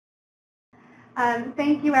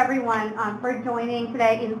Thank you, everyone, for joining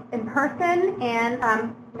today in person,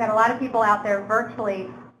 and we've got a lot of people out there virtually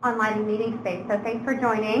online in meeting space, so thanks for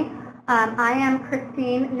joining. I am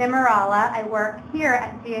Christine Nimarala. I work here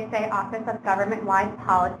at GSA Office of Government-Wide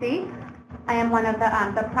Policy. I am one of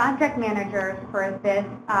the project managers for this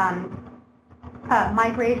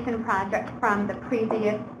migration project from the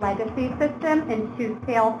previous legacy system into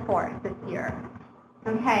Salesforce this year.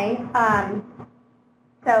 Okay,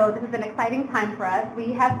 so this is an exciting time for us.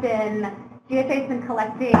 GSA has been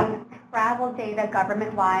collecting travel data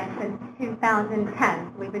government-wide since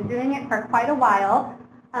 2010. We've been doing it for quite a while.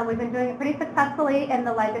 We've been doing it pretty successfully in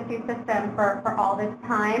the legacy system for all this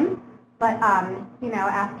time. But, you know,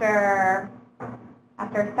 after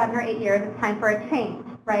 7 or 8 years, it's time for a change,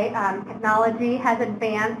 right? Technology has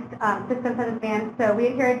advanced, systems have advanced, so we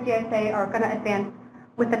here at GSA are going to advance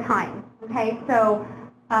with the time, okay? So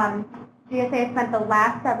GSA has spent the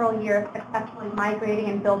last several years successfully migrating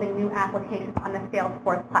and building new applications on the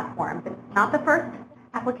Salesforce platform. It's not the first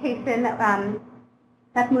application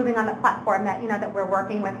that's moving on the platform that we're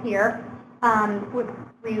working with here. We're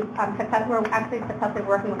actually successfully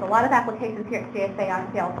working with a lot of applications here at GSA on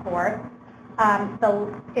Salesforce.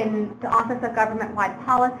 In the Office of Government-Wide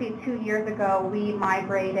Policy 2 years ago, we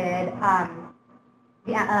migrated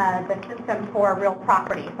the system for real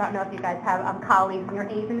property. So I don't know if you guys have colleagues in your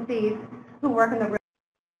agencies who work in the real.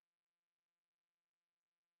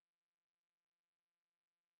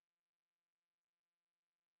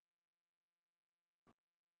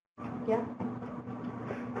 Yeah.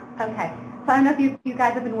 Okay. So I don't know if you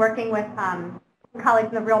guys have been working with colleagues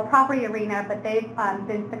in the real property arena, but they've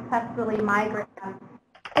been successfully migrating,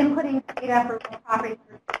 inputting data for real property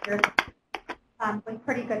with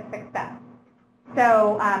pretty good success.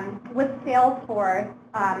 So with Salesforce,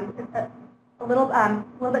 it's a little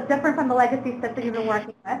bit different from the legacy system you've been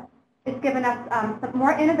working with. It's given us some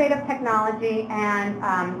more innovative technology and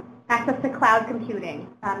access to cloud computing.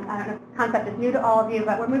 I don't know if this concept is new to all of you,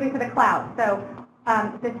 but we're moving to the cloud. So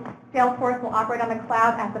this Salesforce will operate on the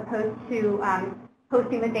cloud as opposed to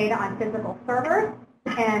hosting the data on physical servers,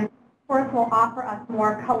 and Salesforce will offer us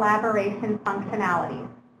more collaboration functionality.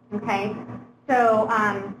 Okay, so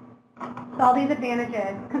all these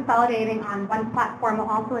advantages, consolidating on one platform will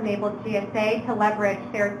also enable GSA to leverage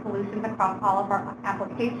shared solutions across all of our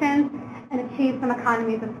applications and achieve some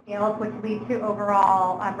economies of scale, which lead to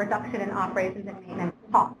overall reduction in operations and maintenance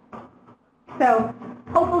costs. So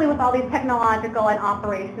hopefully with all these technological and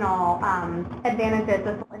operational advantages,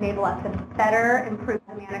 this will enable us to better improve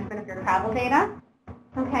the management of your travel data.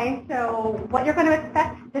 Okay, so what you're going to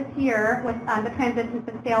expect this year with the transition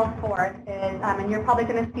to Salesforce is, and you're probably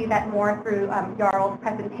going to see that more through Jarl's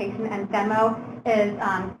presentation and demo, is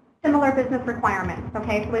similar business requirements.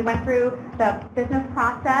 Okay, so we went through the business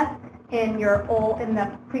process in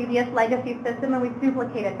the previous legacy system, and we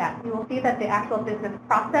duplicated that. You will see that the actual business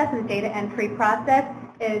process and data entry process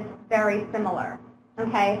is very similar.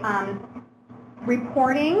 Okay,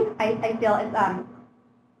 reporting I feel is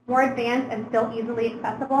more advanced and still easily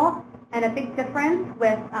accessible, and a big difference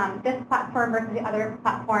with this platform versus the other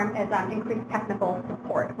platform is increased technical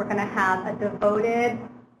support. We're going to have a devoted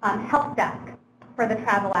help desk for the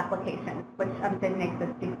travel applications, which didn't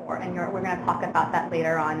exist before, and we're going to talk about that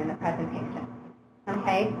later on in the presentation.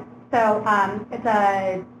 Okay, so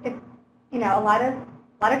it's you know, a lot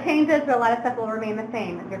of changes, but a lot of stuff will remain the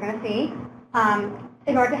same, as you're going to see.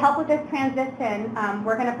 In order to help with this transition,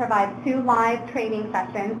 we're going to provide 2 live training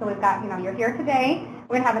sessions. So we've got, you're here today.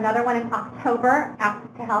 We're going to have another one in October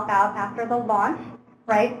to help out after the launch,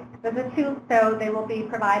 right? Those are 2, so they will be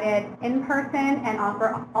provided in person and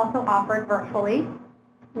also offered virtually.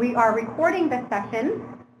 We are recording this session,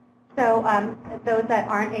 so those that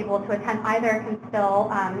aren't able to attend either can still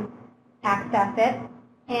access it.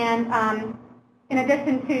 And in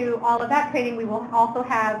addition to all of that training, we will also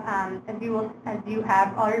have, as you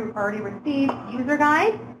have already received, user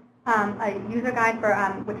guide, a user guide for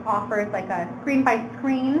which offers like a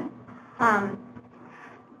screen-by-screen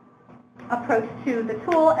approach to the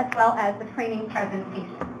tool, as well as the training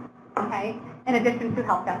presentation. Okay, in addition to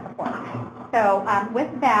help desk support. So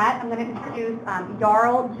with that, I'm going to introduce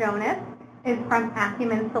Jarl Jonas. Is from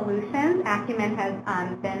Acumen Solutions. Acumen has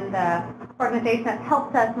been the organization that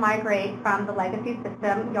helped us migrate from the legacy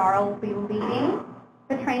system. Jarl will be leading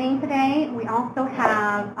the training today. We also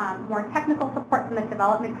have more technical support from the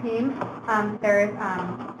development team. There's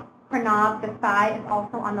Pranav Desai is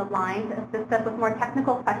also on the line to assist us with more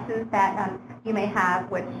technical questions that you may have,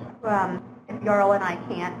 which if Jarl and I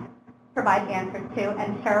can't provide answers to.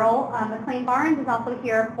 And Cheryl McLean-Barnes is also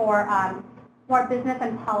here for more business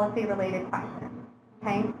and policy-related questions.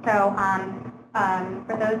 Okay, so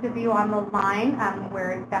For those of you on the line,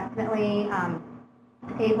 we're definitely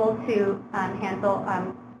able to handle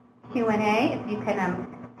Q&A. If you can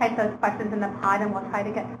type those questions in the pod, and we'll try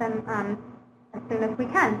to get to them as soon as we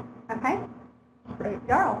can. Okay? Great.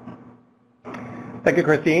 Jarl. Thank you,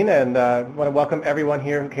 Christine, and I want to welcome everyone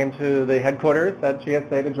here who came to the headquarters at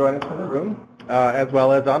GSA to join us in the room, as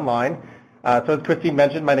well as online. So as Christine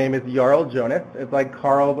mentioned, my name is Jarl Jonas. It's like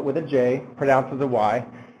Carl, but with a J, pronounced as a Y.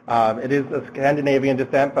 It is a Scandinavian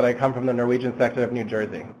descent, but I come from the Norwegian section of New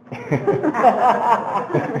Jersey. But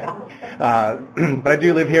I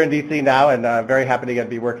do live here in D.C. now, and I'm very happy to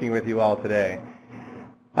be working with you all today.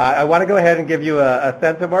 I want to go ahead and give you a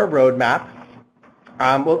sense of our roadmap.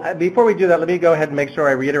 Well, before we do that, let me go ahead and make sure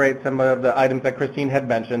I reiterate some of the items that Christine had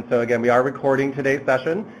mentioned. So again, we are recording today's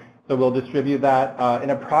session, so we'll distribute that in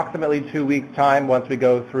approximately 2 weeks' time once we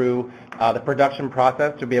go through the production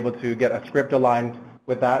process to be able to get a script aligned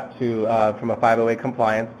with that from a 508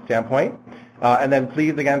 compliance standpoint. And then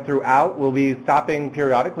please, again, throughout, we'll be stopping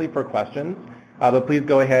periodically for questions. But please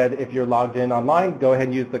go ahead, if you're logged in online, go ahead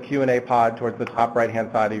and use the Q&A pod towards the top right-hand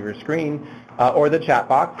side of your screen or the chat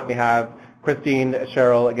box. We have Christine,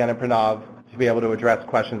 Cheryl, again, and Pranav to be able to address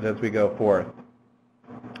questions as we go forth.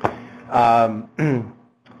 All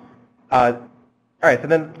right, so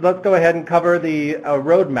then let's go ahead and cover the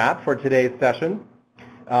roadmap for today's session.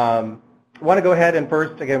 I want to go ahead and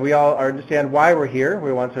first, again, we all understand why we're here.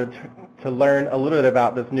 We want to learn a little bit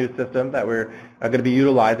about this new system that we're going to be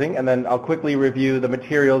utilizing, and then I'll quickly review the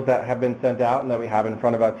materials that have been sent out and that we have in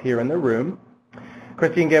front of us here in the room.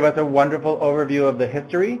 Christine gave us a wonderful overview of the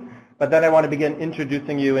history, but then I want to begin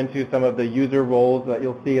introducing you into some of the user roles that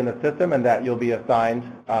you'll see in the system and that you'll be assigned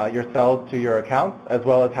yourselves to your accounts, as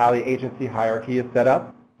well as how the agency hierarchy is set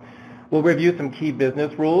up. We'll review some key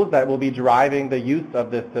business rules that will be driving the use of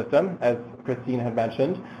this system, as Christine had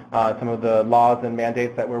mentioned, some of the laws and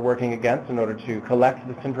mandates that we're working against in order to collect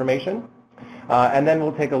this information. And then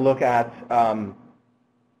we'll take a look at,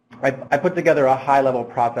 I put together a high-level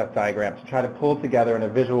process diagram to try to pull together in a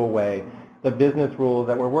visual way the business rules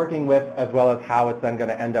that we're working with, as well as how it's then going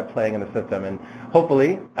to end up playing in the system. And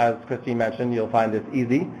hopefully, as Christine mentioned, you'll find this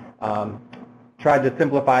easy. Tried to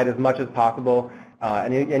simplify it as much as possible.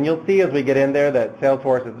 And you'll see as we get in there that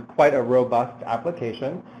Salesforce is quite a robust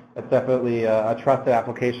application. It's definitely a trusted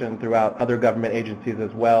application throughout other government agencies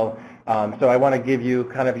as well. So I want to give you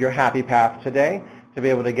kind of your happy path today to be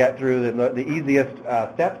able to get through the easiest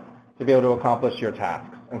steps to be able to accomplish your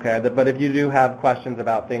tasks. Okay? But if you do have questions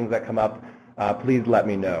about things that come up, please let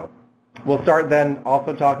me know. We'll start then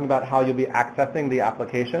also talking about how you'll be accessing the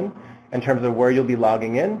application in terms of where you'll be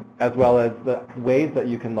logging in, as well as the ways that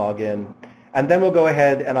you can log in. And then we'll go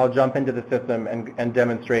ahead and I'll jump into the system and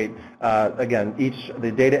demonstrate, again,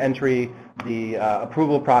 the data entry, the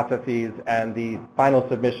approval processes, and the final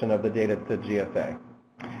submission of the data to GSA.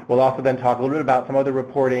 We'll also then talk a little bit about some other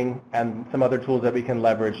reporting and some other tools that we can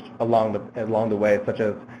leverage along the way, such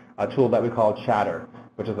as a tool that we call Chatter,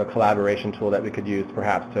 which is a collaboration tool that we could use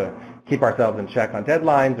perhaps to keep ourselves in check on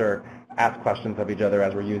deadlines or ask questions of each other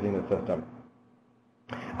as we're using the system.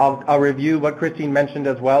 I'll review what Christine mentioned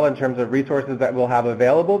as well in terms of resources that we'll have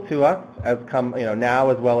available to us as now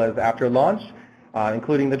as well as after launch,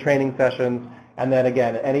 including the training sessions. And then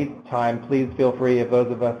again, any time, please feel free, if those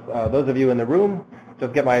of you in the room,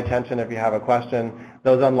 just get my attention if you have a question.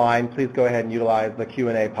 Those online, please go ahead and utilize the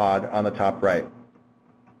Q&A pod on the top right.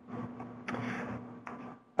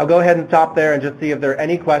 I'll go ahead and stop there and just see if there are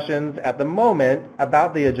any questions at the moment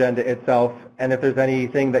about the agenda itself, and if there's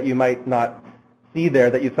anything that you might not see there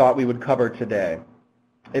that you thought we would cover today.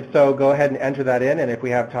 If so, go ahead and enter that in, and if we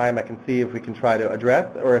have time, I can see if we can try to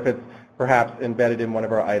address, or if it's perhaps embedded in one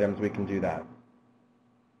of our items, we can do that.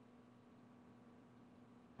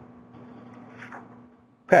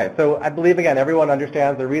 Okay, so I believe, again, everyone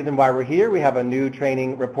understands the reason why we're here. We have a new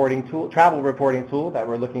training reporting tool, travel reporting tool that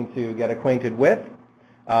we're looking to get acquainted with.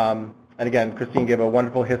 And again, Christine gave a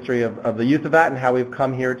wonderful history of the use of that and how we've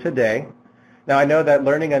come here today. Now, I know that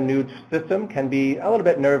learning a new system can be a little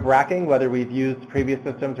bit nerve-wracking, whether we've used previous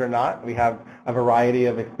systems or not. We have a variety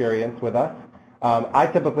of experience with us. I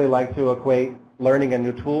typically like to equate learning a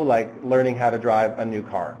new tool like learning how to drive a new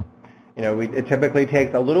car. It typically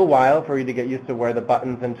takes a little while for you to get used to where the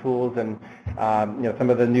buttons and tools and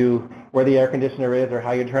some of the where the air conditioner is or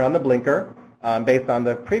how you turn on the blinker based on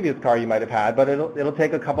the previous car you might have had. But it'll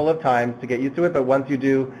take a couple of times to get used to it. But once you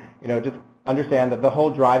do, just understand that the whole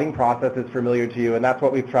driving process is familiar to you, and that's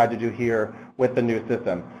what we've tried to do here with the new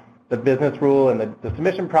system. The business rule and the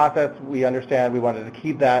submission process, we understand we wanted to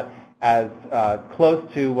keep that as close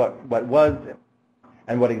to what was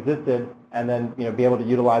and what existed, and then be able to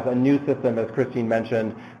utilize a new system, as Christine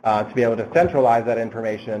mentioned, to be able to centralize that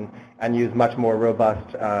information and use much more robust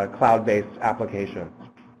cloud-based applications.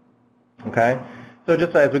 Okay? So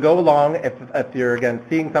just as we go along, if you're, again,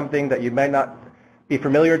 seeing something that you might not be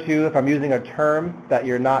familiar to, if I'm using a term that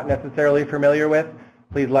you're not necessarily familiar with,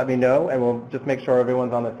 please let me know, and we'll just make sure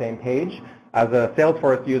everyone's on the same page. As a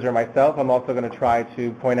Salesforce user myself, I'm also going to try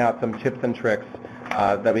to point out some tips and tricks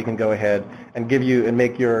that we can go ahead and give you and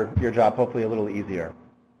make your job hopefully a little easier.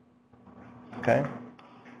 Okay.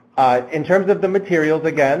 In terms of the materials,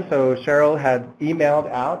 again, so Cheryl had emailed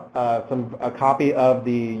out a copy of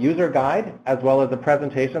the user guide as well as a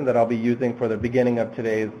presentation that I'll be using for the beginning of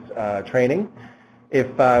today's training.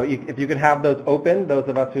 If you can have those open, those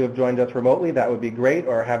of us who have joined us remotely, that would be great,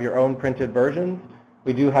 or have your own printed versions.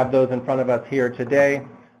 We do have those in front of us here today.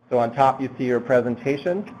 So on top you see your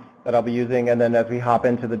presentation that I'll be using, and then as we hop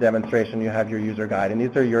into the demonstration you have your user guide. And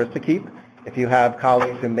these are yours to keep. If you have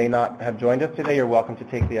colleagues who may not have joined us today, you're welcome to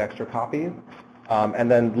take the extra copies. And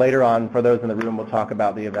then later on, for those in the room, we'll talk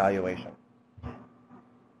about the evaluation.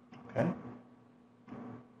 Okay.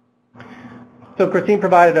 So Christine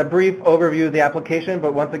provided a brief overview of the application,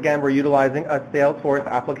 but once again, we're utilizing a Salesforce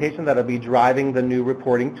application that will be driving the new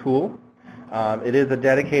reporting tool. It is a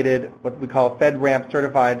dedicated, what we call FedRAMP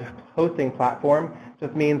certified hosting platform.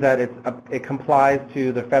 Just means that it complies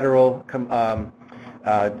to the federal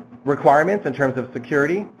requirements in terms of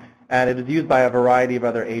security, and it is used by a variety of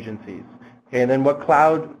other agencies. Okay, and then what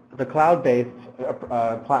the cloud-based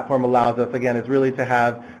platform allows us, again, is really to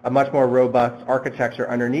have a much more robust architecture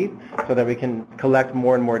underneath so that we can collect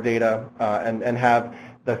more and more data and have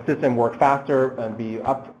the system work faster and be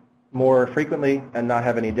up more frequently and not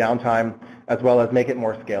have any downtime, as well as make it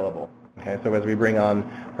more scalable. Okay, so as we bring on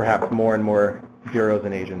perhaps more and more bureaus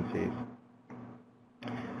and agencies.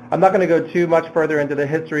 I'm not going to go too much further into the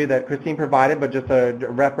history that Christine provided, but just a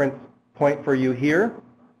reference point for you here.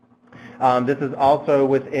 This is also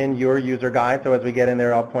within your user guide, so as we get in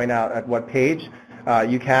there, I'll point out at what page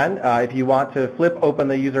you can. If you want to flip open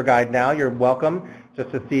the user guide now, you're welcome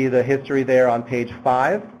just to see the history there on page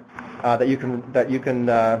 5 that you can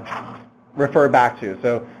refer back to.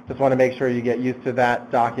 So just want to make sure you get used to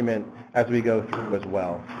that document as we go through as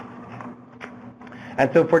well. And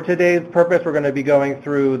so for today's purpose, we're going to be going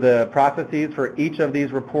through the processes for each of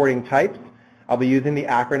these reporting types. I'll be using the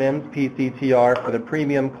acronyms PCTR for the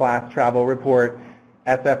Premium Class Travel Report,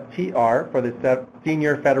 SFTR for the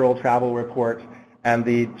Senior Federal Travel Report, and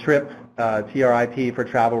the TRIP, TRIP for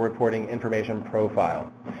Travel Reporting Information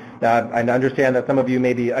Profile. Now, I understand that some of you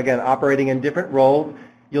may be, again, operating in different roles.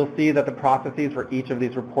 You'll see that the processes for each of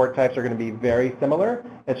these report types are going to be very similar.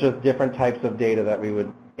 It's just different types of data that we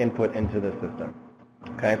would input into the system.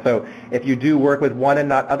 Okay, so if you do work with one and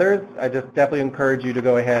not others, I just definitely encourage you to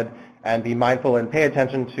go ahead and be mindful and pay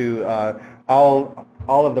attention to all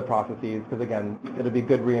of the processes, because again, it'll be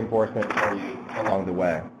good reinforcement for you along the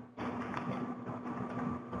way.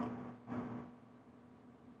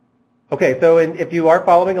 Okay, so if you are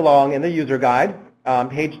following along in the user guide,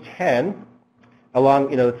 page 10,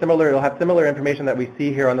 it'll have similar information that we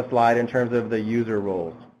see here on the slide in terms of the user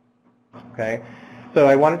roles. Okay. So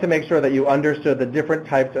I wanted to make sure that you understood the different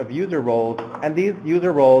types of user roles, and these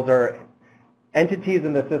user roles are entities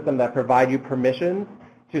in the system that provide you permissions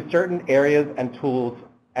to certain areas and tools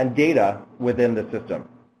and data within the system.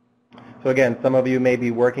 So again, some of you may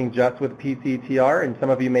be working just with PCTR, and some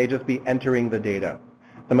of you may just be entering the data.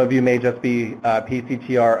 Some of you may just be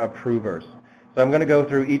PCTR approvers. So I'm going to go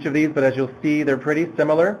through each of these, but as you'll see, they're pretty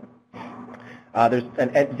similar. There's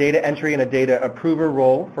a data entry and a data approver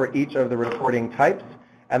role for each of the reporting types,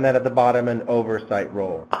 and then at the bottom an oversight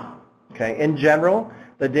role. Okay. In general,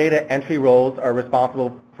 the data entry roles are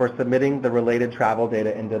responsible for submitting the related travel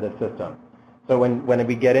data into the system. So when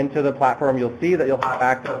we get into the platform, you'll see that you'll have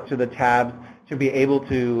access to the tabs to be able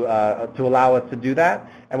to allow us to do that,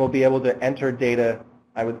 and we'll be able to enter data.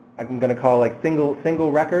 I'm going to call like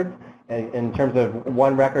single records in terms of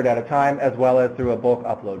one record at a time, as well as through a bulk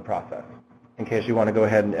upload process, in case you want to go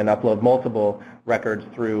ahead and upload multiple records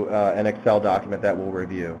through an Excel document that we'll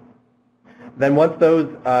review. Then once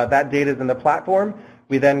that data is in the platform,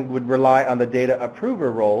 we then would rely on the data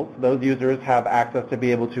approver roles. Those users have access to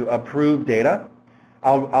be able to approve data.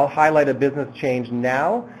 I'll highlight a business change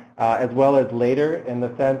now, as well as later, in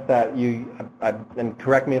the sense that and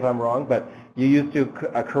correct me if I'm wrong, but you used to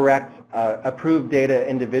approve data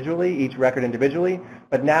individually, each record individually,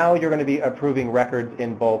 but now you're going to be approving records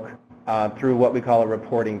in bulk through what we call a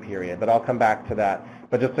reporting period. But I'll come back to that.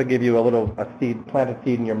 But just to give you plant a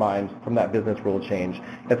seed in your mind from that business rule change.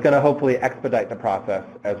 It's going to hopefully expedite the process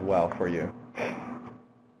as well for you.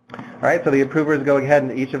 All right, so the approvers go ahead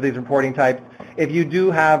in each of these reporting types. If you do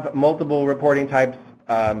have multiple reporting types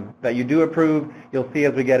that you do approve, you'll see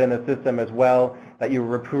as we get in the system as well that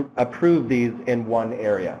you approve these in one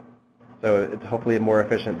area. So it's hopefully more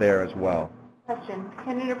efficient there as well. Question,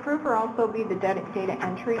 can an approver also be the data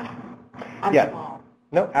entry? Yes.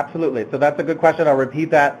 No, absolutely. So that's a good question. I'll repeat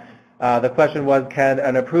that. The question was, can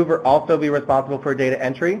an approver also be responsible for data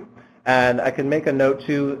entry? And I can make a note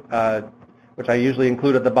too, which I usually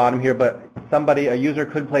include at the bottom here, but a user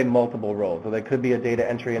could play multiple roles. So they could be a data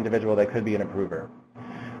entry individual, they could be an approver.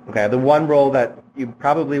 Okay, the one role that you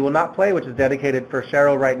probably will not play, which is dedicated for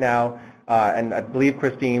Cheryl right now, and I believe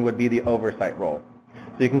Christine, would be the oversight role.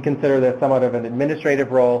 So you can consider this somewhat of an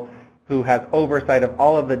administrative role who has oversight of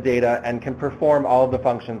all of the data and can perform all of the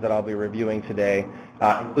functions that I'll be reviewing today,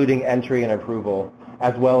 including entry and approval,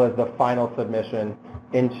 as well as the final submission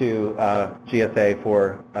into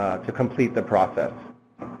GSA to complete the process.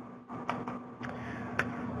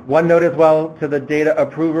 One note as well to the data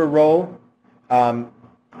approver role,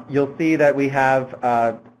 you'll see that we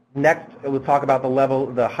have next we'll talk about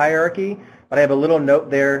the hierarchy, but I have a little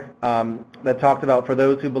note there that talks about for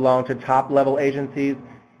those who belong to top level agencies.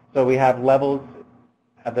 So we have levels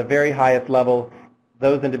at the very highest level.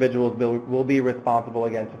 Those individuals will be responsible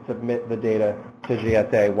again to submit the data to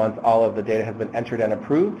GSA once all of the data has been entered and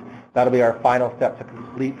approved. That'll be our final step to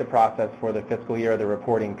complete the process for the fiscal year, the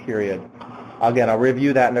reporting period. Again, I'll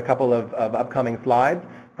review that in a couple of upcoming slides,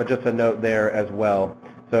 but just a note there as well.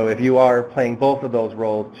 So if you are playing both of those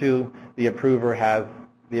roles too, the approver has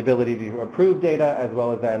the ability to approve data as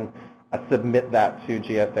well as then submit that to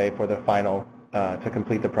GSA for the final, to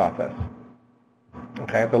complete the process.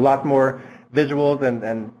 Okay, so lots more visuals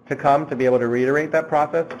and to come to be able to reiterate that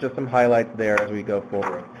process, just some highlights there as we go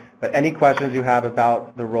forward. But any questions you have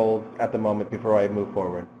about the roles at the moment before I move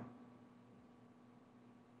forward?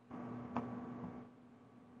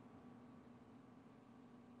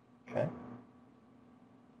 Okay.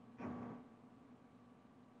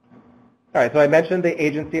 All right, so I mentioned the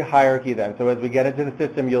agency hierarchy then. So as we get into the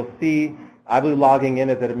system, you'll see I'll be logging in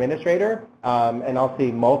as an administrator, and I'll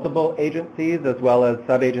see multiple agencies as well as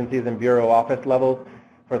sub-agencies and bureau office levels.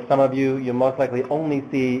 For some of you, you'll most likely only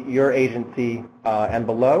see your agency and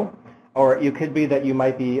below, or it could be that you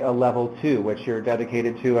might be a level 2, which you're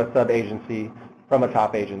dedicated to a sub-agency from a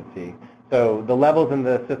top agency. So the levels in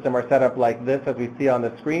the system are set up like this, as we see on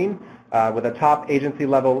the screen, with a top agency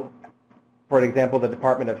level, for example, the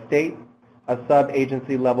Department of State, a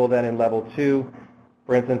sub-agency level then in level 2,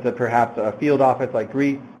 for instance, perhaps a field office like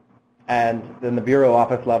Greece, and then the bureau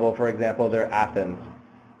office level, for example, they're Athens.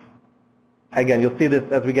 Again, you'll see this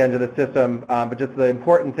as we get into the system, but just the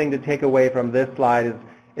important thing to take away from this slide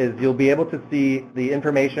is you'll be able to see the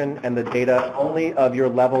information and the data only of your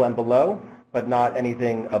level and below, but not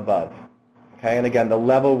anything above. Okay, and again, the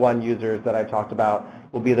level 1 users that I talked about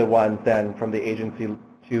will be the ones then from the agency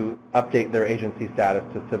to update their agency status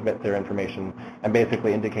to submit their information and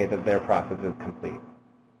basically indicate that their process is complete.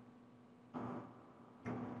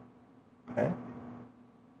 Okay.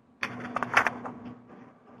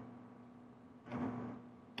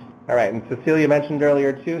 All right, and Cecilia mentioned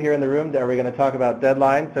earlier too here in the room that we're going to talk about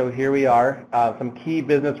deadlines. So here we are, some key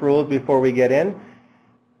business rules before we get in.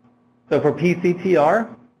 So for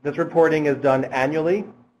PCTR, this reporting is done annually,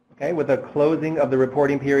 okay, with a closing of the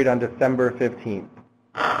reporting period on December 15th.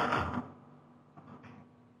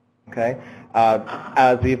 Okay,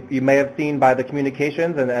 as you may have seen by the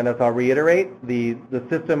communications, and as I'll reiterate, the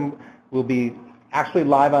system will be actually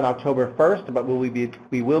live on October 1st, but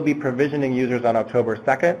we will be provisioning users on October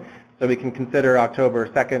 2nd, so we can consider October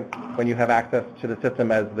 2nd when you have access to the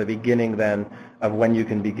system as the beginning then of when you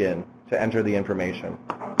can begin to enter the information.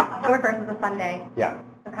 October 1st is a Sunday. Yeah.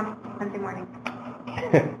 So come Wednesday morning.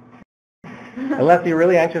 Unless you're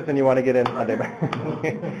really anxious and you want to get in Monday.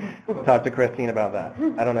 We'll talk to Christine about that.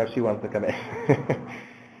 I don't know if she wants to come in.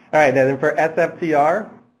 All right, then for SFTR,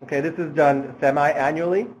 okay, this is done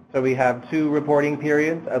semi-annually. So we have 2 reporting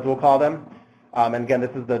periods, as we'll call them. And again,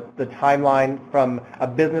 this is the timeline from a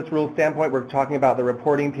business rule standpoint. We're talking about the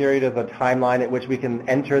reporting period as a timeline at which we can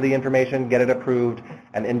enter the information, get it approved,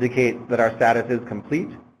 and indicate that our status is complete.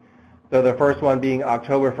 So the first one being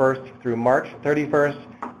October 1st through March 31st.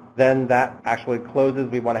 Then that actually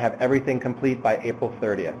closes. We want to have everything complete by April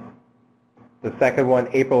 30th. The second one,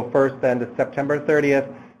 April 1st then to September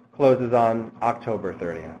 30th, closes on October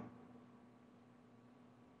 30th.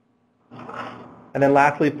 And then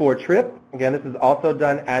lastly for TRIP, again, this is also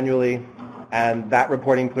done annually, and that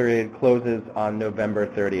reporting period closes on November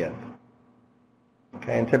 30th.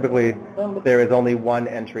 Okay, and typically there is only one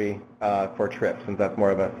entry for TRIP, since that's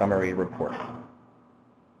more of a summary report.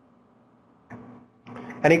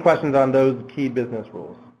 Any questions on those key business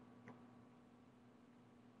rules?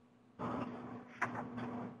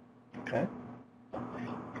 Okay.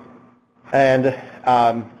 And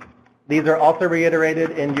these are also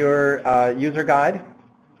reiterated in your user guide.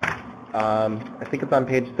 I think it's on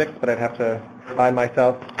page 6, but I'd have to remind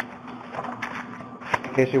myself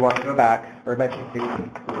in case you want to go back, or it might be page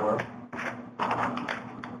 4.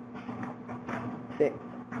 6.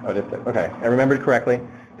 Oh, just 6. Okay, I remembered correctly.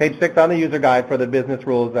 Page 6 on the user guide for the business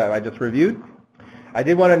rules that I just reviewed. I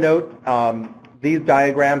did want to note these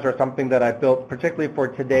diagrams are something that I built particularly for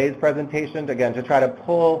today's presentation, again, to try to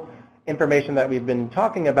pull information that we've been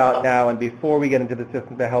talking about now and before we get into the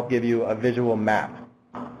system to help give you a visual map.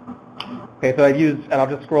 Okay, so I've used, and I'll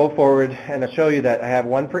just scroll forward and I'll show you that I have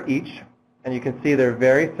one for each, and you can see they're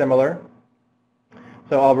very similar.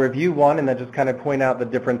 So I'll review one and then just kind of point out the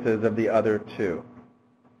differences of the other two.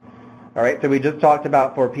 All right, so we just talked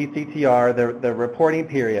about for PCTR, the reporting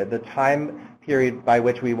period, the time period by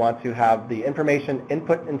which we want to have the information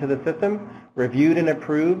input into the system, reviewed and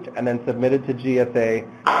approved, and then submitted to GSA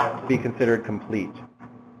to be considered complete.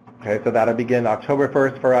 Okay, so that'll begin October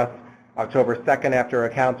 1st for us, October 2nd after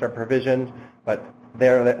accounts are provisioned, but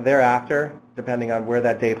thereafter, depending on where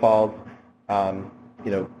that day falls,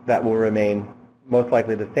 that will remain most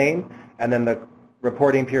likely the same, and then the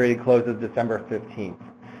reporting period closes December 15th.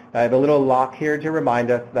 I have a little lock here to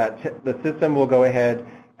remind us that the system will go ahead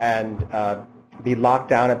and be locked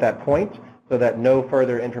down at that point so that no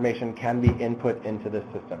further information can be input into the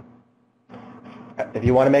system. If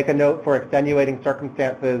you want to make a note for extenuating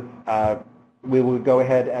circumstances, we will go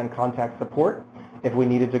ahead and contact support if we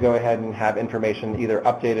needed to go ahead and have information either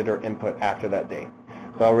updated or input after that date.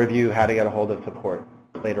 So I'll review how to get a hold of support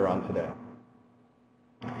later on today.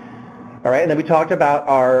 All right, and then we talked about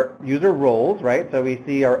our user roles, right? So we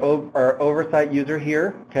see our oversight user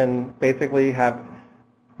here can basically have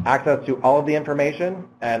access to all of the information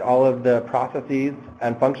and all of the processes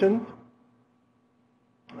and functions.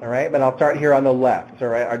 All right, but I'll start here on the left. So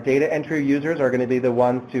right, our data entry users are going to be the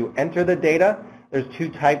ones to enter the data. There's two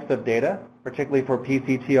types of data, particularly for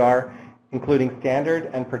PCTR, including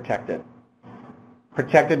standard and protected.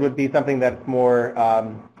 Protected would be something that's more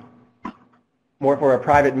for a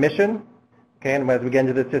private mission. Okay, and as we get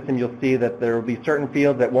into the system, you'll see that there will be certain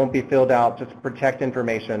fields that won't be filled out just to protect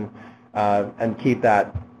information and keep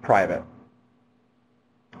that private.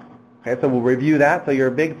 Okay, so we'll review that. So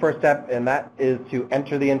your big first step in that is to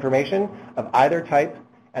enter the information of either type.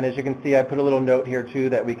 And as you can see, I put a little note here too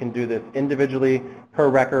that we can do this individually per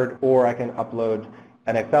record, or I can upload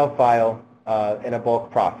an Excel file in a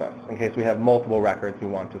bulk process in case we have multiple records we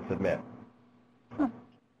want to submit.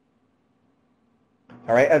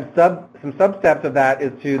 All right, and some sub-steps of that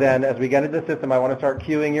is to then, as we get into the system, I want to start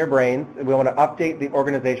cueing your brains. We want to update the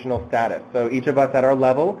organizational status. So each of us at our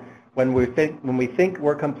level, when we think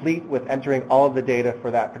we're complete with entering all of the data for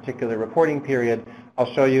that particular reporting period,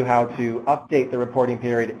 I'll show you how to update the reporting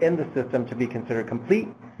period in the system to be considered complete,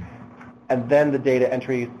 and then the data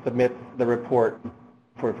entry submits the report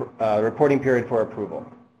for reporting period for approval.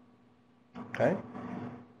 Okay.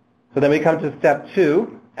 So then we come to step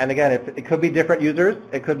 2. And again, it could be different users,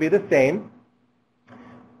 it could be the same.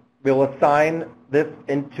 We'll assign this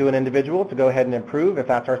into an individual to go ahead and approve. If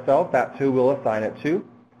that's ourselves, that's who we'll assign it to.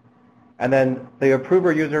 And then the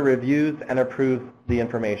approver user reviews and approves the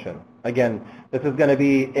information. Again, this is going to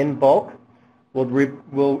be in bulk.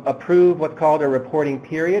 We'll approve what's called a reporting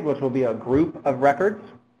period, which will be a group of records.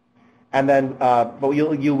 And then, but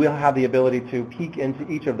you will have the ability to peek into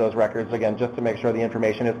each of those records, again, just to make sure the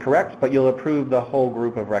information is correct, but you'll approve the whole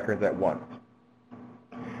group of records at once.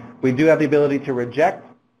 We do have the ability to reject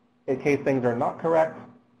in case things are not correct,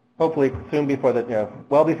 hopefully soon before the,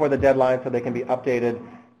 well before the deadline so they can be updated.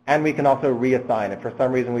 And we can also reassign. If for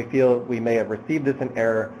some reason we feel we may have received this in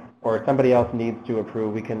error or somebody else needs to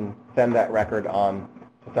approve, we can send that record on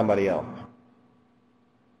to somebody else.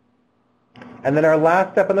 And then our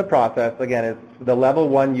last step in the process, again, is the level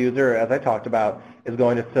 1 user, as I talked about, is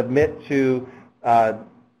going to submit the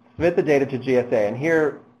data to GSA. And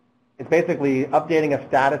here, it's basically updating a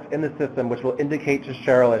status in the system, which will indicate to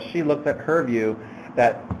Cheryl, as she looks at her view,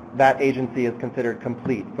 that that agency is considered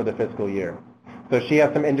complete for the fiscal year. So she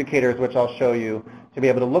has some indicators, which I'll show you, to be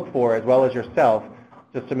able to look for, as well as yourself,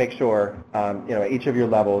 just to make sure, at each of your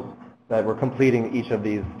levels, that we're completing each of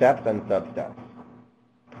these steps and sub-steps.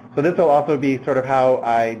 So this will also be sort of how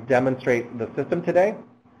I demonstrate the system today,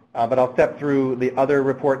 but I'll step through the other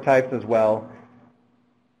report types as well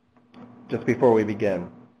just before we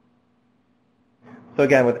begin. So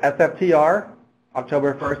again, with SFTR,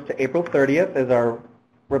 October 1st to April 30th is our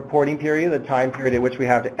reporting period, the time period at which we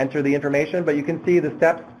have to enter the information, but you can see the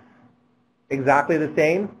steps exactly the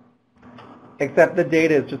same, except the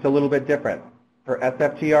data is just a little bit different. For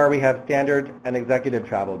SFTR, we have standard and executive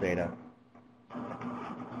travel data.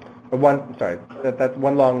 That's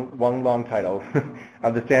one long title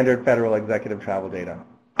of the standard federal executive travel data.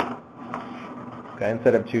 Okay,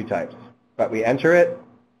 instead of two types. But we enter it,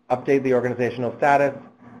 update the organizational status,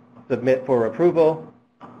 submit for approval,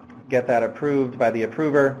 get that approved by the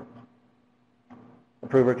approver.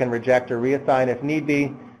 Approver can reject or reassign if need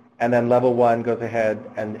be, and then level 1 goes ahead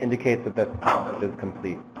and indicates that this process is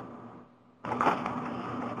complete.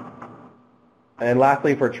 And then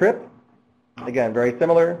lastly for TRIP, again, very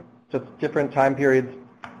similar, just different time periods,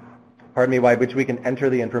 by which we can enter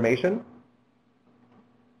the information,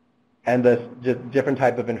 and the just different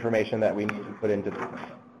type of information that we need to put into the system.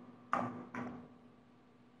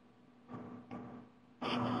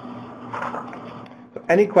 So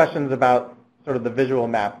any questions about sort of the visual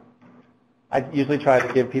map? I usually try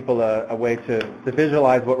to give people a way to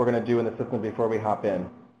visualize what we're going to do in the system before we hop in.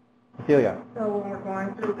 Cecilia. So when we're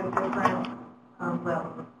going through the different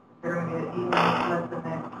levels, there are going to be an email to let the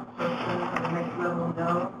next person or the next level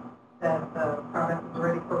know that the product is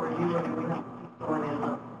ready for review, or do we have to keep going in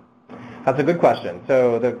look? That's a good question.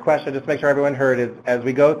 So the question, just to make sure everyone heard, is as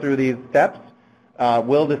we go through these steps,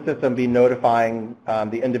 will the system be notifying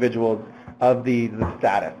the individuals of the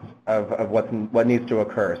status of what needs to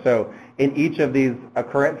occur? So in each of these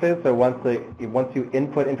occurrences, so once you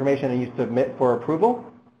input information and you submit for approval,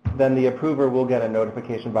 then the approver will get a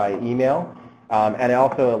notification by email, and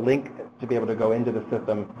also a link to be able to go into the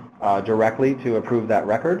system directly to approve that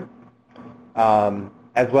record,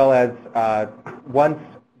 as well as once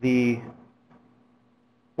the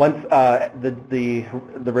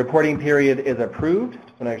reporting period is approved,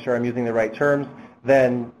 just to make sure I'm using the right terms,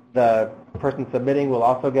 then the person submitting will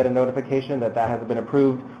also get a notification that that has been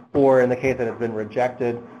approved, or in the case that it's been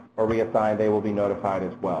rejected or reassigned, they will be notified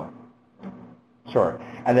as well. Sure.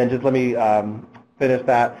 And then just let me finish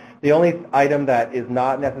that. The only item that is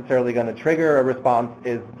not necessarily going to trigger a response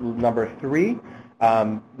is number 3,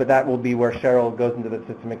 but that will be where Cheryl goes into the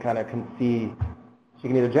system and kind of can see. She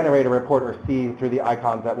can either generate a report or see through the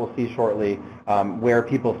icons that we'll see shortly where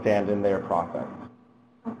people stand in their process.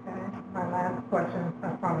 Okay. My last question, I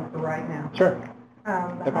promise, right now. Sure.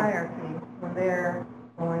 The hierarchy, when they're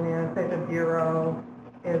going in, say the bureau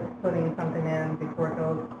is putting something in before it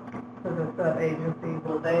goes to the sub-agency,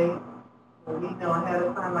 will we know ahead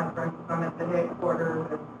of time, like for instance, I'm at the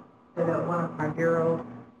headquarters and that one of my bureaus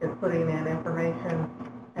is putting in information,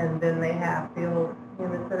 and then they have field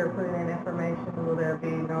units that are putting in information, will there be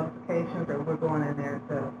notifications, or we're going in there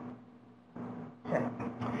to check?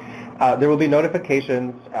 There will be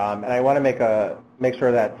notifications, and I want to make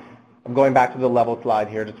sure that I'm going back to the level slide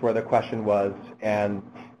here, just where the question was, and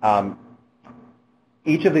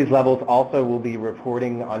each of these levels also will be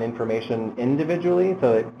reporting on information individually,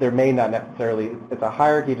 so there may not necessarily, it's a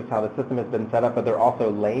hierarchy, just how the system has been set up, but there are also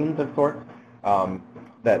lanes of sorts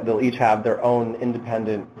that they'll each have their own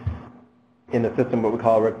independent, in the system, what we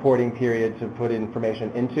call a reporting period to put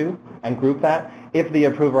information into and group that. If the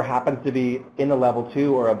approver happens to be in the level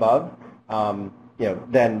 2 or above,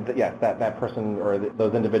 then yes, that person or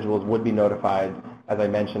those individuals would be notified, as I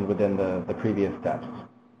mentioned, within the previous steps.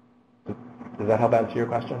 Does that help answer your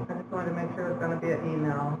question? I just wanted to make sure it's going to be an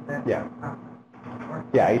email.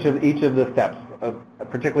 Yeah, each of the steps,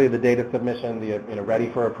 particularly the data submission, the ready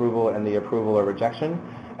for approval, and the approval or rejection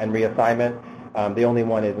and reassignment. The only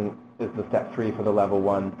one is the step 3 for the level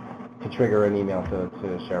 1 to trigger an email to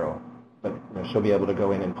Cheryl. But she'll be able to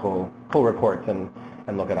go in and pull reports and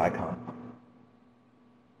look at icons.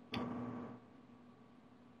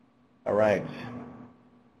 All right.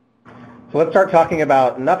 So let's start talking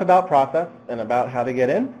enough about process and about how to get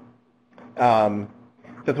in.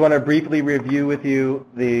 Just want to briefly review with you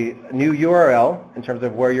the new URL in terms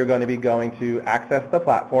of where you're going to be going to access the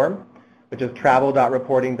platform, which is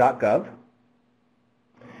travel.reporting.gov.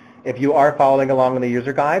 If you are following along in the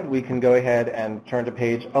user guide, we can go ahead and turn to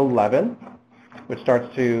page 11, which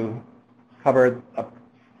starts to cover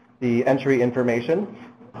the entry information,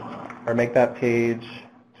 or make that page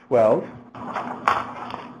 12.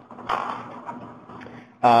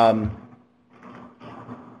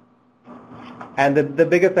 And the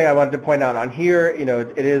biggest thing I wanted to point out on here, it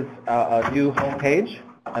is a new home page,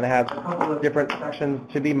 and it has a couple of different sections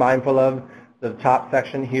to be mindful of. The top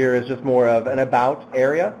section here is just more of an about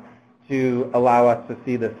area to allow us to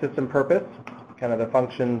see the system purpose, kind of the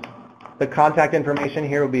functions. The contact information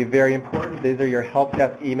here will be very important. These are your help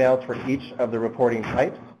desk emails for each of the reporting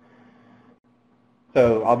types.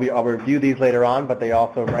 So I'll review these later on, but they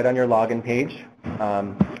also right on your login page.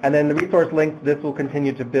 And then the resource links, this will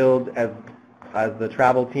continue to build as the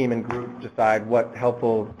travel team and group decide what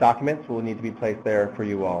helpful documents will need to be placed there for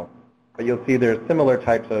you all. But you'll see there's similar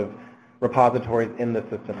types of repositories in the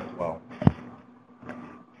system as well.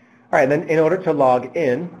 All right, then in order to log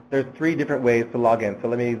in, there's 3 different ways to log in. So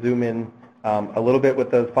let me zoom in a little bit with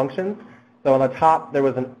those functions. So on the top, there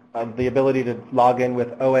was the ability to log in with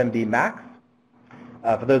OMB Max.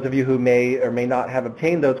 For those of you who may or may not have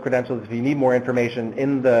obtained those credentials, if you need more information,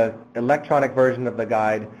 in the electronic version of the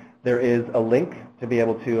guide, there is a link to be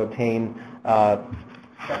able to obtain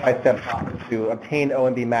step-by-step process to obtain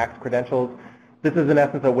OMB Max credentials. This is in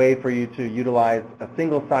essence a way for you to utilize a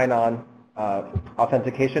single sign-on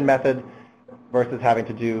authentication method versus having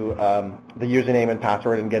to do the username and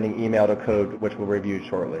password and getting emailed a code, which we'll review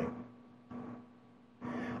shortly.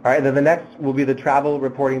 All right, and then the next will be the travel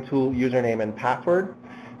reporting tool username and password.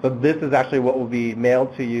 So this is actually what will be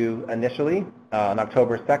mailed to you initially on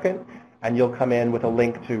October 2nd, and you'll come in with a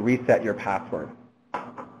link to reset your password.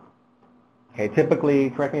 Okay, typically,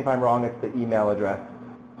 correct me if I'm wrong, it's the email address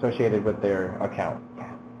associated with their account.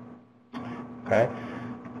 Okay,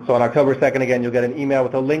 so on October 2nd, again, you'll get an email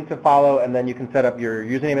with a link to follow, and then you can set up your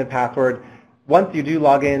username and password. Once you do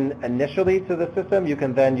log in initially to the system, you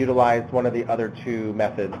can then utilize one of the other 2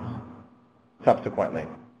 methods subsequently.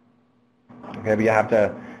 Okay, but you have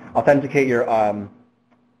to authenticate your and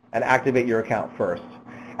activate your account first.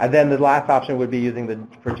 And then the last option would be using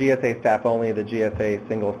for GSA staff only, the GSA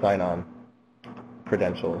single sign-on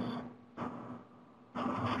credentials.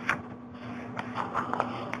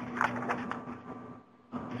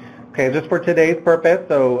 Okay, just for today's purpose,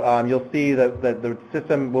 so you'll see that the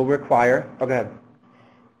system will require, oh, go ahead.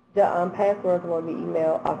 The passwords will be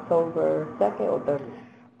emailed October 2nd or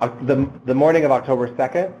 3rd? The morning of October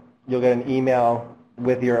 2nd, you'll get an email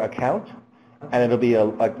with your account, and it'll be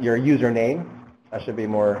your username. That should be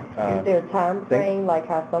more... Is there a time frame, like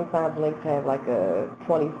how sometimes links have like a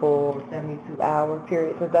 24, 72-hour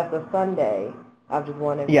period? Because that's a Sunday. I just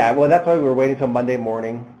wanted... Yeah, well, that's why we were waiting until Monday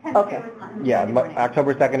morning. Okay. Yeah,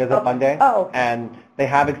 October 2nd is a Monday. Oh, okay. And they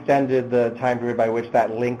have extended the time period by which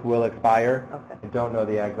that link will expire. Okay. I don't know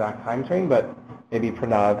the exact time frame, but maybe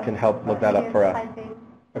Pranav can help look that up for us.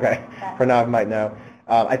 Okay, Pranav might know.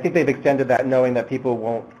 I think they've extended that knowing that people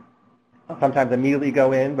won't sometimes immediately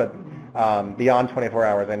go in, but beyond 24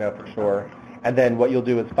 hours, I know for sure. And then what you'll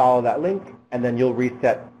do is follow that link, and then you'll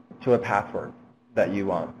reset to a password that you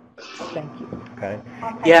want. Thank you. Okay.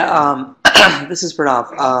 Yeah, this is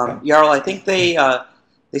Pranav. Jarl, I think they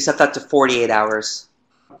set that to 48 hours.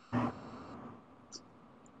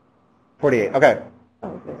 48. Okay.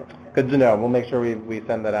 Okay. Good to know. We'll make sure we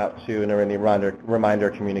send that out to in any reminder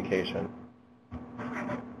communication.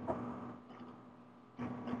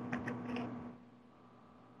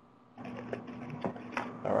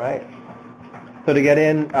 All right. So to get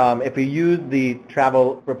in, if you use the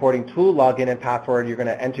travel reporting tool login and password, you're going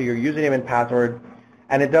to enter your username and password,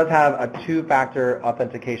 and it does have a 2-factor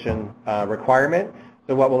authentication requirement.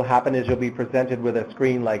 So what will happen is you'll be presented with a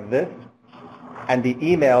screen like this, and be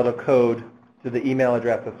emailed a code to the email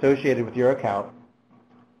address associated with your account,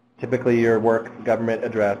 typically your work government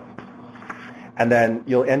address, and then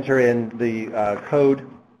you'll enter in the code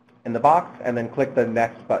in the box, and then click the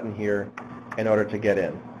next button here in order to get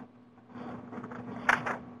in.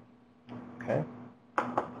 Okay.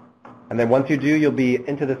 And then once you do, you'll be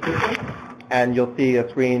into the system, and you'll see a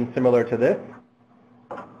screen similar to this.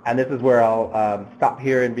 And this is where I'll stop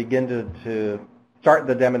here and begin to start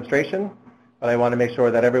the demonstration. But I want to make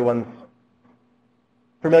sure that everyone's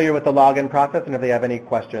familiar with the login process, and if they have any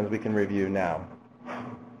questions, we can review now.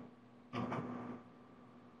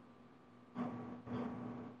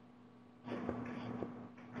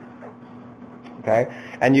 Okay,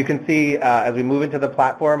 and you can see as we move into the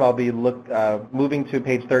platform, I'll be moving to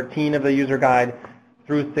page 13 of the user guide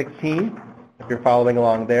through 16, if you're following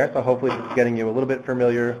along there. So hopefully it's getting you a little bit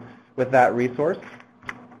familiar with that resource.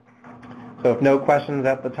 So if no questions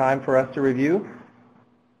at the time for us to review,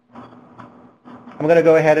 I'm going to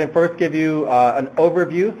go ahead and first give you an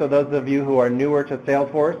overview. So those of you who are newer to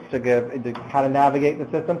Salesforce, to how to navigate the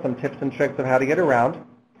system, some tips and tricks of how to get around.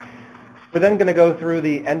 We're then going to go through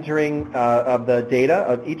the entering of the data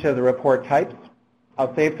of each of the report types.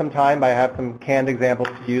 I'll save some time. I have some canned examples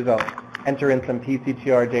to use. I'll enter in some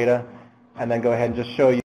PCTR data and then go ahead and just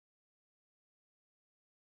show you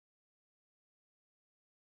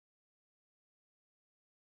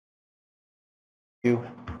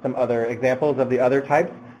some other examples of the other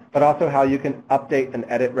types, but also how you can update and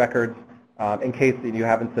edit records in case that you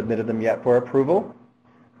haven't submitted them yet for approval.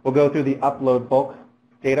 We'll go through the upload bulk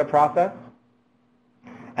data process.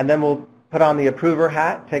 And then we'll put on the approver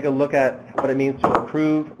hat, take a look at what it means to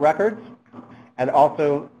approve records, and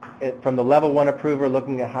also from the level 1 approver,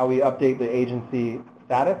 looking at how we update the agency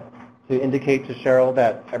status to indicate to Cheryl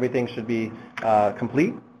that everything should be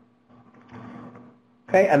complete.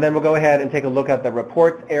 Okay, and then we'll go ahead and take a look at the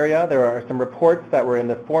reports area. There are some reports that were in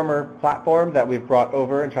the former platform that we've brought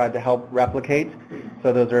over and tried to help replicate.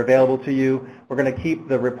 So those are available to you. We're going to keep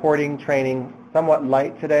the reporting training somewhat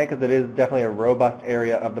light today because it is definitely a robust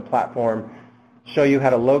area of the platform. Show you how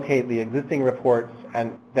to locate the existing reports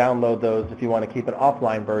and download those if you want to keep an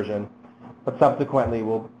offline version. But subsequently,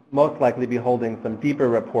 we'll most likely be holding some deeper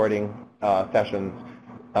reporting sessions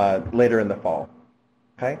later in the fall.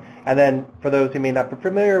 Okay? And then for those who may not be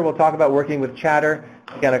familiar, we'll talk about working with Chatter,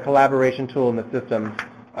 again, a collaboration tool in the system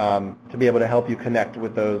to be able to help you connect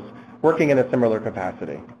with those working in a similar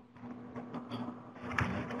capacity.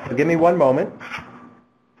 So give me one moment.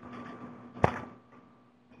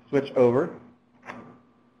 Switch over.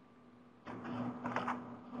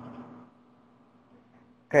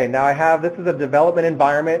 Okay, now I have, this is a development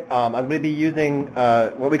environment. I'm going to be using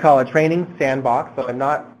what we call a training sandbox, so I'm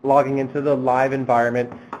not logging into the live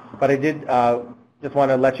environment, but I did just want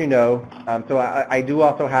to let you know. So I do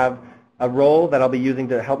also have a role that I'll be using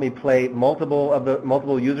to help me play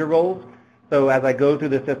multiple user roles. So as I go through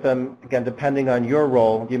the system, again, depending on your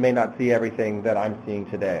role, you may not see everything that I'm seeing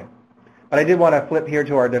today. But I did want to flip here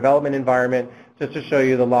to our development environment just to show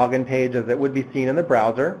you the login page as it would be seen in the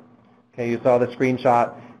browser. Okay, you saw the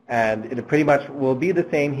screenshot, and it pretty much will be the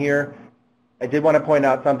same here. I did want to point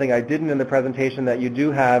out something I didn't in the presentation, that you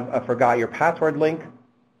do have a forgot your password link.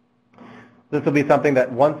 This will be something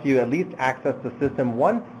that once you at least access the system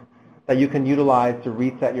once, that you can utilize to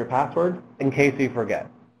reset your password in case you forget.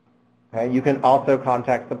 Okay, you can also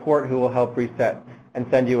contact support, who will help reset and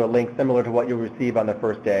send you a link similar to what you'll receive on the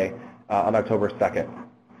first day on October 2nd.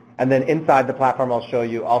 And then inside the platform, I'll show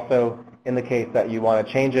you also in the case that you want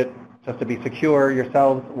to change it just to be secure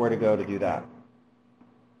yourselves, where to go to do that.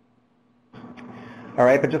 All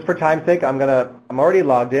right, but just for time's sake, I'm already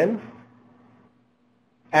logged in.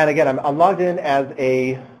 And again, I'm logged in as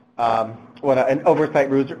an oversight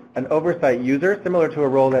user, similar to a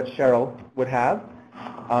role that Cheryl would have.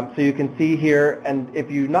 So you can see here, and if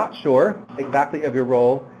you're not sure exactly of your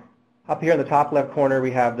role, up here in the top left corner we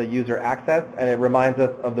have the user access, and it reminds us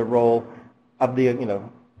of the role of the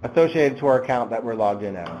associated to our account that we're logged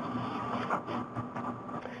in as.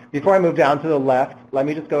 Before I move down to the left, let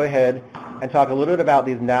me just go ahead and talk a little bit about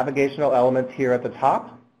these navigational elements here at the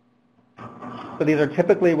top. So these are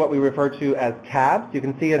typically what we refer to as tabs. You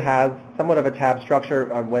can see it has somewhat of a tab structure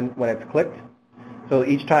when it's clicked. So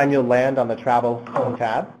each time you'll land on the Travel Home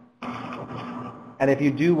tab. And if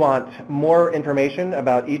you do want more information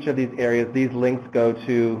about each of these areas, these links go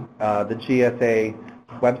to the GSA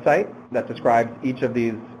website that describes each of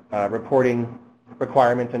these reporting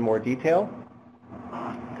requirements in more detail.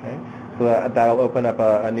 Okay. So that'll open up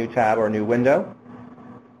a new tab or a new window.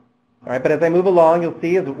 All right, but as I move along, you'll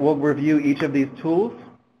see we'll review each of these tools.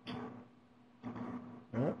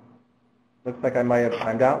 Looks like I might have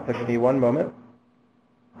timed out, so give me one moment.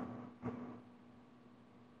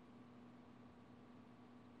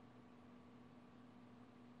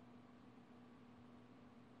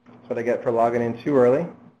 That's what I get for logging in too early.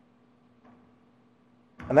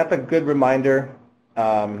 And that's a good reminder.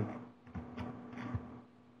 And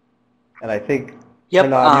I think, yep,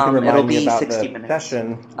 Bernard, you can remind it'll me be about 60 the minutes. session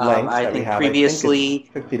length I that we think have. previously, I think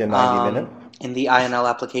it's 60 to 90 minutes. In the INL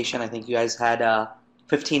application, I think you guys had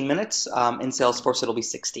 15 minutes. In Salesforce, it'll be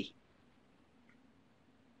 60.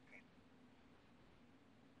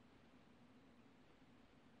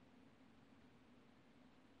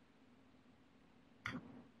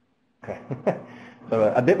 Okay.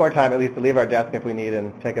 So a bit more time at least to leave our desk if we need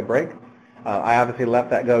and take a break. I obviously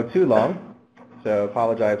let that go too long, so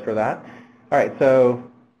apologize for that. All right, so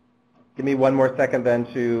give me one more second then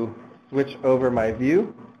to switch over my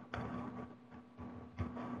view.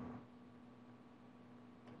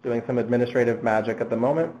 Doing some administrative magic at the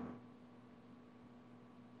moment.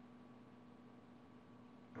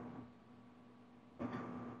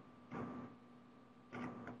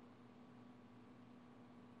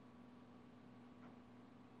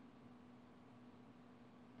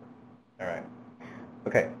 All right.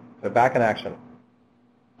 Okay, so back in action.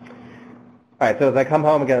 All right, so as I come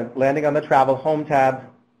home, again, landing on the Travel Home tab,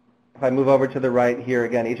 if I move over to the right here,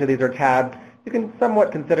 again, each of these are tabs. You can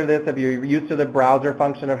somewhat consider this, if you're used to the browser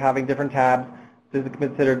function of having different tabs, this is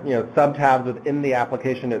considered sub-tabs within the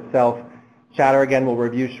application itself. Chatter, again, we'll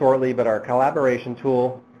review shortly, but our collaboration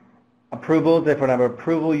tool. Approvals, if I'm an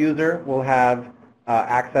approval user, we'll have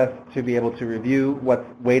access to be able to review what's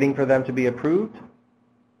waiting for them to be approved.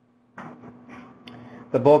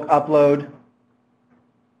 The bulk upload,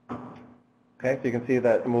 okay, so you can see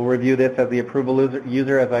that, and we'll review this as the approval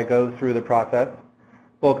user as I go through the process.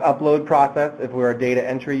 Bulk upload process, if we're data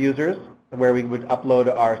entry users, where we would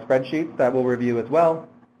upload our spreadsheets, that we'll review as well.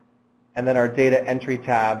 And then our data entry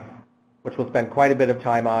tab, which we'll spend quite a bit of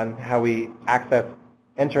time on, how we access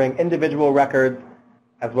entering individual records,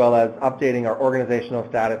 as well as updating our organizational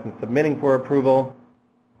status and submitting for approval,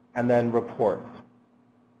 and then reports.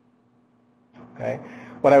 Okay.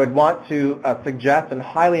 What I would want to suggest and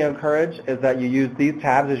highly encourage is that you use these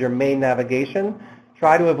tabs as your main navigation.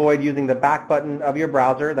 Try to avoid using the back button of your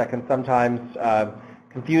browser. That can sometimes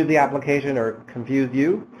confuse the application or confuse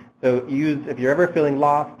you. So if you're ever feeling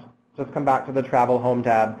lost, just come back to the Travel Home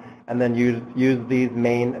tab and then use these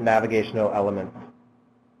main navigational elements.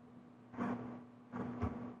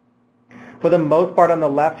 For the most part on the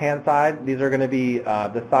left-hand side, these are going to be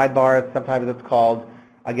the sidebars, sometimes it's called.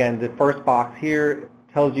 Again, the first box here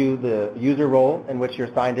tells you the user role in which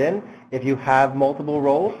you're signed in. If you have multiple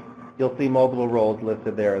roles, you'll see multiple roles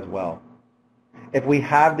listed there as well. If we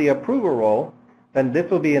have the approval role, then this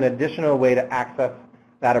will be an additional way to access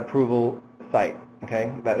that approval site,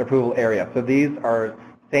 okay, that approval area. So these are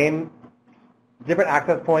different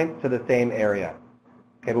access points to the same area.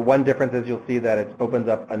 Okay, but one difference is you'll see that it opens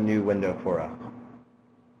up a new window for us.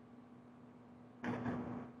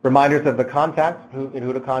 Reminders of the contact, who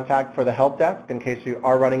to contact for the help desk in case you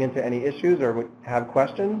are running into any issues or have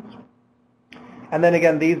questions. And then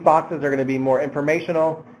again, these boxes are going to be more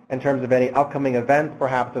informational in terms of any upcoming events,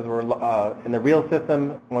 perhaps as we're in the real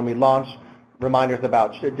system when we launch, reminders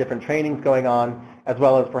about different trainings going on, as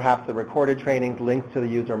well as perhaps the recorded trainings, links to the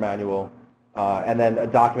user manual, and then a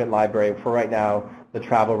document library for right now, the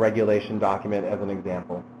travel regulation document as an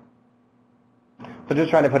example. So just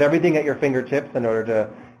trying to put everything at your fingertips in order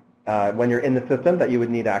to when you're in the system that you would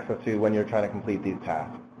need access to when you're trying to complete these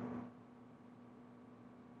tasks.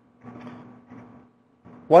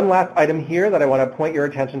 One last item here that I want to point your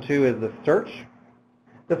attention to is the search.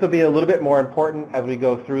 This will be a little bit more important as we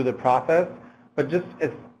go through the process, but just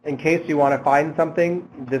in case you want to find something,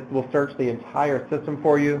 this will search the entire system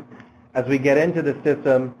for you. As we get into the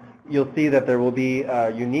system, you'll see that there will be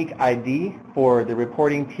a unique ID for the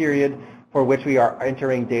reporting period for which we are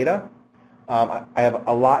entering data. I have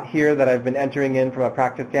a lot here that I've been entering in from a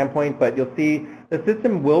practice standpoint, but you'll see the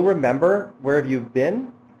system will remember where you've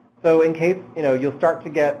been. So in case, you'll start to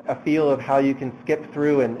get a feel of how you can skip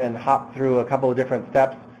through and hop through a couple of different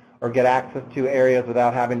steps or get access to areas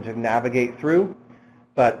without having to navigate through.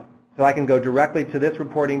 So I can go directly to this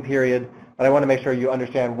reporting period, but I want to make sure you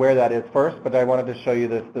understand where that is first, but I wanted to show you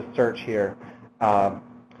the search here.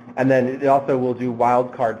 And then it also will do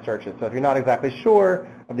wildcard searches. So if you're not exactly sure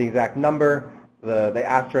of the exact number, the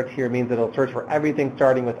asterisk here means it'll search for everything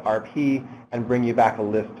starting with RP and bring you back a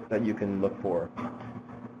list that you can look for.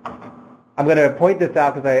 I'm going to point this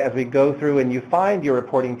out because as we go through and you find your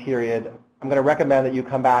reporting period, I'm going to recommend that you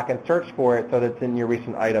come back and search for it so that it's in your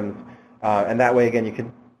recent items. And that way, again, you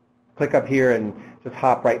can click up here and just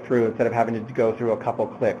hop right through instead of having to go through a couple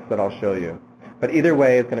clicks that I'll show you. But either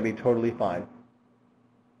way, it's going to be totally fine.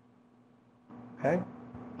 Okay?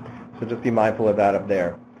 So just be mindful of that up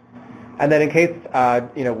there. And then in case,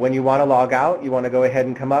 when you want to log out, you want to go ahead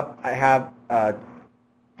and come up. I have,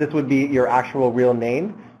 this would be your actual real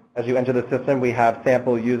name. As you enter the system, we have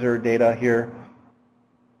sample user data here.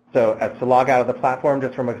 So as to log out of the platform,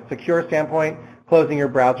 just from a secure standpoint, closing your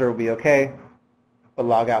browser would be okay, but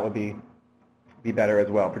log out would be better as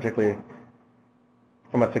well, particularly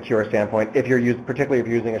from a secure standpoint, particularly if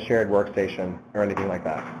you're using a shared workstation or anything like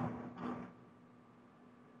that.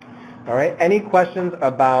 All right, any questions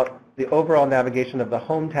about the overall navigation of the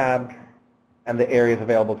Home tab and the areas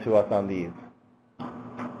available to us on these?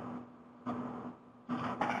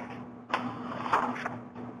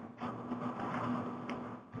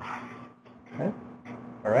 Okay,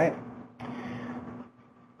 all right.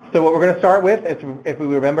 So what we're going to start with is, if we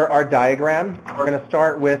remember our diagram, we're going to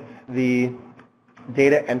start with the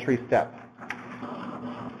data entry step.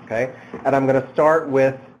 Okay, and I'm going to start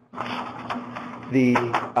with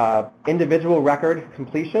the individual record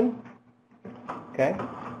completion. Okay,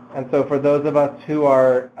 and so for those of us who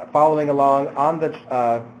are following along on the,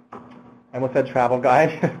 I almost said travel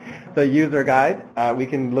guide, the user guide, we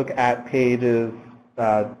can look at pages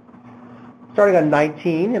starting on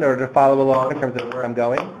 19 in order to follow along in terms of where I'm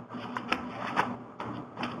going.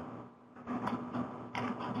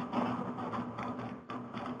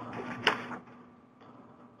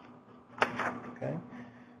 Okay.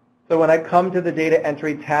 So when I come to the data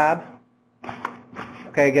entry tab,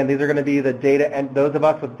 Okay, again, these are going to be the data, and those of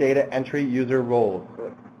us with data entry user roles.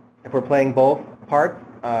 If we're playing both parts,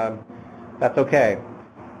 that's okay.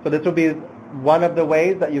 So this will be one of the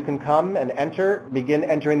ways that you can come and begin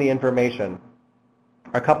entering the information.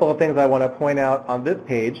 A couple of things I want to point out on this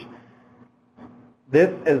page.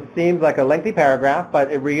 Seems like a lengthy paragraph,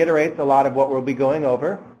 but it reiterates a lot of what we'll be going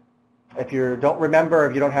over. If you don't remember,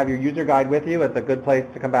 if you don't have your user guide with you, it's a good place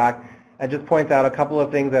to come back and just point out a couple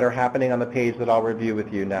of things that are happening on the page that I'll review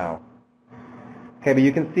with you now. Okay, but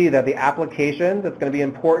you can see that the applications, it's going to be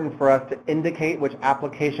important for us to indicate which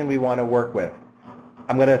application we want to work with.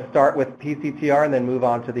 I'm going to start with PCTR and then move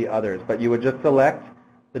on to the others, but you would just select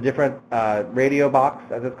the different radio box,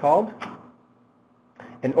 as it's called,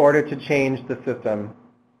 in order to change the system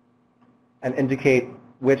and indicate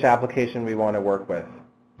which application we want to work with.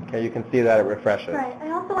 Okay, you can see that it refreshes. Right. I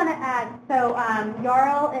also want to add, so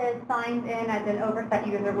Jarl is signed in as an oversight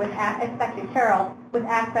user with, it's actually Cheryl, with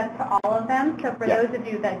access to all of them. So for those of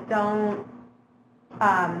you that don't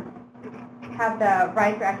have the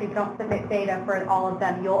rights or actually don't submit data for all of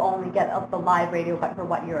them, you'll only get the live radio for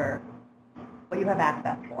what you have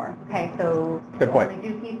access for. Okay, so good point. If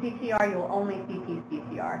you only do PCTR, you'll only see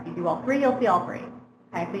PCTR. If you do all three, you'll see all three.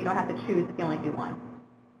 Okay, so you don't have to choose if you only do one.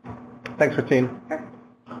 Thanks, Christine. Sure.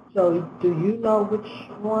 So do you know which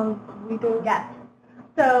ones we do? Yes.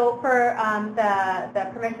 So for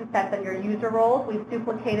the permission sets and your user roles, we've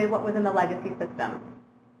duplicated what was in the legacy system.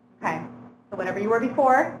 Okay. So whatever you were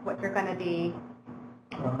before, what you're going to be,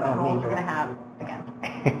 the roles you're going to have again.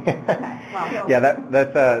 Okay. Well, yeah,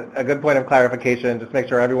 that's a good point of clarification. Just make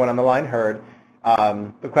sure everyone on the line heard.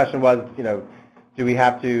 The question was, do we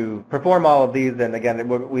have to perform all of these? And again,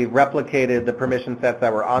 we replicated the permission sets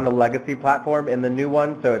that were on the legacy platform in the new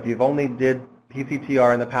one. So if you've only did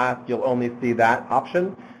PCTR in the past, you'll only see that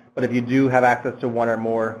option. But if you do have access to one or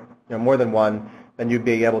more, more than one, then you'd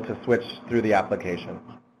be able to switch through the application.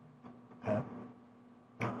 Okay.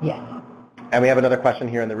 Yes. And we have another question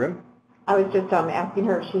here in the room. I was just asking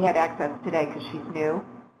her if she had access today because she's new.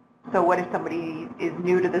 So what if somebody is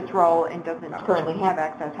new to this role and doesn't currently have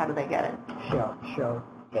access? How do they get it? Show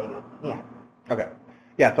data. Yeah. Okay.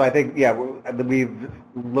 Yeah. So I think we've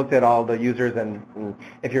looked at all the users, and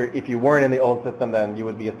if you weren't in the old system, then you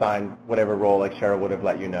would be assigned whatever role, like Cheryl would have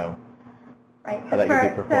let you know. Right. That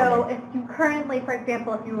you'd be So performing. if you currently, for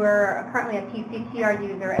example, if you were currently a PCTR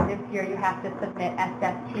user and this year you have to submit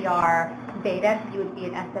SFTR data, you would be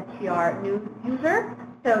an SFTR new user.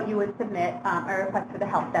 So you would submit a request for the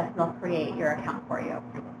help desk, and they'll create your account for you.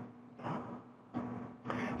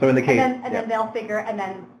 So in the case, And then they'll figure, and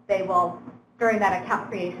then they will, during that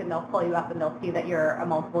account creation, they'll pull you up and they'll see that you're a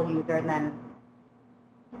multiple user, and then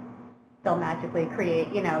they'll magically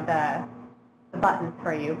create, the buttons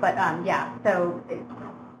for you. But yeah, so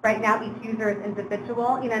right now each user is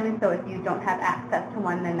individual, and so if you don't have access to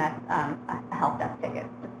one, then that's a help desk ticket,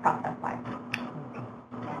 just process-wise.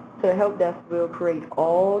 So the help desk will create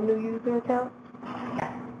all new user accounts?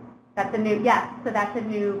 Yes. So that's a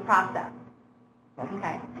new process.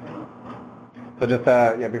 Okay. So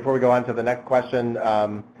just before we go on to the next question,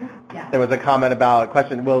 Yeah. there was a comment about a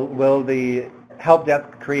question, will the help desk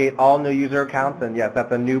create all new user accounts? And yes,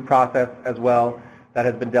 that's a new process as well that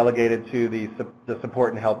has been delegated to the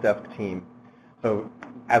support and help desk team. So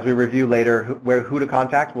as we review later who to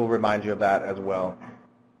contact, we'll remind you of that as well.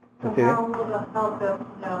 So how will the help desk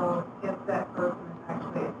know if that person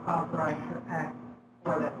actually is authorized to act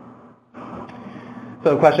for them?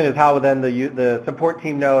 So the question is, how will then the support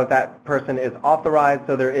team know if that person is authorized?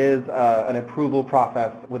 So there is an approval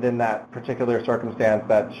process within that particular circumstance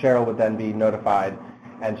that Cheryl would then be notified,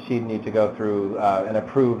 and she'd need to go through and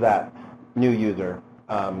approve that new user.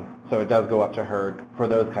 So it does go up to her for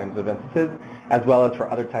those kinds of instances, as well as for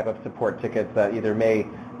other type of support tickets that either may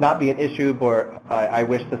not be an issue, or I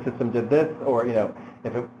wish the system did this, or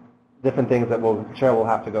different things that Cheryl will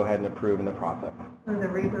have to go ahead and approve in the process. And the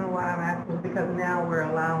reason why I'm asking is because now we're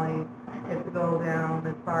allowing it to go down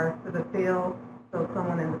as far as to the field, so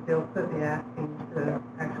someone in the field could be asking to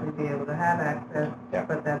actually be able to have access,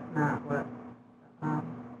 but that's not what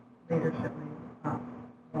leadership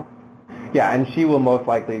needs. Yeah, and she will most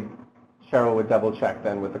likely, Cheryl would double check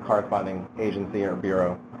then with the corresponding agency or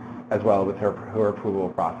bureau as well with her approval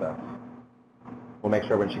process. We'll make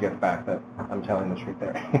sure when she gets back that I'm telling the truth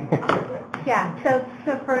there. Yeah, so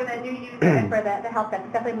for the new user and for the help desk,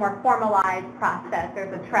 it's definitely a more formalized process.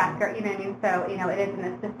 There's a tracker, so, it is in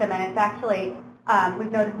the system, and it's actually,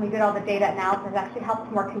 we've noticed when we did all the data analysis, it actually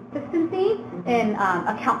helps more consistency in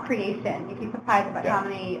account creation. You'd be surprised about how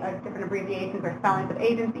many different abbreviations or spellings of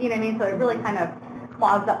agency, So it really kind of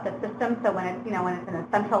clogs up the system. So when it's, when it's in a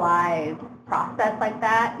centralized process like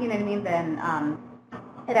that, you know what I mean, then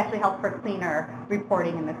it actually helps for cleaner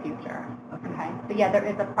reporting in the future. Okay. But yeah, there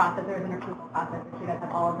is a process. There is an approval process. She does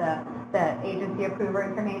have all of the agency approver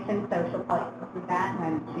information, so she'll probably go through that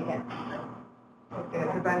when she gets. Okay,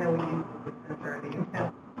 because I know we use the sensor and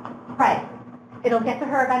the Right. It'll get to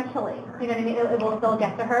her eventually. You know what I mean? It will still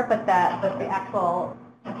get to her, but the actual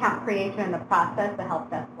account creation and the process, the help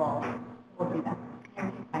desk will do that.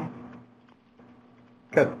 Okay.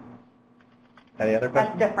 Good. Any other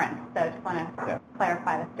questions? That's different. So I just want to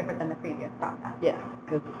clarify that's different than the previous process. Yeah,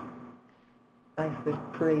 because it's nice to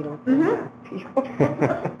create them.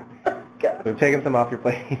 We've taken some off your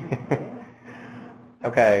plate.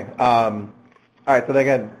 Okay. All right. So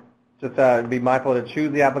again, just be mindful to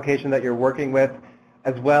choose the application that you're working with,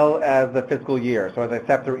 as well as the fiscal year. So as I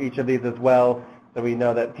step through each of these as well, so we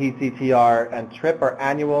know that PCTR and TRIP are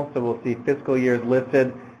annual, so we'll see fiscal years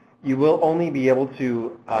listed. You will only be able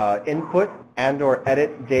to input and or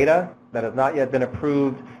edit data that has not yet been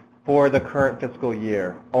approved for the current fiscal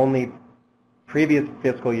year. Only previous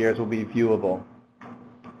fiscal years will be viewable.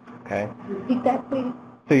 Okay? Repeat that, please.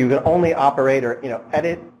 So you can only operate or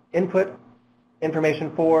edit, input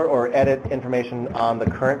information for or edit information on the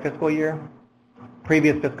current fiscal year.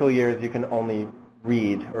 Previous fiscal years you can only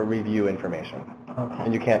read or review information. Okay.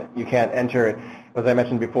 And you can't enter it. As I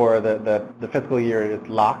mentioned before, the fiscal year is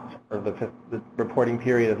locked, or the reporting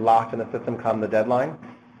period is locked in the system come the deadline.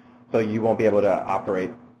 So you won't be able to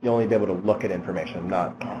operate. You'll only be able to look at information,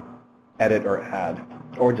 not edit or add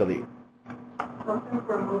or delete. So since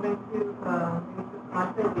we're moving to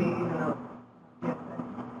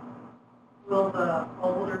will the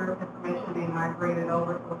older information be migrated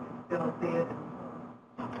over so we can still see it?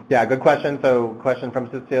 Yeah, good question. So question from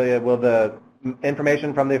Cecilia, will the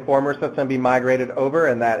information from the former system be migrated over?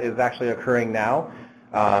 And that is actually occurring now,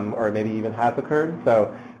 or maybe even has occurred.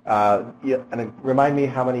 So and remind me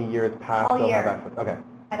how many years past All they'll year. have access. Okay.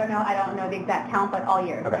 I don't know the exact count, but all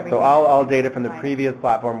years. Okay, so all data from the previous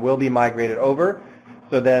platform will be migrated over.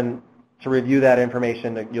 So then to review that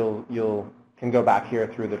information, you'll can go back here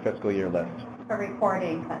through the fiscal year list. For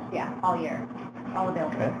reporting, such, yeah, all year, all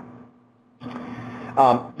available. Okay.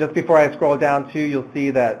 Just before I scroll down too, you'll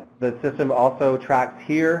see that the system also tracks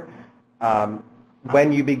here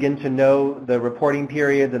when you begin to know the reporting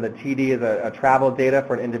periods, and the TD is a travel data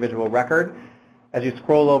for an individual record. As you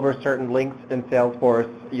scroll over certain links in Salesforce,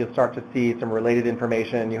 you'll start to see some related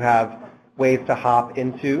information. You have ways to hop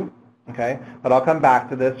into, okay? But I'll come back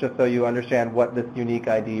to this just so you understand what this unique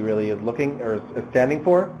ID really is looking or is standing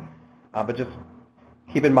for. But just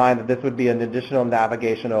keep in mind that this would be an additional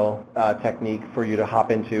navigational technique for you to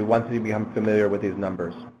hop into once you become familiar with these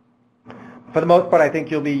numbers. For the most part, I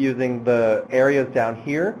think you'll be using the areas down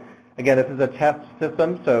here. Again, this is a test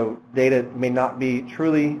system, so data may not be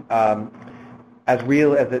truly as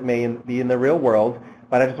real as it may be in the real world,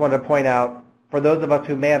 but I just wanted to point out, for those of us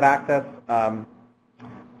who may have access to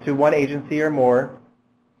one agency or more,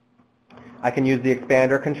 I can use the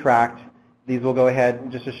expand or contract. These will go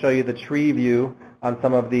ahead just to show you the tree view on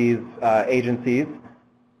some of these agencies.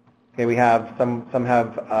 Okay, we have some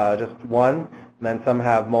have just one, and then some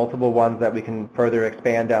have multiple ones that we can further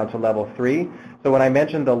expand down to level 3. So when I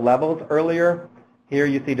mentioned the levels earlier, here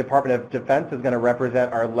you see Department of Defense is going to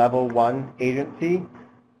represent our level 1 agency.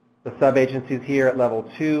 The sub-agencies here at level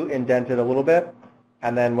 2 indented a little bit.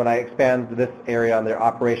 And then when I expand this area on their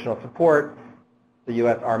operational support, the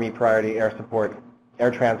U.S. Army Priority Air Support,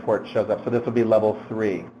 Air Transport shows up. So this will be level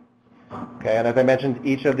 3. Okay, and as I mentioned,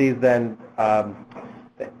 each of these then,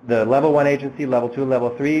 the level 1 agency, level 2, and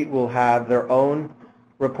level 3 will have their own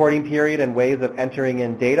reporting period and ways of entering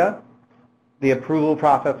in data. The approval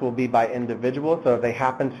process will be by individual, so if they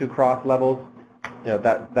happen to cross levels,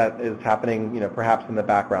 that is happening, perhaps in the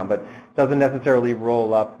background, but doesn't necessarily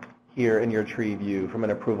roll up here in your tree view from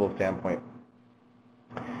an approval standpoint.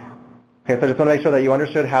 Okay, so I just want to make sure that you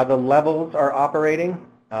understood how the levels are operating,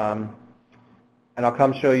 and I'll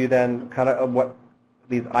come show you then kind of what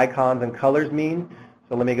these icons and colors mean.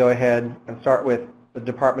 So let me go ahead and start with the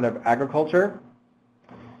Department of Agriculture.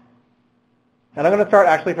 And I'm going to start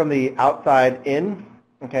actually from the outside in.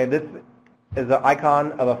 Okay, this is an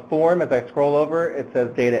icon of a form. As I scroll over, it says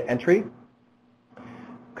data entry.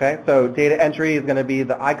 Okay, so data entry is going to be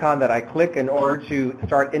the icon that I click in order to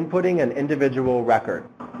start inputting an individual record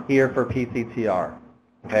here for PCTR.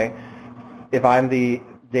 Okay, if I'm the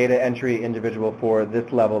data entry individual for this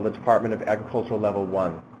level, the Department of Agriculture level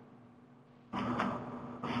 1.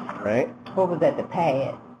 Right? What was that, the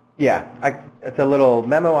pad? Yeah, it's a little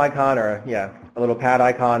memo icon, or a little pad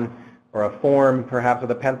icon, or a form, perhaps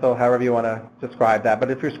with a pencil, however you want to describe that.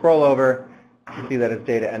 But if you scroll over, you see that it's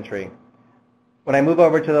data entry. When I move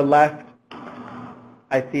over to the left,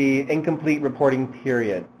 I see incomplete reporting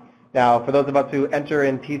period. Now, for those of us who enter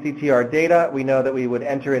in PCTR data, we know that we would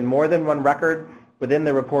enter in more than one record within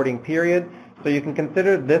the reporting period. So you can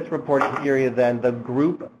consider this reporting period then the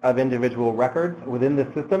group of individual records within the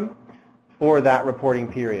system for that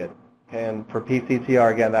reporting period. Okay, and for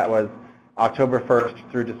PCTR, again, that was October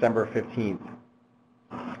 1st through December 15th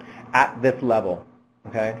at this level.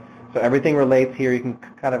 Okay, so everything relates here. You can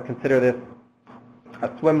kind of consider this a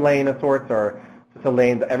swim lane of sorts, or just a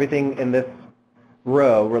lane. Everything in this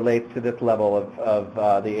row relates to this level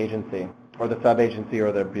of the agency, or the sub-agency,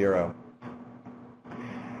 or the bureau.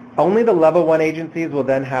 Only the level 1 agencies will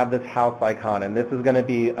then have this house icon, and this is going to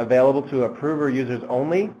be available to approver users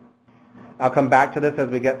only. I'll come back to this as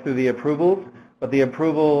we get through the approvals, but the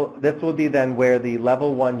approval, this will be then where the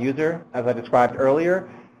level 1 user, as I described earlier,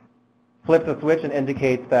 flips a switch and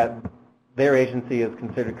indicates that their agency is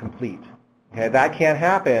considered complete. Okay, that can't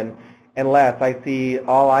happen unless I see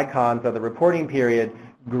all icons of the reporting period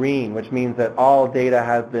green, which means that all data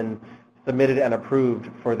has been submitted and approved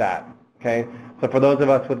for that. Okay, so for those of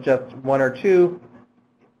us with just 1 or 2,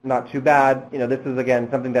 not too bad. You know, this is again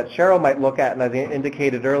something that Cheryl might look at, and as I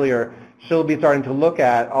indicated earlier, she'll be starting to look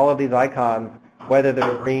at all of these icons, whether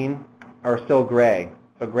they're green or still gray.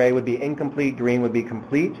 So gray would be incomplete, green would be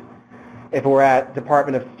complete. If we're at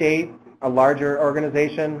Department of State, a larger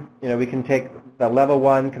organization, you know, we can take the level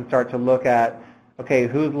 1 can start to look at, okay,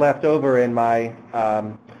 who's left over in my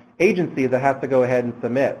agency that has to go ahead and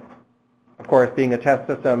submit. Of course, being a test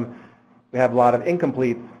system, we have a lot of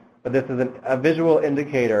incompletes, but this is a visual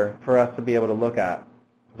indicator for us to be able to look at,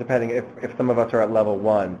 depending if some of us are at level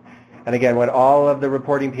 1. And again, when all of the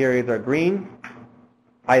reporting periods are green,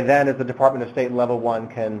 I then, as the Department of State level 1,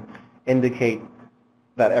 can indicate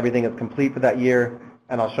that everything is complete for that year,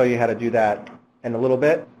 and I'll show you how to do that in a little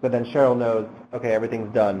bit, but then Cheryl knows, okay,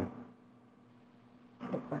 everything's done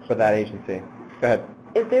for that agency. Go ahead.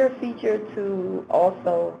 Is there a feature to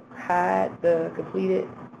also hide the completed,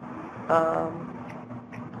 the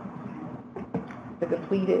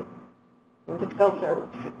filter?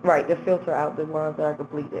 Right, the filter out the ones that are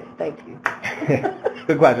completed. Thank you.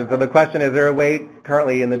 Good question. So the question, is there a way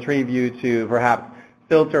currently in the tree view to perhaps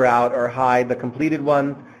filter out or hide the completed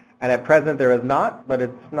ones? And at present there is not, but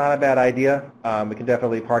it's not a bad idea. We can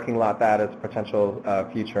definitely parking lot that as a potential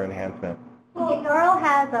future enhancement. Well, Earl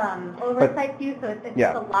has oversight view, so it's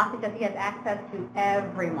Yeah. just a lock because he has access to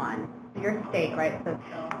everyone. So your state, right?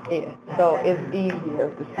 Yeah, so it's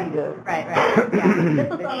easier to see the... Right. Yeah. This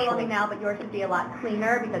is overwhelming now, but yours should be a lot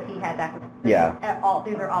cleaner because he has access to Yeah.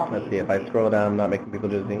 these are all Let's the see, if I agencies. scroll down, I'm not making people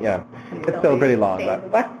just, yeah. It's still pretty long,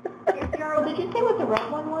 but Earl, did you say what the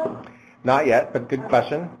red one was? not yet, but good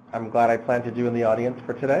question. I'm glad I planned to do in the audience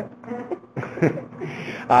for today.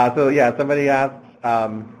 So yeah, somebody asked, I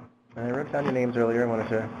wrote down your names earlier, I wanted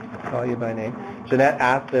to call you by name. Jeanette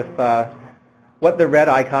asked if what the red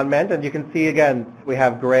icon meant, and you can see again, we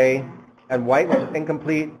have gray and white, which is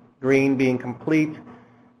incomplete, green being complete,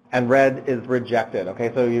 and red is rejected.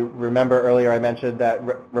 Okay, so you remember earlier I mentioned that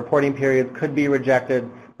reporting periods could be rejected.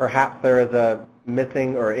 Perhaps there is a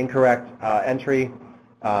missing or incorrect entry.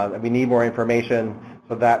 We need more information,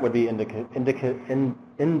 so that would be indicative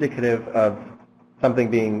of something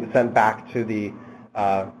being sent back to the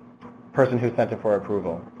person who sent it for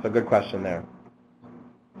approval. So good question there.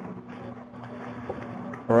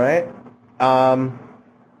 All right.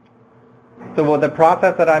 So the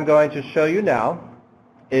process that I'm going to show you now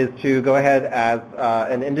is to go ahead as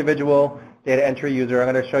an individual data entry user.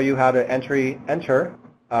 I'm going to show you how to enter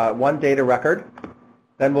one data record.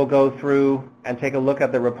 Then we'll go through and take a look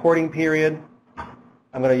at the reporting period.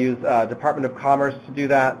 I'm going to use Department of Commerce to do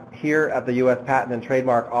that here at the U.S. Patent and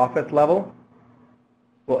Trademark Office level.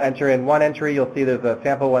 We'll enter in one entry. You'll see there's a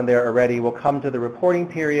sample one there already. We'll come to the reporting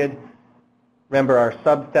period. Remember our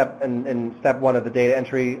sub-step in step 1 of the data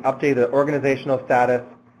entry, update the organizational status,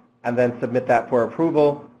 and then submit that for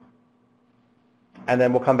approval. And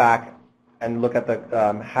then we'll come back and look at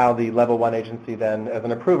the how the level 1 agency then, as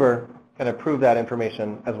an approver, can approve that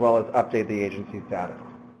information as well as update the agency status.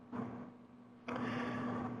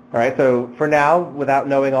 All right, so for now, without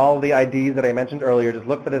knowing all the IDs that I mentioned earlier, just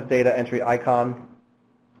look for this data entry icon.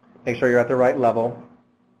 Make sure you're at the right level.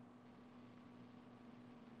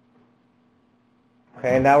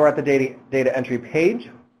 Okay, and now we're at the data entry page.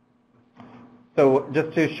 So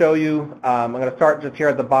just to show you, I'm going to start just here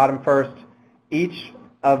at the bottom first. Each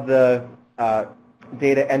of the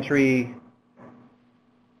data entry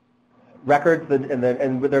records, and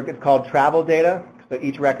it's called travel data. So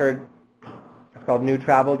each record is called new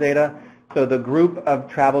travel data. So the group of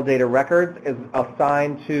travel data records is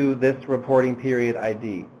assigned to this reporting period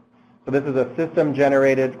ID. So this is a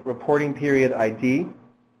system-generated reporting period ID.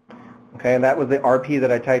 Okay, and that was the RP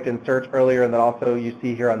that I typed in search earlier, and that also you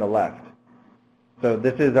see here on the left. So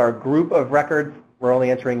this is our group of records. We're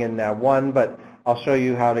only entering in now one, but I'll show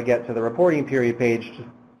you how to get to the reporting period page to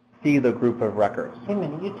see the group of records. Wait a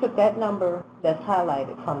minute, you took that number that's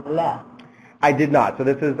highlighted from the left. I did not. So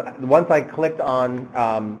this is, once I clicked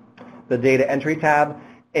on the data entry tab,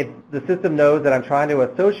 the system knows that I'm trying to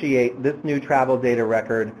associate this new travel data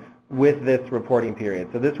record with this reporting period.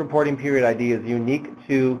 So this reporting period ID is unique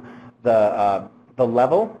to the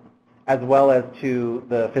level as well as to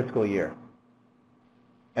the fiscal year.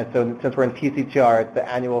 And so since we're in PCTR, it's the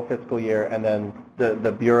annual fiscal year, and then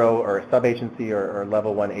the bureau or sub-agency or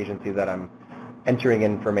level 1 agency that I'm entering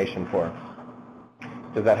information for.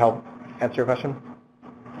 Does that help answer your question?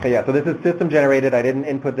 Okay, yeah, so this is system generated. I didn't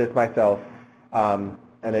input this myself. And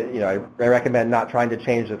I recommend not trying to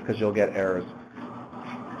change this because you'll get errors.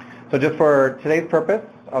 So just for today's purpose,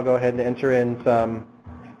 I'll go ahead and enter in some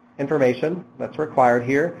information that's required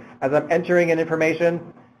here. As I'm entering in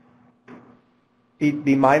information,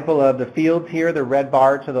 be mindful of the fields here. The red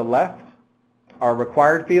bar to the left are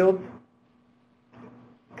required fields.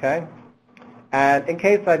 Okay? And in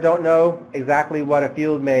case I don't know exactly what a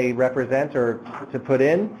field may represent or to put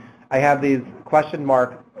in, I have these question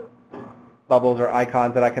mark bubbles or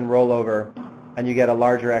icons that I can roll over, and you get a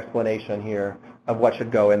larger explanation here of what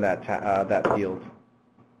should go in that field.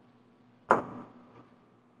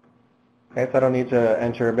 Okay, so I don't need to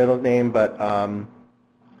enter a middle name, but and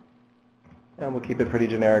we'll keep it pretty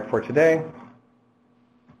generic for today.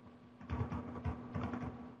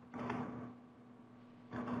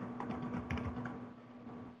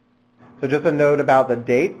 So just a note about the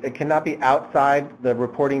date. It cannot be outside the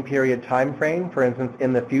reporting period time frame, for instance,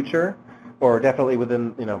 in the future, or definitely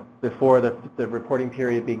within, before the reporting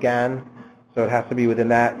period began. So it has to be within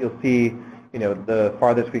that. You'll see, the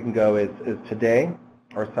farthest we can go is today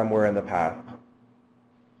or somewhere in the past.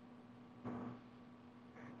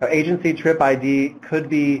 Now, agency trip ID could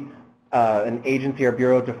be an agency or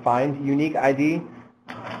bureau defined unique ID.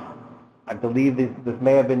 I believe this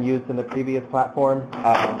may have been used in the previous platform.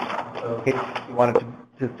 So in case you wanted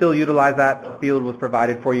to still utilize that, the field was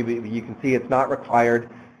provided for you, but you can see it's not required.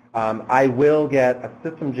 I will get a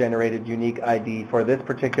system-generated unique ID for this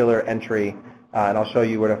particular entry, and I'll show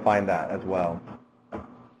you where to find that as well.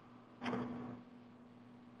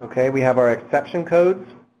 Okay, we have our exception codes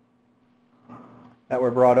that were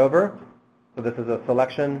brought over. So this is a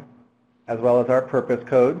selection as well as our purpose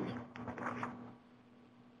codes.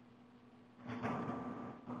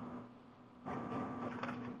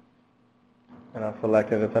 And I'll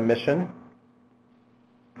select it as a mission.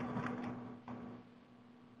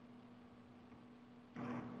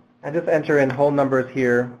 And just enter in whole numbers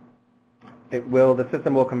here. The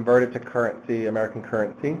system will convert it to currency, American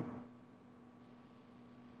currency.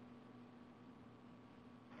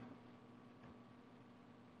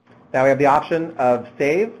 Now we have the option of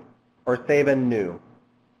save or save and new.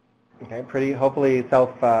 Okay, pretty hopefully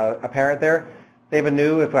self-apparent there. Save and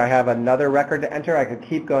new, if I have another record to enter, I could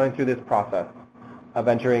keep going through this process of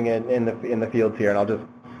entering in the fields here, and I'll just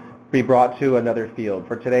be brought to another field.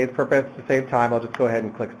 For today's purpose, to save time, I'll just go ahead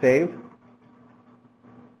and click Save.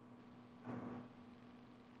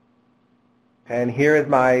 And here is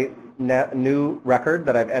my new record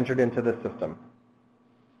that I've entered into the system.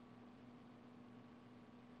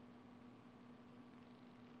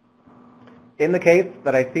 In the case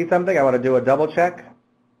that I see something, I want to do a double check.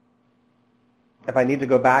 If I need to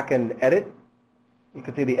go back and edit, you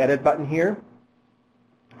can see the edit button here.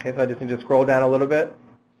 Okay, so I just need to scroll down a little bit.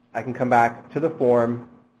 I can come back to the form,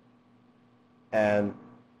 and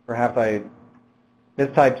perhaps I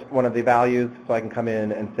mistyped one of the values, so I can come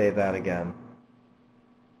in and save that again.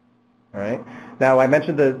 All right. Now I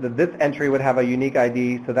mentioned that this entry would have a unique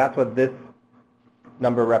ID, so that's what this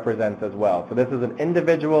number represents as well. So this is an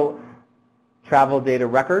individual travel data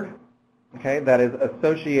record, okay, that is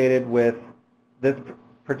associated with this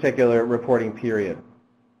particular reporting period.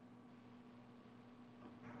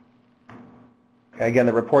 Okay, again,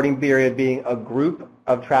 the reporting period being a group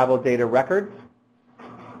of travel data records,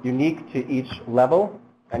 unique to each level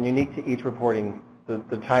and unique to each reporting,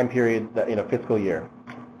 the time period, fiscal year.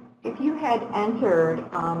 If you had entered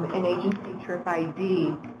an agency trip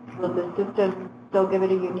ID, will the system still give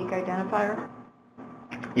it a unique identifier?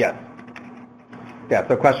 Yes. Yeah, so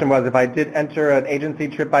the question was, if I did enter an agency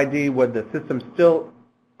trip ID, would the system still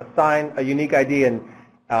assign a unique ID? And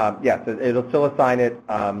yes, it'll still assign it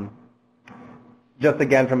just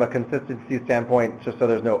again from a consistency standpoint, just so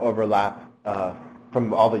there's no overlap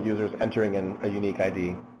from all the users entering in a unique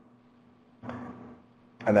ID.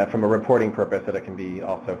 And that from a reporting purpose that it can be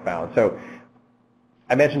also found. So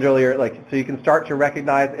I mentioned earlier, so you can start to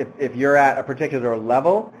recognize if you're at a particular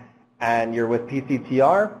level and you're with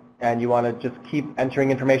PCTR and you want to just keep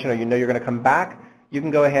entering information or you know you're going to come back, you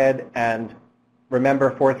can go ahead and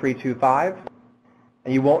remember 4325,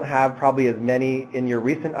 and you won't have probably as many in your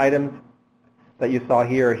recent items that you saw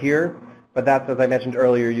here or here, but that's, as I mentioned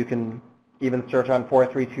earlier, you can even search on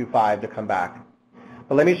 4325 to come back.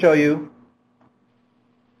 But let me show you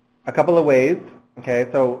a couple of ways. Okay,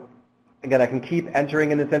 so again, I can keep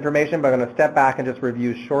entering in this information, but I'm going to step back and just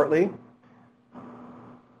review shortly.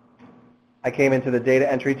 I came into the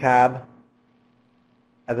data entry tab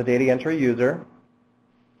as a data entry user.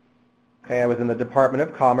 Okay, I was in the Department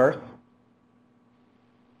of Commerce,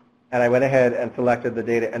 and I went ahead and selected the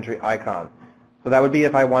data entry icon. So that would be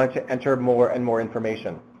if I wanted to enter more and more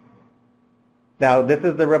information. Now, this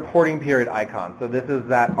is the reporting period icon. So this is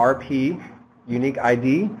that RP unique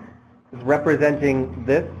ID is representing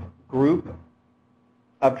this group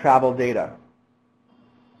of travel data.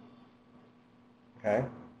 Okay.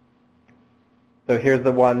 So here's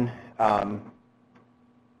the one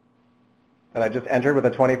that I just entered with a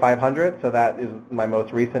 2500. So that is my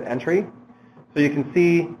most recent entry. So you can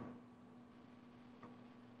see,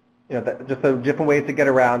 just the different ways to get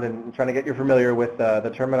around and trying to get you familiar with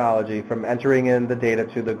the terminology from entering in the data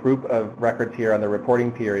to the group of records here on the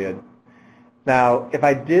reporting period. Now, if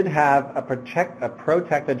I did have a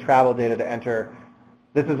protected travel data to enter,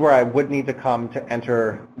 this is where I would need to come to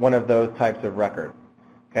enter one of those types of records.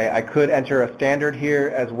 Okay, I could enter a standard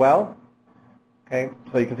here as well. Okay,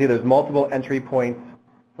 so you can see there's multiple entry points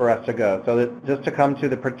for us to go. So that just to come to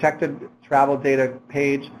the protected travel data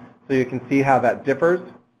page, so you can see how that differs.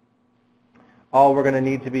 All we're going to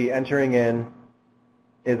need to be entering in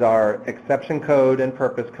is our exception code and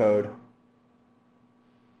purpose code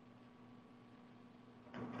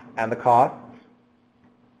and the costs.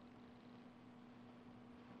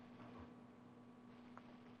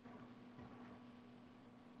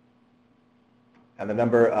 And the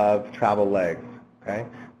number of travel legs. Okay,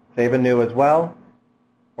 save anew as well,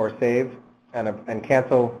 or save and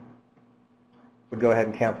cancel. Would go ahead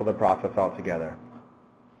and cancel the process altogether.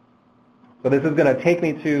 So this is going to take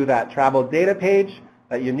me to that travel data page,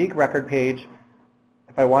 that unique record page.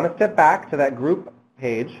 If I want to step back to that group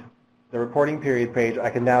page, the reporting period page, I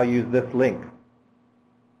can now use this link.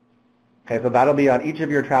 Okay, so that'll be on each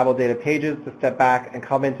of your travel data pages to step back and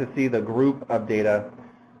come in to see the group of data.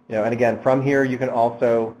 And again, from here you can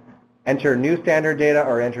also enter new standard data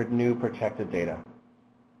or enter new protected data.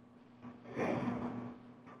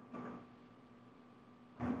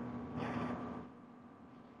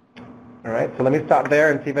 All right, so let me stop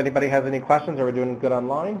there and see if anybody has any questions. Are we doing good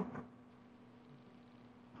online?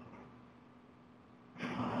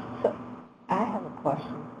 So I have a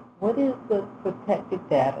question. What is the protected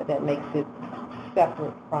data that makes it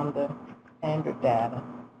separate from the standard data?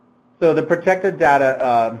 So the protected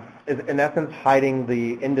data is in essence hiding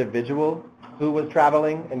the individual who was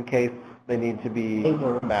traveling in case they need to be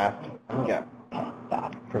masked. Yeah.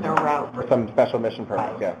 For some special mission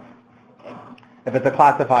purpose, yeah. If it's a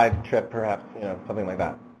classified trip, perhaps, something like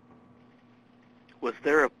that. Was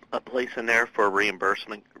there a place in there for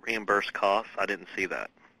reimbursed costs? I didn't see that.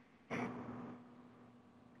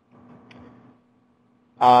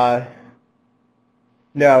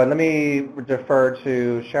 No, and let me defer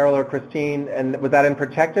to Cheryl or Christine. And was that in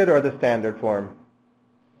protected or the standard form?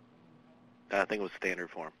 I think it was standard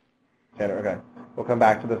form. Standard, okay. We'll come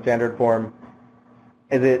back to the standard form.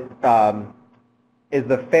 Is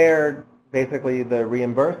the fare basically the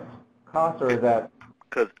reimbursed cost, or is that?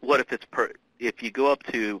 Because what if if you go up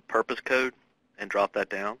to purpose code and drop that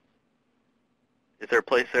down? Is there a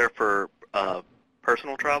place there for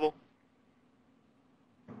personal travel?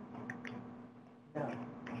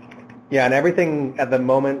 Yeah, and everything at the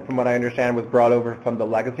moment, from what I understand, was brought over from the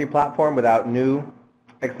legacy platform without new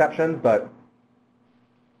exceptions, but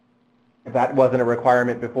if that wasn't a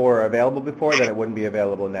requirement before or available before, then it wouldn't be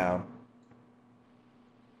available now.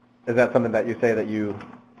 Is that something that you say that you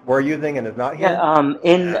were using and is not here?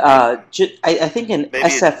 Yeah, I think in Maybe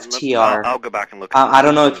SFTR, I'll go back and look. I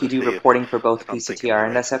don't know if you do reporting for both PCTR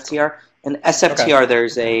and SFTR. In SFTR,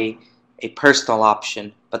 there's a personal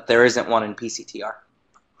option, but there isn't one in PCTR.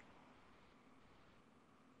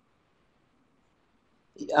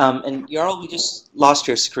 And Jarl, we just lost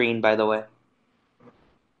your screen, by the way.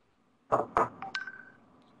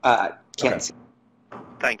 Can't see.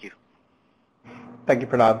 Thank you. Thank you,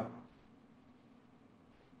 Pranav.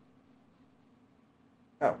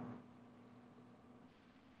 Oh.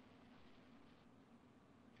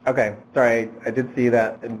 Okay, sorry, I did see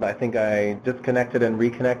that, and I think I disconnected and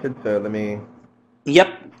reconnected, so let me, Yep,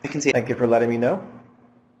 I can see it. thank you for letting me know.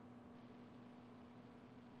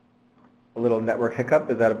 A little network hiccup,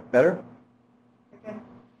 is that better?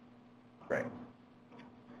 Great.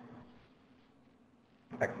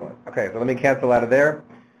 Excellent. Okay, so let me cancel out of there.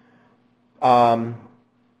 All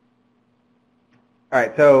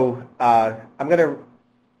right, so I'm going to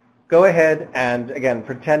go ahead and, again,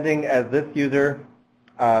 pretending as this user,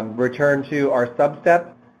 return to our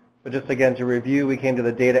sub-step. So just again to review, we came to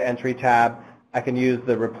the data entry tab. I can use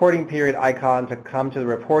the reporting period icon to come to the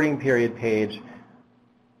reporting period page.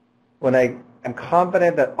 When I am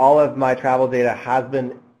confident that all of my travel data has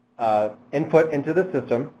been input into the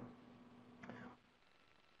system,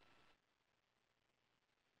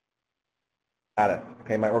 status,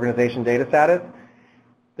 okay, my organization data status,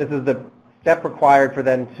 this is the step required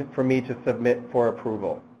for me to submit for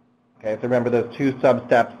approval. Okay, so remember those two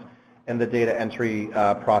sub-steps in the data entry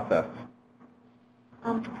process.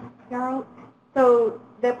 Carol, so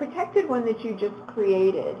the protected one that you just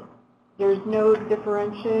created, there's no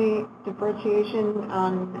differentiation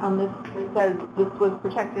on this. It says this was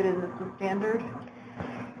protected and this was standard?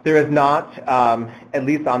 There is not, at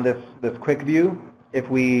least on this quick view. If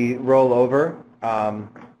we roll over,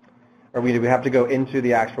 or we have to go into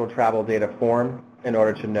the actual travel data form in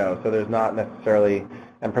order to know. So there's not necessarily,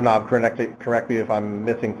 and Pranav, correct me if I'm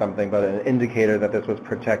missing something, but an indicator that this was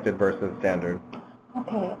protected versus standard.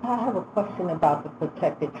 Okay, I have a question about the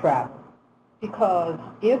protected travel. Because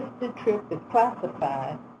if the trip is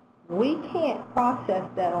classified, we can't process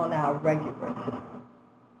that on our regular system.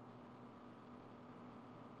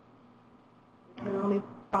 We can only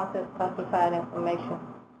process classified information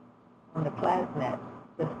on the PlasNet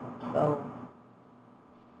system. So,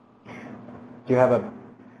 Do you have a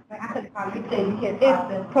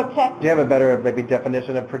it's protected. Do you have a better maybe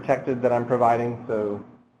definition of protected that I'm providing? So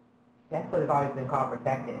that's what it's always been called,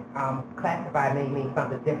 protected. Classified may mean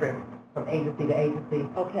something different from agency to agency.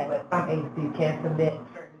 Okay. But some agencies can submit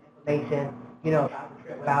certain information, about the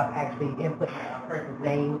trip without actually inputting a person's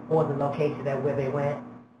name or the location that where they went.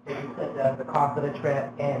 They just put the cost of the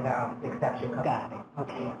trip and the exception comes. Got it.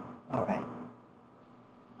 Okay. All right.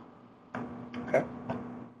 okay.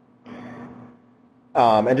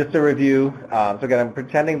 And just to review, so again, I'm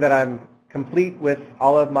pretending that I'm complete with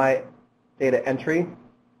all of my data entry.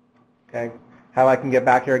 Okay. How I can get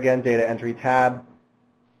back here again, data entry tab.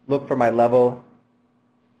 Look for my level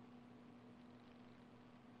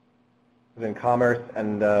within commerce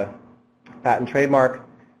and patent trademark,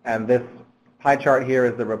 and this pie chart here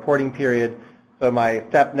is the reporting period. So my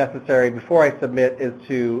step necessary before I submit is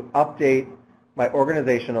to update my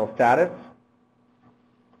organizational status.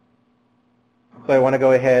 So I want to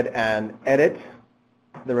go ahead and edit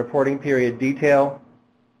the reporting period detail,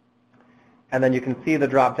 and then you can see the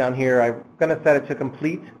drop down here. I'm going to set it to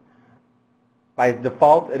complete. By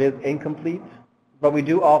default, it is incomplete, but we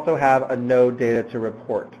do also have a no data to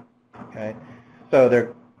report. Okay, so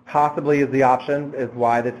there possibly is the option, is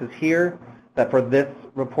why this is here, that for this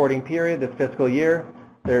reporting period, this fiscal year,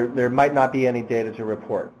 there might not be any data to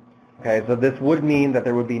report. Okay, so this would mean that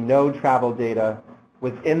there would be no travel data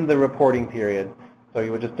within the reporting period, so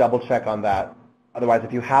you would just double check on that. Otherwise,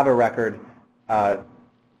 if you have a record,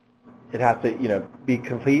 it has to be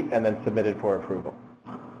complete and then submitted for approval.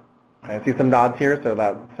 I see some nods here, so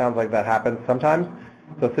that sounds like that happens sometimes.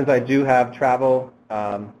 So since I do have travel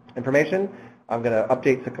information, I'm going to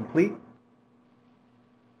update to complete.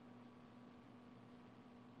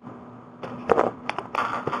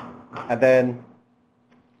 And then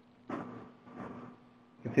you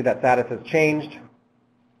can see that status has changed,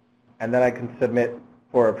 and then I can submit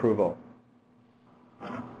for approval.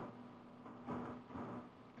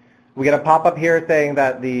 We get a pop-up here saying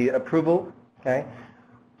that the approval, okay,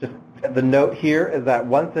 just the note here is that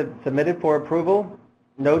once it's submitted for approval,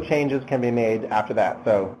 no changes can be made after that.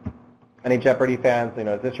 So any Jeopardy fans,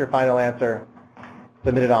 is this your final answer?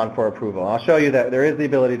 Submit it on for approval. I'll show you that there is the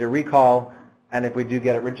ability to recall, and if we do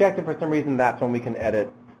get it rejected for some reason, that's when we can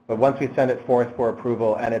edit. But once we send it forth for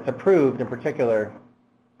approval and it's approved in particular,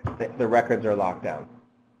 the records are locked down.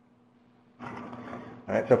 All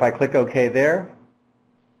right, so if I click OK there,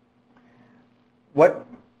 what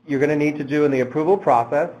you're going to need to do in the approval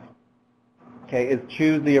process, okay, is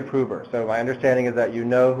choose the approver. So my understanding is that you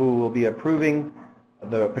know who will be approving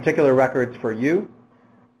the particular records for you.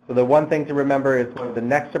 So the one thing to remember is for the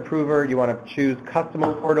next approver, you want to choose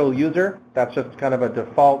customer portal user. That's just kind of a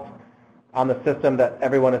default on the system that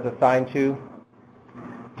everyone is assigned to.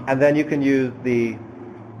 And then you can use the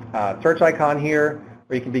search icon here,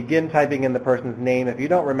 or you can begin typing in the person's name if you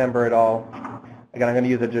don't remember it all. Again, I'm going to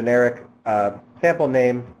use a generic sample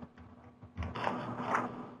name.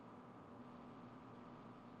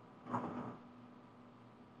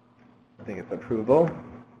 I think it's approval.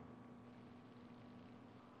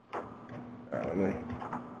 All right,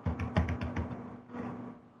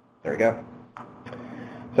 there we go.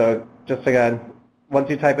 So just again, once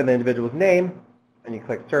you type in the individual's name and you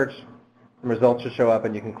click search, the results should show up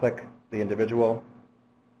and you can click the individual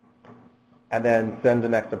and then send the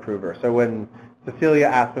next approver. So when Cecilia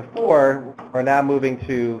asked before, we're now moving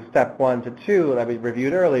to step 1 to 2 that we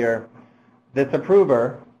reviewed earlier. This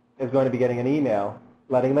approver is going to be getting an email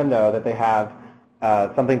letting them know that they have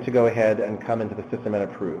something to go ahead and come into the system and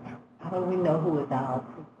approve. How do we know who is our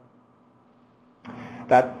approver?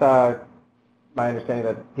 That's my understanding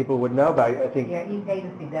that people would know, but I think... Yeah, each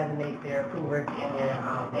agency designates their approver and their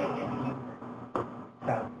user.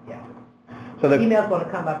 So, yeah. So the email's going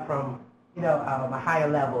to come up from, a higher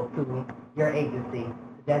level to your agency to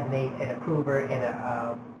designate an approver and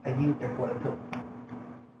a user for the tool.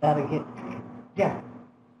 That'll get... Yeah.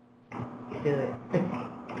 It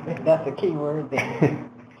should. That's a key word there.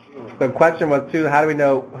 The question was, too, how do we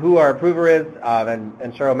know who our approver is?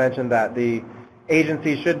 And Cheryl mentioned that the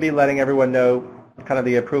agency should be letting everyone know kind of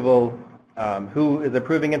the approval, who is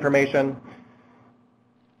approving information.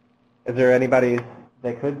 Is there anybody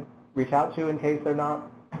they could reach out to in case they're not?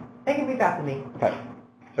 They can reach out to me. Okay.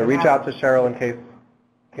 So reach out to Cheryl in case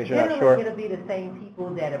you're not sure. It'll be the same people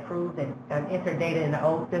that approved and enter data in the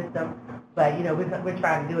old system, but we're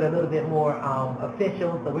trying to do it a little bit more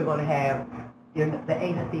official. So we're going to have the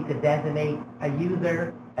agency to designate a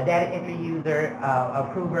user, a data entry user,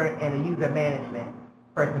 approver, and a user management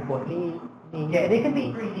person for each. Yeah, and it could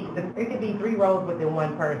be 3. It could be 3 roles within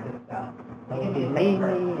one person. So it can be the same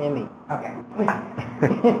person. and me. Okay.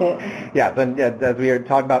 Yes, and as we were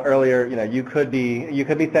talking about earlier, you could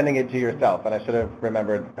be sending it to yourself, and I should have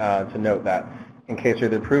remembered to note that. In case you're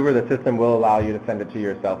the approver, the system will allow you to send it to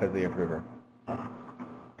yourself as the approver.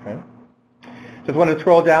 Okay. Just want to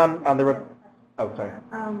scroll down on the. Oh, sorry.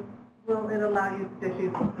 Will it allow you to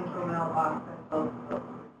issue some criminal offense?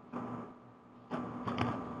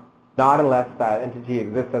 Not unless that entity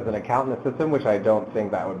exists as an account in the system, which I don't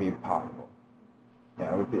think that would be possible.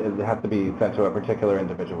 Yeah, it has to be sent to a particular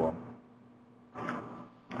individual,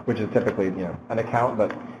 which is typically, an account,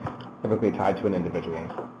 but typically tied to an individual.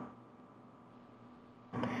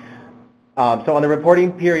 So on the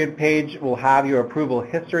reporting period page, we'll have your approval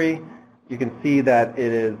history. You can see that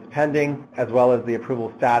it is pending, as well as the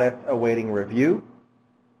approval status awaiting review.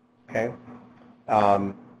 Okay.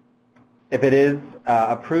 If it is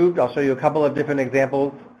approved, I'll show you a couple of different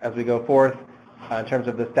examples as we go forth in terms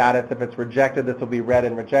of the status. If it's rejected, this will be red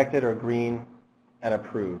and rejected, or green and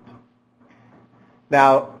approved.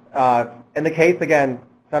 Now, in the case, again,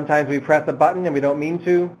 sometimes we press a button and we don't mean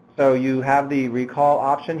to, so you have the recall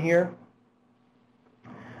option here.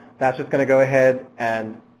 That's just going to go ahead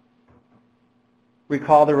and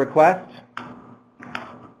recall the request.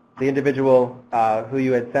 The individual who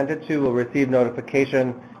you had sent it to will receive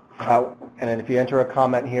notification, and then if you enter a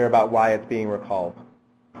comment here about why it's being recalled,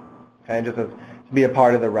 okay, just as to be a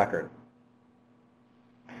part of the record.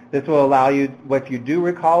 This will allow you, if you do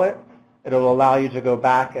recall it, it'll allow you to go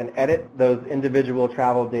back and edit those individual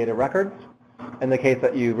travel data records in the case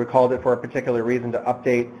that you recalled it for a particular reason to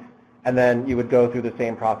update, and then you would go through the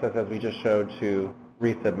same process as we just showed to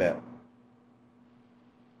resubmit.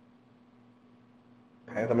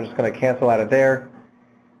 Okay, so I'm just going to cancel out of there.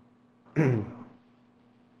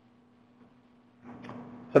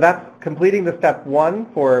 So that's completing the step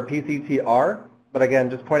 1 for PCTR, but again,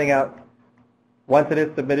 just pointing out, once it is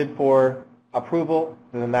submitted for approval,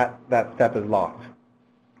 then that step is locked.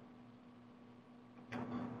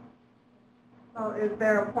 So is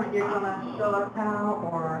there a point you're going to show us how,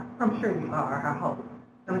 or I'm sure you are, I hope,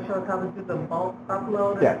 going to show us how to do the bulk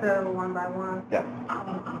upload Yes. instead of one by one? Yes.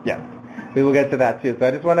 Yes. We will get to that too. So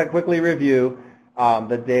I just want to quickly review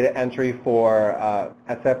the data entry for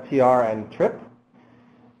SFTR and TRIP.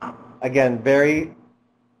 Again,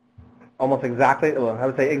 almost exactly, well, I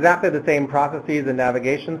would say exactly the same processes and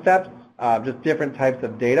navigation steps, just different types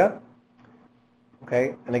of data.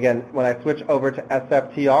 Okay, and again, when I switch over to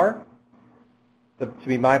SFTR, to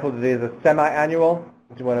be mindful that it is a semi-annual,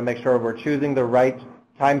 we want to make sure we're choosing the right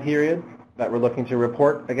time period that we're looking to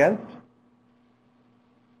report against.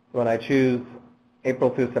 So when I choose April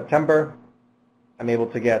through September, I'm able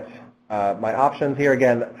to get my options here.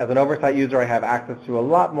 Again, as an oversight user, I have access to a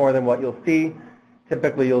lot more than what you'll see.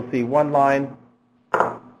 Typically, you'll see one line.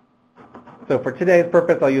 So for today's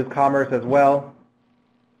purpose, I'll use commerce as well.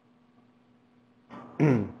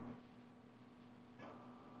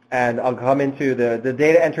 and I'll come into the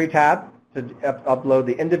data entry tab to upload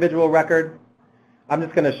the individual record. I'm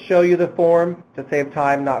just going to show you the form to save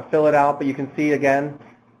time, not fill it out, but you can see again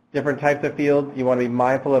different types of fields. You want to be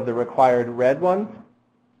mindful of the required red ones,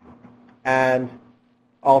 and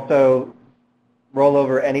also roll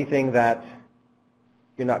over anything that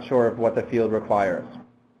you're not sure of what the field requires.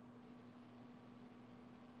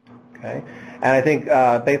 Okay, and I think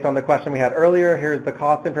based on the question we had earlier, here's the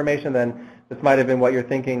cost information, then this might have been what you're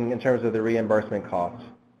thinking in terms of the reimbursement cost.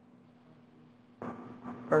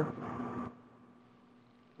 Okay.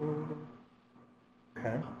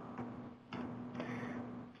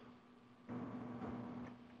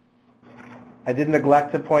 I did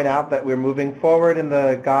neglect to point out that we're moving forward in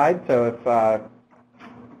the guide, so if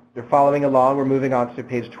you're following along, we're moving on to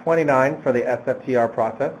page 29 for the SFTR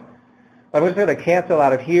process. I'm just going to cancel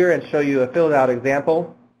out of here and show you a filled out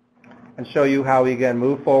example and show you how we can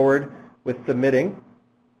move forward with submitting.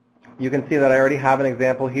 You can see that I already have an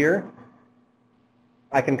example here.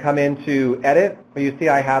 I can come into edit, where you see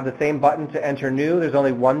I have the same button to enter new. There's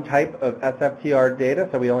only one type of SFTR data,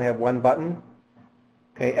 so we only have one button.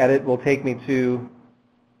 Okay, edit will take me to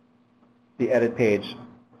the edit page.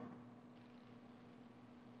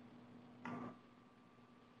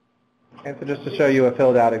 And so just to show you a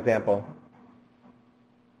filled out example.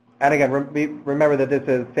 And again, remember that this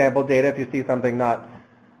is sample data. If you see something not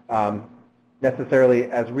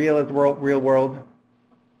necessarily as real as real world,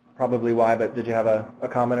 probably why, but did you have a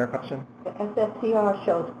comment or question? The SFTR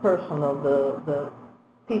shows personal, the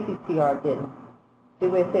PCTR didn't.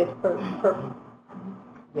 Do it say personal?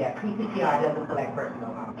 Yeah, PCTR doesn't collect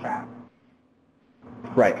personal travel.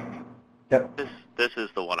 Right. Yep. This is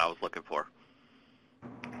the one I was looking for.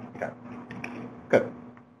 Okay. Good.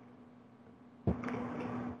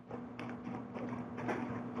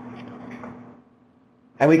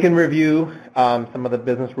 And we can review some of the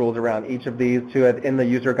business rules around each of these too. In the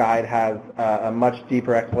user guide has a much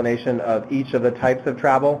deeper explanation of each of the types of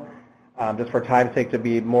travel. Just for time's sake to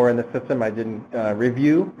be more in the system, I didn't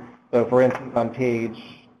review. So for instance, on page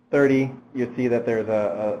 30, you see that there's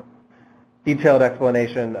a detailed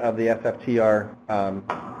explanation of the SFTR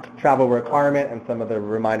travel requirement and some of the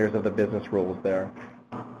reminders of the business rules there.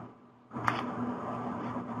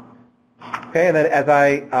 Okay, and then as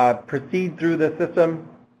I proceed through the system,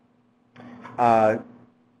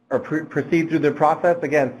 proceed through the process,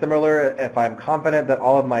 again, similar, if I'm confident that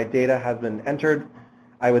all of my data has been entered,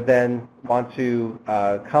 I would then want to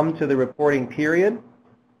come to the reporting period.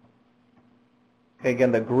 Okay,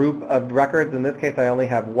 again, the group of records, in this case I only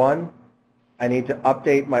have one. I need to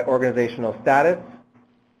update my organizational status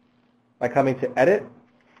by coming to edit.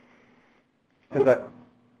 What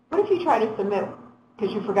if you try to submit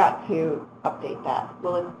because you forgot to update that?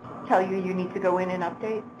 Will it tell you you need to go in and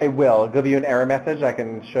update? It will. It'll give you an error message. I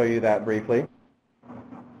can show you that briefly.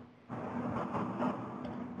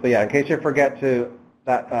 So yeah, in case you forget to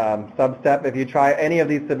that sub-step, if you try any of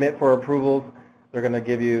these submit for approvals, they're going to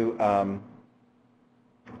give you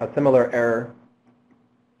a similar error.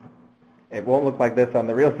 It won't look like this on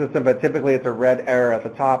the real system, but typically it's a red error at the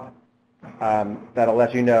top that'll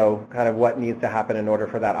let you know kind of what needs to happen in order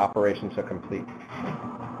for that operation to complete.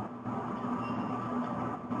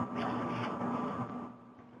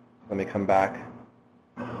 Let me come back.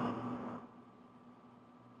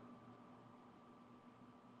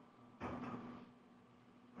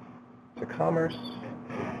 To commerce.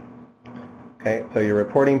 Okay, so your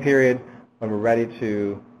reporting period, when we're ready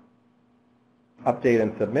to update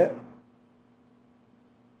and submit.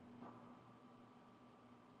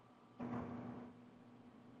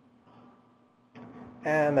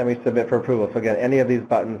 And then we submit for approval. So again, any of these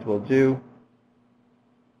buttons will do.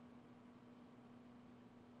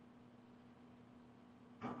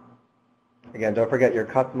 Again, don't forget your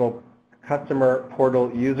customer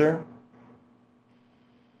portal user.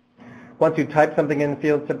 Once you type something in the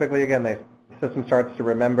field, typically, again, the system starts to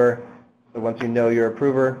remember. So once you know your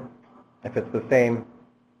approver, if it's the same,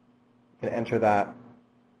 you can enter that.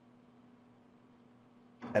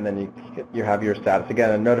 And then you have your status.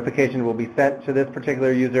 Again, a notification will be sent to this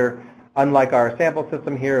particular user. Unlike our sample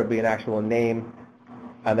system here, it will be an actual name.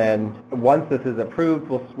 And then once this is approved,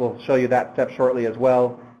 we'll show you that step shortly as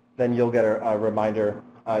well. Then you'll get a reminder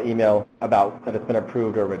email about that it's been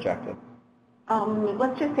approved or rejected.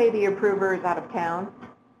 Let's just say the approver is out of town.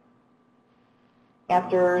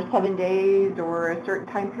 After 7 days or a certain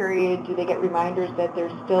time period, do they get reminders that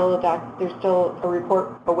there's still a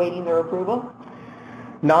report awaiting their approval?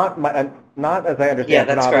 Not as I understand. Yeah,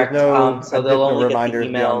 that's correct. There's no so they'll only get the reminders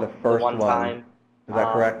email beyond the first one time. Is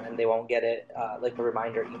that correct? And they won't get it like a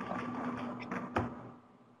reminder email.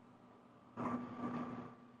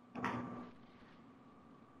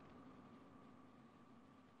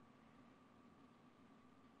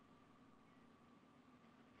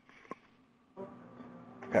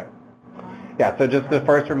 Yeah, so just the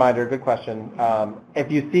first reminder, good question.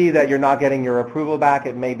 If you see that you're not getting your approval back,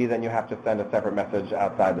 it may be then you have to send a separate message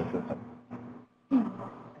outside the system.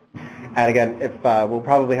 And again, we'll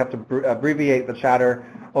probably have to abbreviate the chatter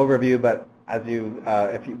overview, but as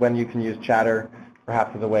when you can use chatter,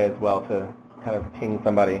 perhaps as a way as well to kind of ping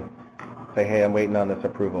somebody, say, hey, I'm waiting on this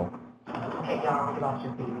approval. Hey, y'all, we lost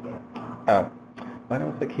your feed again. Oh, why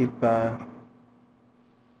don't it keep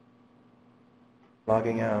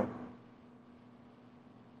logging out?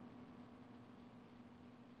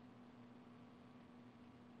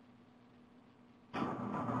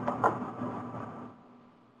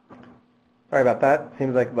 Sorry about that.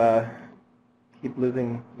 Seems like keep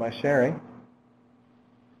losing my sharing.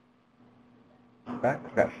 Back?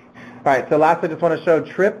 Okay. All right, so last I just want to show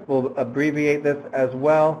trip. We'll abbreviate this as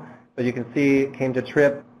well. But you can see it came to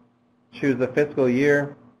trip, choose the fiscal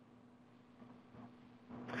year,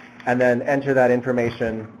 and then enter that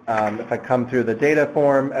information. If I come through the data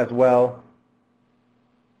form as well,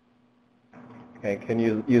 okay, can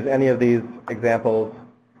you use any of these examples?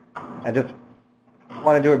 And just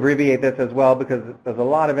wanted to abbreviate this as well because there's a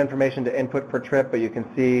lot of information to input per trip, but you can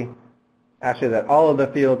see actually that all of the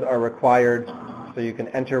fields are required, so you can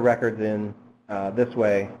enter records in this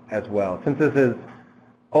way as well. Since this is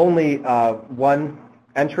only one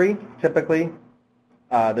entry, typically,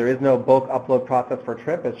 there is no bulk upload process for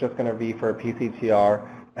trip. It's just going to be for PCTR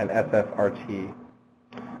and SFRT.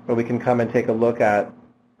 But we can come and take a look at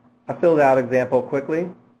a filled out example quickly.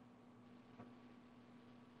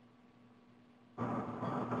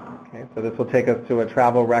 Okay, so this will take us to a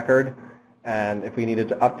travel record, and if we needed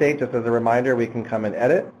to update, just as a reminder, we can come and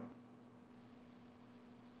edit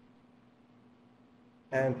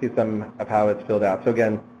and see some of how it's filled out. So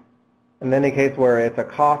again, in any case where it's a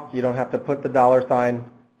cost, you don't have to put the $sign,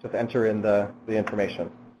 just enter in the information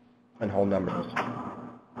and whole numbers.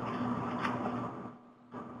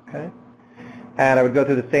 Okay, and I would go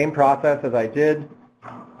through the same process as I did.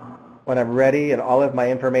 When I'm ready and all of my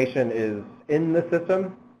information is in the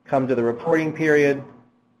system, come to the reporting period,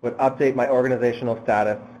 would update my organizational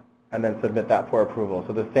status, and then submit that for approval.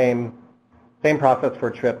 So the same process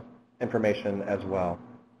for trip information as well.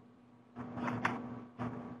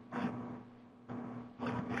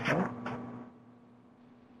 Okay.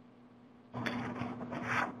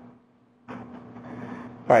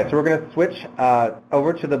 All right, so we're going to switch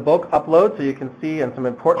over to the bulk upload so you can see, and some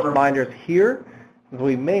important reminders here, since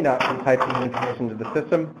we may not be typing information to the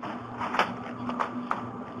system.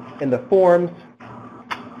 In the forms,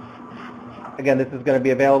 again, this is going to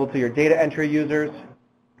be available to your data entry users.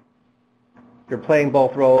 You're playing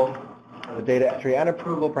both roles, the data entry and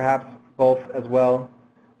approval, perhaps both as well.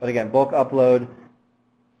 But again, bulk upload,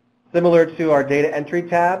 similar to our data entry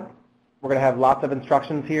tab, we're going to have lots of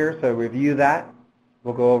instructions here, so review that.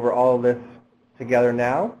 We'll go over all of this together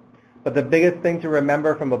now. But the biggest thing to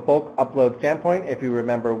remember from a bulk upload standpoint, if you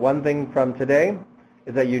remember one thing from today,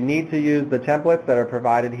 is that you need to use the templates that are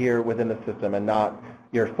provided here within the system and not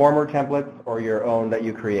your former templates or your own that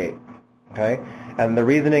you create. Okay? And the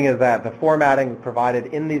reasoning is that the formatting provided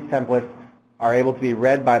in these templates are able to be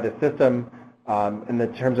read by the system in the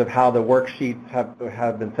terms of how the worksheets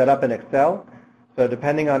have been set up in Excel. So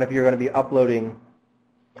depending on if you're going to be uploading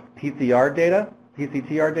PCTR data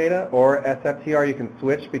or SFTR, you can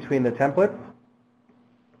switch between the templates.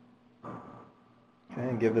 Okay,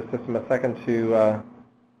 and give the system a second to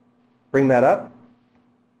bring that up.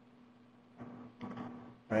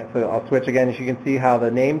 All right, so I'll switch again. As you can see how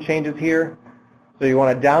the name changes here. So you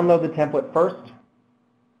want to download the template first.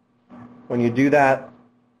 When you do that,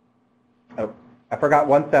 oh, I forgot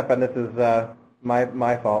one step, and this is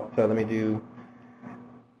my fault. So let me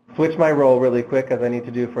switch my role really quick, as I need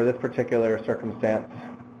to do for this particular circumstance.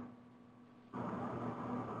 All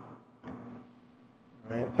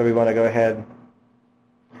right, so we want to go ahead,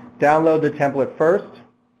 download the template first.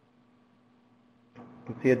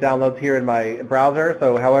 You can see it downloads here in my browser,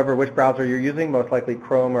 so however which browser you're using, most likely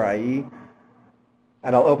Chrome or IE.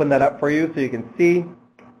 And I'll open that up for you so you can see.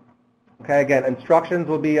 Okay, again, instructions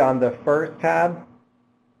will be on the first tab.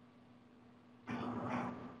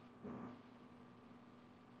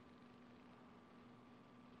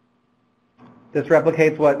 This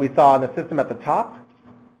replicates what we saw in the system at the top.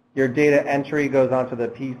 Your data entry goes onto the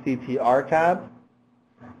PCTR tab.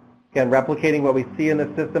 Again, replicating what we see in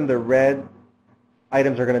the system, the red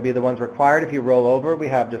items are going to be the ones required. If you roll over, we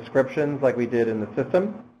have descriptions like we did in the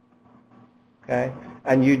system. Okay,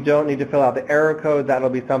 and you don't need to fill out the error code.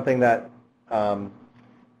 That'll be something that,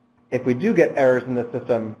 if we do get errors in the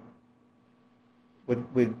system,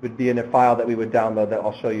 would be in a file that we would download that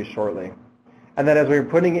I'll show you shortly. And then as we're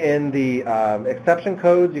putting in the exception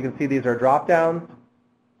codes, you can see these are drop-downs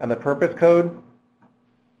and the purpose code.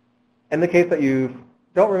 In the case that you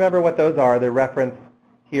don't remember what those are, they're referenced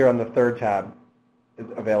here on the third tab is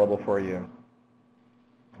available for you.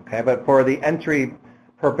 Okay, but for the entry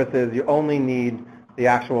purposes, you only need the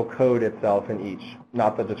actual code itself in each,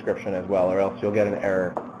 not the description as well, or else you'll get an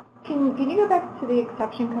error. Can you go back to the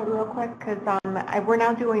exception code real quick? Because we're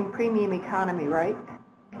now doing premium economy, right?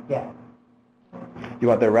 Yeah. You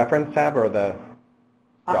want the reference tab or the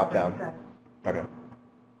drop-down? Okay.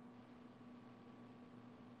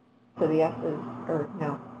 So the S's, or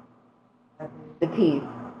no, the T's.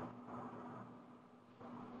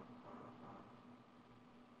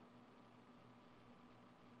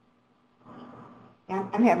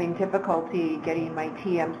 I'm having difficulty getting my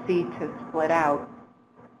TMC to split out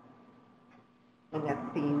when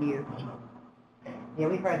that's being used. Yeah,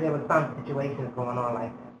 we've heard there was some situations going on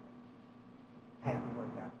like that. Hasn't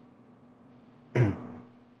worked out.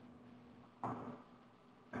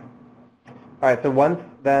 All right, so once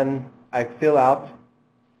then I fill out,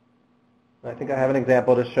 I think I have an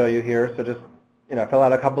example to show you here, so just, fill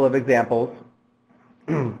out a couple of examples.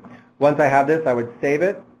 Once I have this, I would save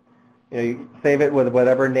it. You save it with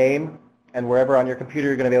whatever name and wherever on your computer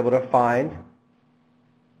you're going to be able to find.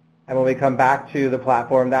 And when we come back to the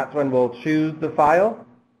platform, that's when we'll choose the file.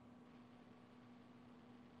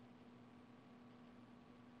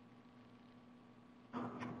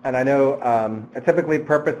 And I know I typically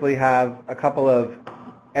purposely have a couple of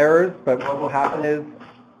errors, but what will happen is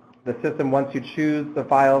the system, once you choose the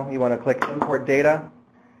file, you want to click Import Data,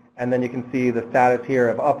 and then you can see the status here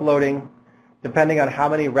of uploading. Depending on how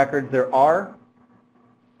many records there are,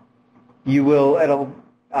 it'll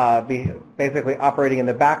be basically operating in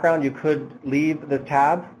the background. You could leave this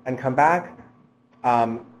tab and come back.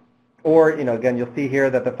 Or, again, you'll see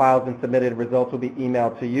here that the file's been submitted, results will be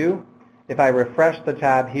emailed to you. If I refresh the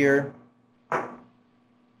tab here,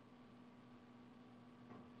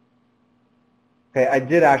 okay, I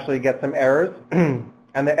did actually get some errors. And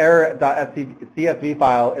the error.csv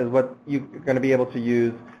file is what you're going to be able to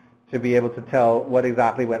use to be able to tell what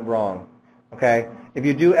exactly went wrong. Okay? If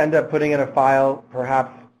you do end up putting in a file,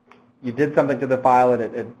 perhaps you did something to the file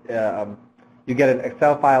and you get an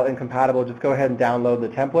Excel file incompatible, just go ahead and download the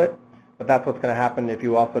template. But that's what's going to happen if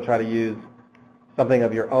you also try to use something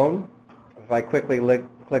of your own. If I quickly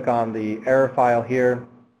click on the error file here,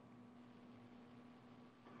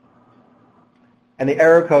 and the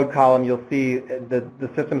error code column, you'll see the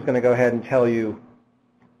system's going to go ahead and tell you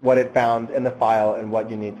what it found in the file and what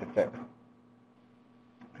you need to fix.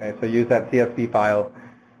 Okay, so use that CSV file.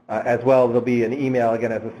 As well, there'll be an email,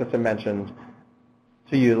 again, as the system mentioned,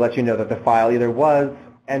 to you to let you know that the file either was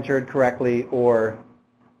entered correctly or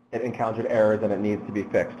it encountered errors and it needs to be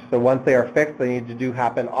fixed. So once they are fixed, they need to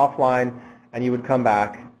happen offline, and you would come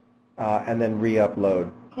back and then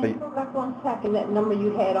re-upload. Can you go back 1 second? That number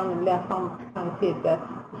you had on the left, I'm trying to see if that's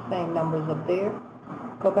the same numbers up there.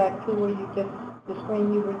 Go back to where you just, the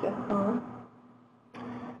screen you were just on.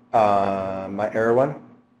 My error one?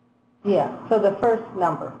 Yeah, so the first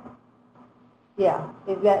number. Yeah,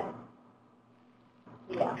 is that,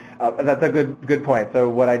 yeah. That's a good point. So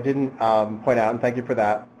what I didn't point out, and thank you for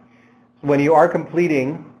that, when you are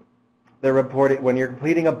completing the reporting, when you're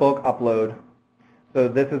completing a bulk upload, so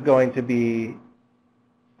this is going to be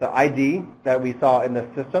the ID that we saw in the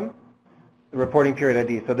system, the reporting period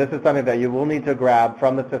ID. So this is something that you will need to grab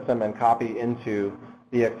from the system and copy into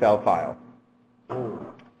the Excel file.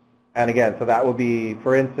 And again, so that will be,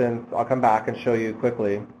 for instance, I'll come back and show you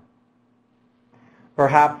quickly.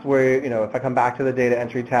 Perhaps where, if I come back to the data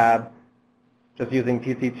entry tab, just using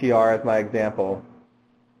PCTR as my example,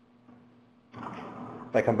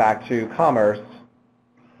 if I come back to commerce,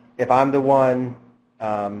 if I'm the one,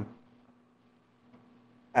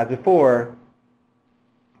 as before,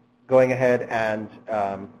 going ahead and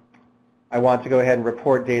I want to go ahead and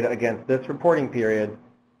report data against this reporting period,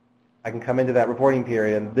 I can come into that reporting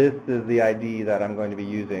period, and this is the ID that I'm going to be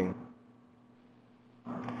using.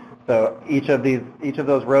 So each of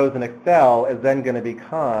those rows in Excel is then going to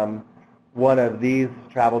become one of these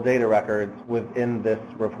travel data records within this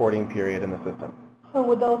reporting period in the system. So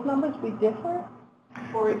would those numbers be different?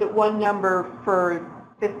 Or is it one number for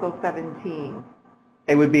fiscal 17?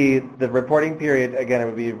 It would be the reporting period, again, it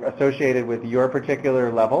would be associated with your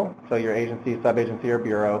particular level, so your agency, sub-agency, or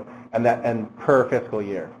bureau, and per fiscal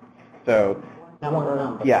year. So,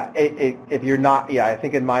 yeah, if you're not, I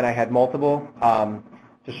think in mine I had multiple.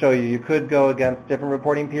 To show you, you could go against different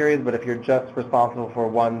reporting periods, but if you're just responsible for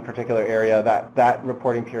one particular area, that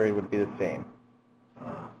reporting period would be the same.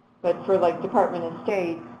 But for like Department of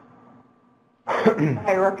State,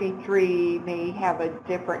 Hierarchy 3 may have a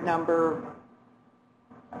different number,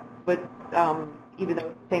 but even though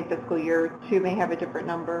it's the same fiscal year, 2 may have a different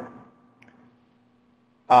number.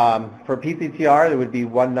 For PCTR, there would be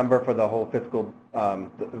one number for the whole fiscal,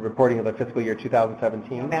 the reporting of the fiscal year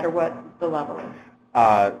 2017. No matter what the level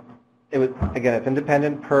is. It was, again, it's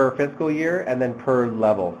independent per fiscal year and then per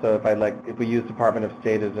level. So if we use Department of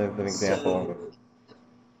State as an example,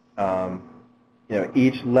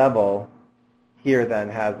 each level here then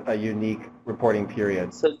has a unique reporting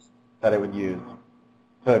period that it would use.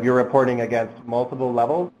 So if you're reporting against multiple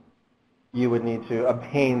levels, you would need to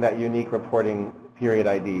obtain that unique reporting period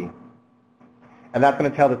ID. And that's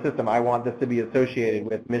going to tell the system, I want this to be associated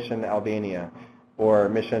with Mission Albania or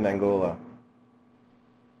Mission Angola.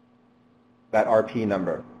 That RP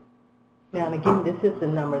number. Now, and again, this is the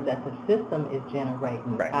number that the system is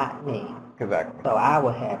generating, right. Not me. Exactly. So I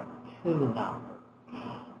will have 2 numbers.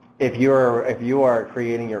 If you are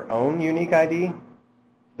creating your own unique ID,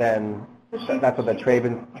 then that's what the Trade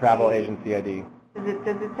and Travel Agency ID. Does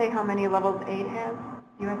it say how many levels 8 has?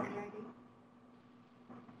 USC ID?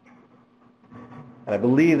 And I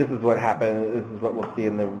believe this is what happened. This is what we'll see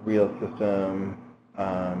in the real system.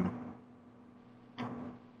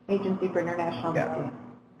 Agency for International. Yeah.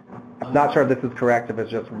 I'm not sure if this is correct, if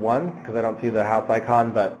it's just one, because I don't see the house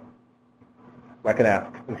icon, but I can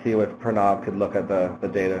ask and see if Pranav could look at the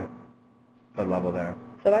data, the level there.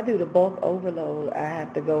 So if I do the bulk overload, I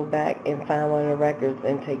have to go back and find one of the records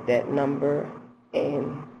and take that number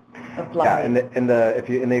and apply. Yeah, in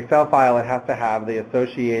the Excel file, it has to have the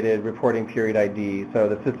associated reporting period ID, so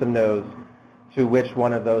the system knows to which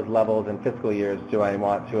one of those levels and fiscal years do I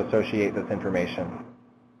want to associate this information.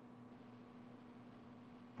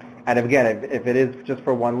 And again, if it is just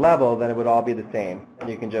for one level, then it would all be the same. And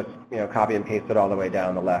you can just copy and paste it all the way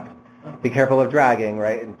down the left. Be careful of dragging,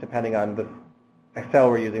 right? And depending on the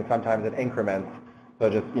Excel we're using, sometimes it increments.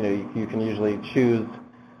 So just you can usually choose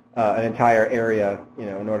an entire area,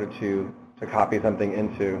 in order to copy something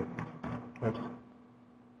into. Oops.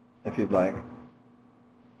 If you'd like.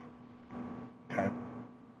 Okay.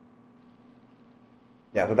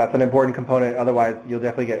 Yeah, so that's an important component. Otherwise, you'll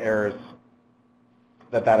definitely get errors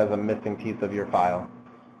that is a missing piece of your file,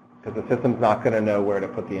 because the system's not going to know where to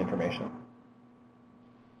put the information.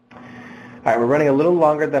 All right, we're running a little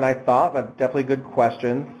longer than I thought, but definitely good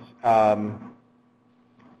questions. Want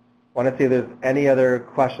to see if there's any other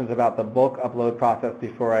questions about the bulk upload process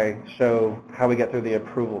before I show how we get through the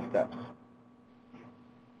approval steps.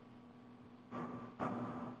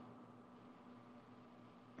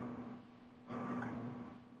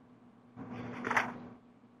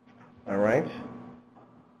 All right.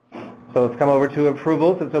 So let's come over to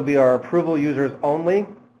approvals. This will be our approval users only.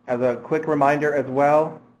 As a quick reminder as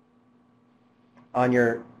well, on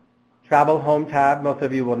your travel home tab, most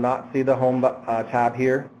of you will not see the home tab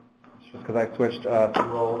here, just because I switched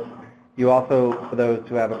roles. You also, for those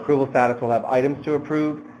who have approval status, will have items to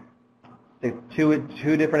approve. It's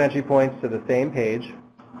two different entry points to the same page.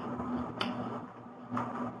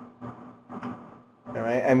 All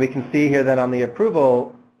right, and we can see here then on the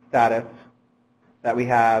approval status that we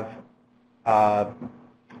have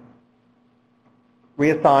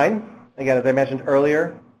reassign. Again, as I mentioned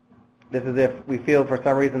earlier, this is if we feel for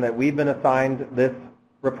some reason that we've been assigned this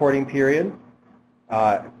reporting period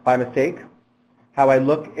by mistake. How I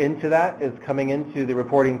look into that is coming into the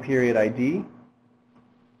reporting period ID.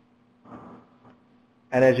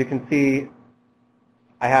 And as you can see,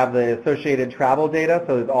 I have the associated travel data,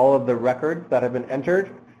 so there's all of the records that have been entered.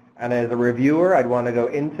 And as a reviewer, I'd want to go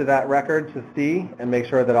into that record to see and make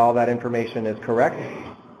sure that all that information is correct.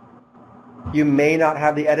 You may not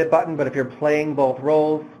have the edit button, but if you're playing both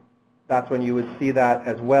roles, that's when you would see that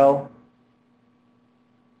as well.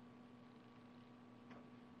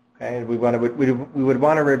 Okay, we would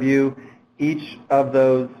want to review each of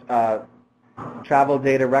those travel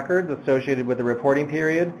data records associated with the reporting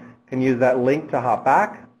period. Can use that link to hop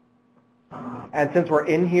back. And since we're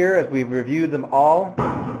in here, as we've reviewed them all,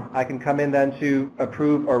 I can come in then to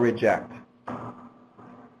approve or reject.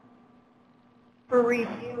 For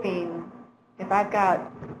reviewing, if I've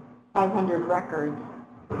got 500 records,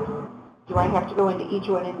 do I have to go into each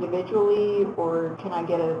one individually, or can I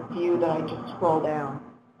get a view that I just scroll down?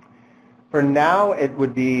 For now, it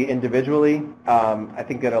would be individually. I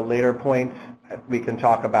think at a later point, we can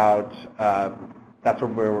talk about, that's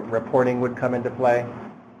where reporting would come into play.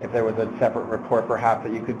 If there was a separate report, perhaps,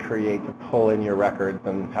 that you could create to pull in your records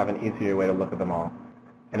and have an easier way to look at them all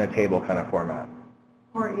in a table kind of format.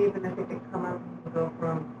 Or even if it could come up and go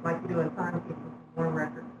from, like you do in timekeeping, from one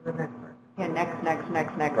record to the next record. Yeah, next.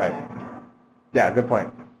 Right. Yeah, good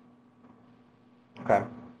point. Okay.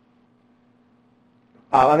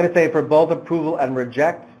 I'm going to say for both approval and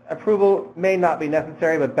reject, approval may not be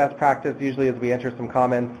necessary, but best practice usually is we enter some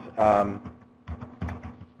comments, and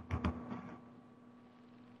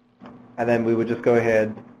then we would just go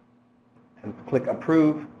ahead and click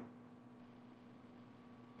approve.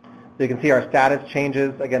 So you can see our status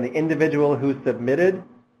changes. Again, the individual who submitted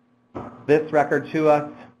this record to us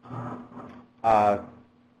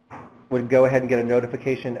would go ahead and get a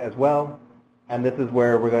notification as well. And this is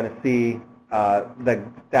where we're going to see the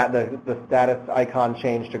status icon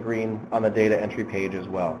change to green on the data entry page as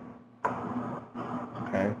well.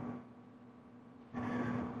 Okay.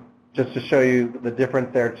 Just to show you the difference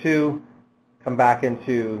there too, come back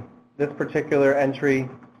into this particular entry.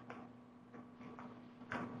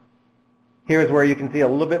 Here's where you can see a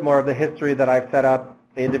little bit more of the history that I've set up.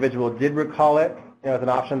 The individual did recall it. It's an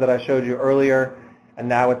option that I showed you earlier, and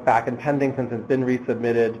now it's back in pending since it's been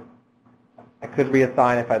resubmitted. I could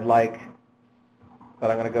reassign if I'd like,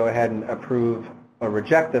 but I'm going to go ahead and approve or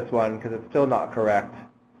reject this one because it's still not correct.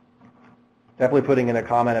 Definitely putting in a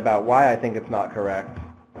comment about why I think it's not correct.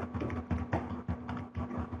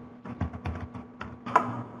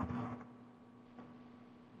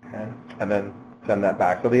 Okay, and then send that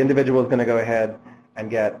back. So the individual is going to go ahead and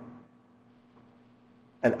get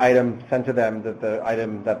an item sent to them that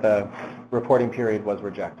the reporting period was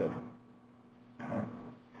rejected. Okay.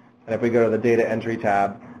 And if we go to the data entry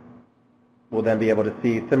tab, we'll then be able to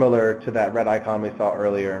see, similar to that red icon we saw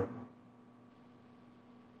earlier,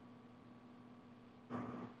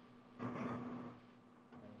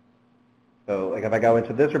 so like if I go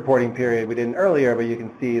into this reporting period, we didn't earlier, but you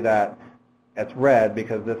can see that it's red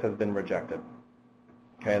because this has been rejected.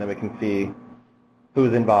 Okay, and then we can see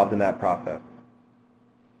who's involved in that process.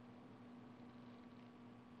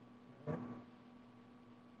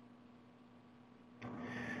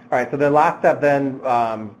 All right, so the last step then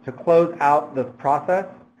to close out this process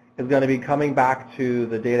is going to be coming back to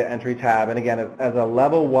the data entry tab. And again, as a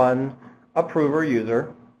level 1 approver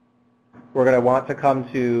user, we're going to want to come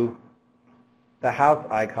to the house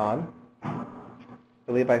icon. I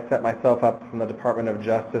believe I set myself up from the Department of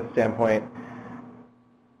Justice standpoint.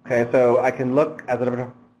 Okay, so I can look as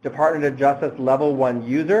a Department of Justice level 1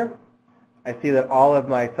 user. I see that all of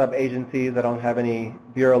my sub-agencies, I don't have any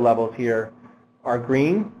bureau levels here, are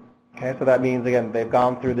green. Okay, so that means, again, they've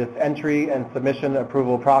gone through this entry and submission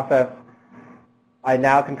approval process. I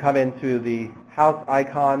now can come into the house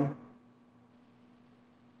icon,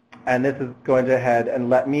 and this is going to ahead and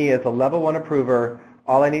let me, as a level 1 approver,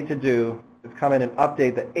 all I need to do is come in and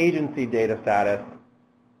update the agency data status,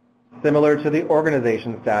 similar to the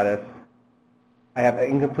organization status. I have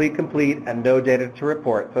incomplete, complete, and no data to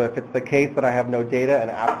report. So if it's the case that I have no data and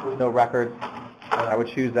absolutely no records, then I would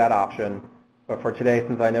choose that option. But for today,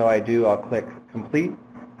 since I know I do, I'll click complete,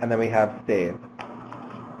 and then we have save.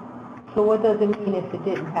 So what does it mean if it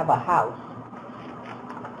didn't have a house?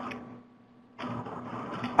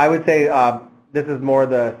 I would say this is more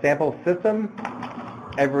the sample system.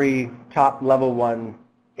 Every top level 1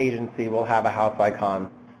 agency will have a house icon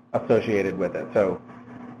associated with it. So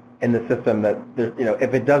in the system that,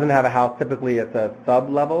 if it doesn't have a house, typically it's a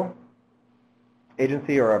sub-level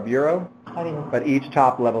agency or a bureau, but each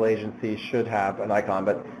top level agency should have an icon.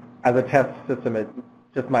 But as a test system, it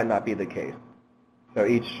just might not be the case. So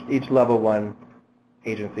each level 1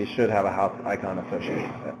 agency should have a house icon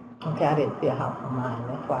associated with it. Okay, I didn't see a house on mine,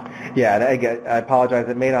 that's why. Yeah, and I apologize,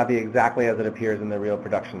 it may not be exactly as it appears in the real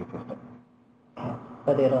production system. Okay.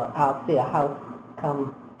 But I'll see a house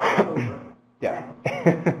come over. Yeah,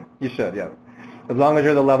 you should, yeah. As long as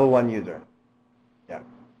you're the level 1 user. Yeah.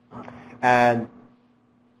 And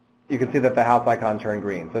you can see that the house icon turned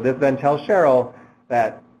green. So this then tells Cheryl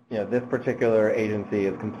that this particular agency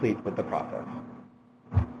is complete with the process.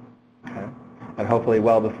 Okay. And hopefully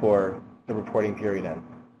well before the reporting period ends.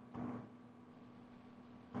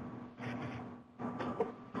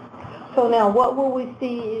 So now what will we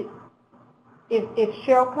see if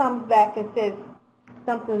Cheryl comes back and says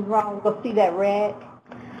something's wrong, we'll see that red?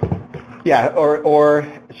 Yeah, or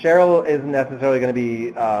Cheryl isn't necessarily going to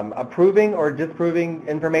be approving or disproving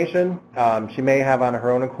information. She may have on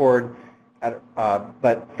her own accord,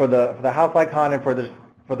 but for the house icon and for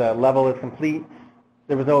the level is complete,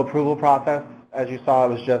 there was no approval process. As you saw, it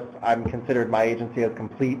was just I'm considered my agency as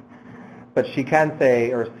complete. But she can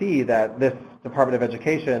say or see that this Department of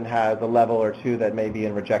Education has a level or 2 that may be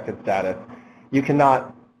in rejected status. You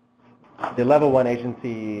cannot, the level 1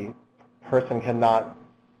 agency person cannot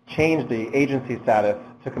change the agency status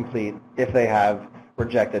to complete if they have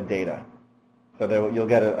rejected data. So you'll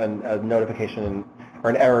get a notification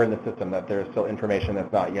or an error in the system that there's still information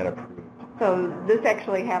that's not yet approved. So this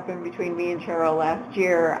actually happened between me and Cheryl last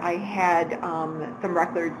year. I had some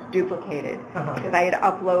records duplicated because I had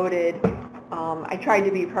uploaded, I tried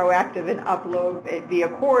to be proactive and upload it via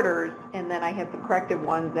quarters, and then I had some corrected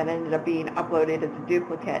ones that ended up being uploaded as a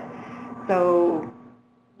duplicate. So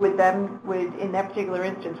in that particular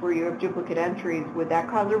instance where you have duplicate entries, would that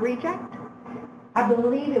cause a reject? I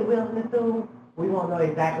believe it will, Ms. Sue. We won't know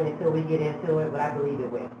exactly until we get into it, but I believe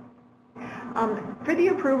it will. For the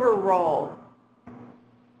approver role,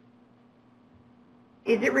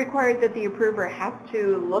 is it required that the approver has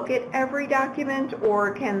to look at every document,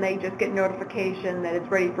 or can they just get notification that it's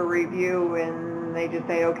ready for review and they just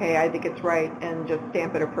say, okay, I think it's right, and just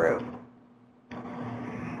stamp it approved?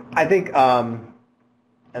 I think, and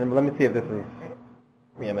let me see if this is,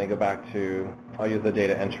 let me go back to, I'll use the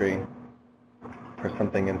data entry for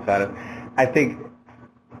something in status. I think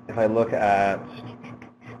if I look at,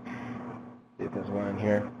 see if there's one in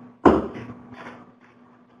here.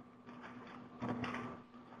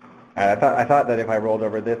 I thought that if I rolled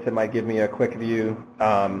over this, it might give me a quick view.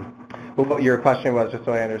 But what your question was, just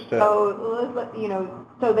so I understood.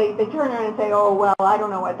 So they turn around and say, oh, well, I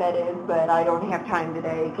don't know what that is, but I don't have time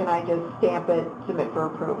today. Can I just stamp it, submit for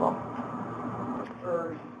approval?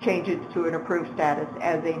 Or change it to an approved status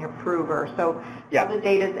as an approver. So yeah. The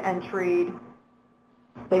data's entered.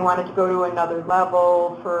 They wanted to go to another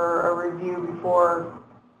level for a review before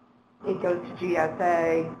it goes to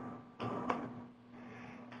GSA.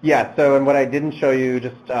 Yeah, so and what I didn't show you,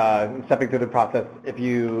 just stepping through the process, if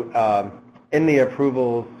you, in the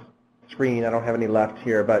approvals screen, I don't have any left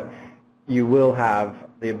here, but you will have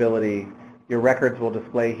the ability, your records will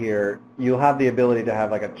display here, you'll have the ability to have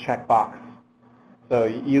like a checkbox. So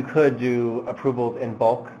you could do approvals in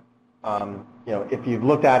bulk. If you've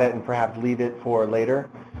looked at it and perhaps leave it for later,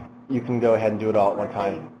 you can go ahead and do it all at one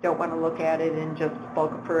time. Don't want to look at it and just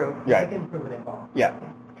bulk approve. Yeah. You can approve it in bulk. Yeah.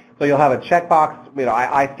 So you'll have a checkbox.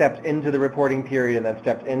 I stepped into the reporting period and then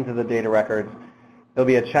stepped into the data records. There'll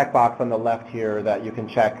be a checkbox on the left here that you can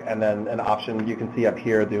check, and then an option you can see up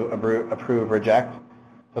here, the approve, reject.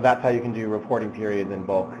 So that's how you can do reporting periods in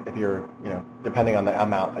bulk if you're, depending on the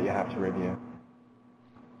amount that you have to review.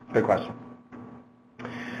 Good question.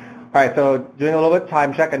 All right, so doing a little bit of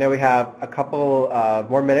time check. I know we have a couple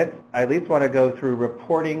more minutes. I at least want to go through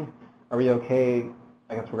reporting. Are we okay?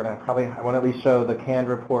 I guess we're going to I want to at least show the canned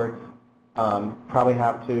reports. Probably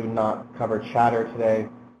have to not cover chatter today.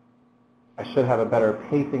 I should have a better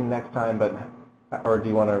pacing next time, or do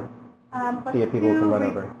you want to see if people can run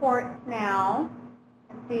over? Let's do reports now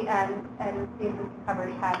and see if we can cover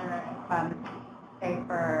chatter say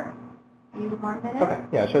for a few more minutes. Okay,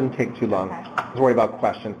 yeah, it shouldn't take too long. Okay. Just worry about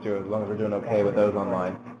questions too, as long as we're doing okay with those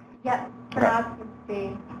online. Yep, for now you can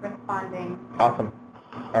see responding. Awesome.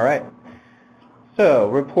 All right. So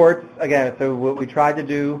reports, again, so what we tried to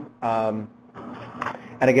do, and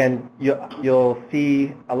again, you'll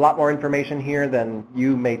see a lot more information here than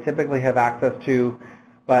you may typically have access to,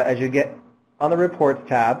 but as you get on the reports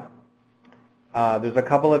tab, there's a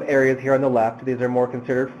couple of areas here on the left. These are more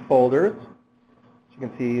considered folders, as you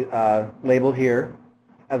can see labeled here.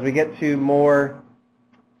 As we get to more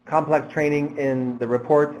complex training in the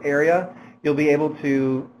reports area, you'll be able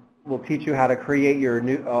to, we'll teach you how to create your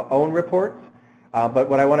own reports. But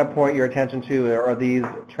what I want to point your attention to are these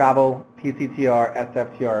travel, PCTR,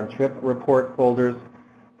 SFTR, and trip report folders.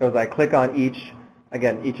 So as I click on each,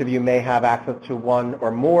 again, each of you may have access to one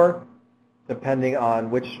or more, depending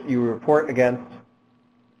on which you report against.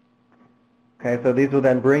 Okay, so these will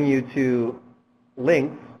then bring you to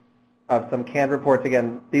links of some canned reports.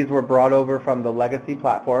 Again, these were brought over from the legacy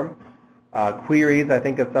platform. Queries, I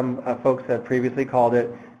think as some folks have previously called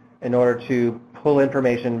it, in order to pull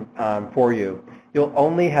information for you. You'll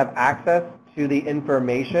only have access to the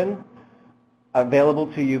information available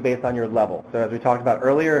to you based on your level. So as we talked about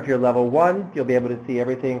earlier, if you're level 1, you'll be able to see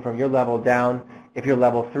everything from your level down. If you're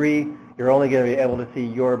level 3, you're only going to be able to see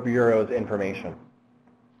your bureau's information.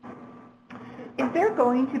 Is there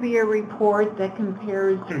going to be a report that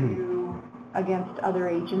compares you against other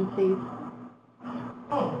agencies?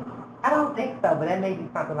 I don't think so, but that may be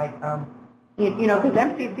something like because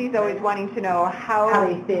MCC is always wanting to know how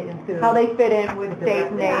they fit in with state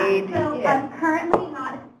and aid. So currently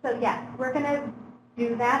not. So yes, we're going to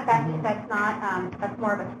do that. That's not. That's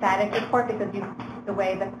more of a static report because the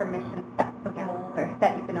way the permission levels are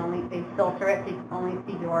set, they filter it so you can only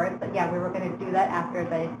see yours. But yeah, we were going to do that after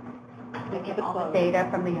we get all the data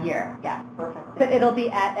from the year. Yeah, perfect. But it'll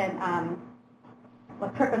be at an.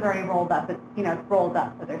 Well, TRIP is already rolled up. It's rolled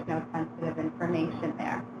up, so there's no sensitive information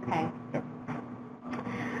there. Okay. Yep.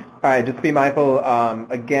 All right, just be mindful,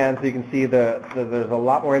 again, so you can see there's a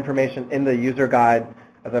lot more information in the user guide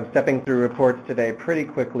as I'm stepping through reports today pretty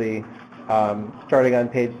quickly. Starting on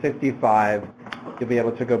page 65, you'll be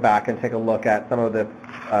able to go back and take a look at some of this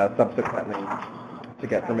subsequently to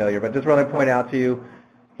get familiar. But just want to point out to you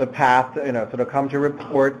the path, so to come to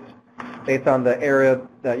reports based on the area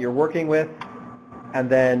that you're working with, and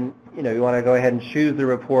then, you want to go ahead and choose the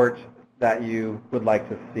report that you would like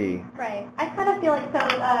to see. Right. I kind of feel like,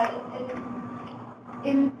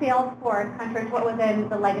 in Salesforce, contrary to what was in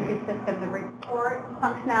the legacy system, the report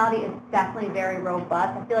functionality is definitely very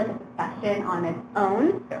robust. I feel like it's a session on its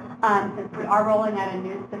own. Since we are rolling out a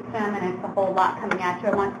new system and it's a whole lot coming at you,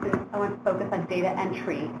 I want to focus on data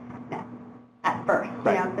entry at first.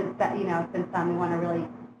 Right. Since we want to really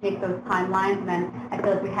make those timelines, and then I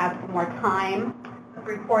feel like we have some more time with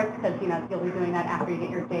reports because you'll be doing that after you get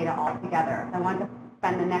your data all together. So I want to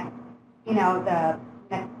spend the next the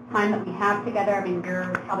next time that we have together. I mean,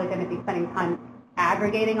 you're probably going to be spending time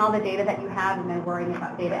aggregating all the data that you have and then worrying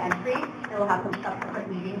about data entry. And we'll have some subsequent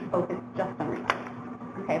meetings focused just on reports.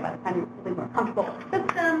 Okay, by the time you're really more comfortable with the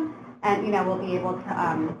system, and we'll be able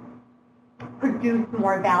to produce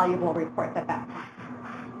more valuable reports at that time.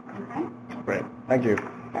 Okay. Great. Thank you.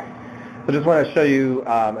 So just want to show you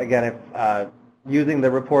again, if using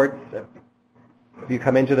the reports, if you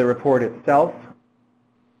come into the report itself,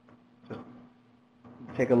 just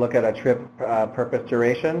take a look at a trip purpose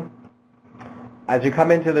duration. As you come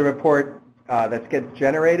into the report that gets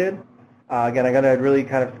generated, again, I'm going to really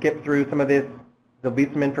kind of skip through some of this. There'll be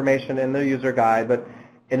some information in the user guide, but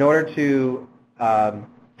in order to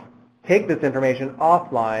take this information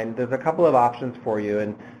offline, there's a couple of options for you,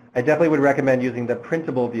 and I definitely would recommend using the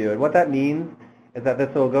printable view. And what that means is that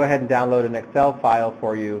this will go ahead and download an Excel file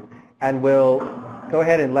for you, and will go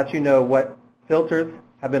ahead and let you know what filters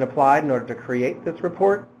have been applied in order to create this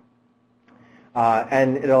report,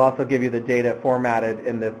 and it'll also give you the data formatted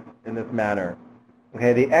in this manner.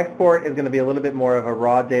 Okay, the export is going to be a little bit more of a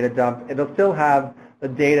raw data dump. It'll still have the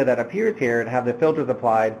data that appears here and have the filters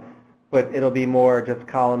applied, but it'll be more just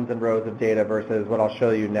columns and rows of data versus what I'll show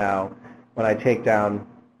you now when I take down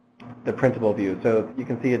the printable view. So you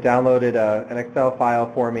can see it downloaded an Excel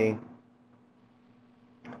file for me.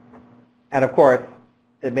 And of course,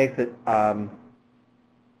 it makes it sorry,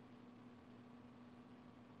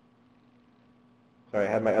 I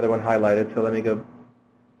had my other one highlighted, so let me go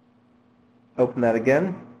open that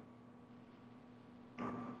again.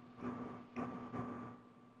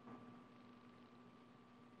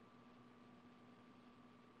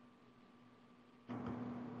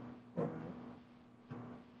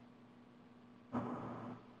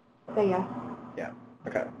 Say yes. Yeah,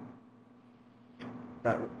 okay.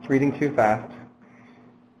 Not reading too fast.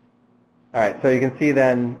 All right, so you can see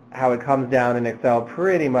then how it comes down in Excel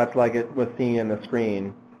pretty much like it was seen in the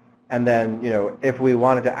screen. And then, if we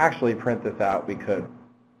wanted to actually print this out, we could.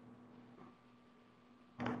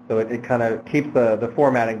 So it kind of keeps the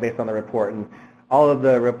formatting based on the report. And all of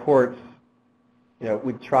the reports,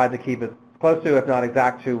 we tried to keep it close to, if not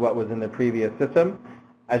exact to, what was in the previous system.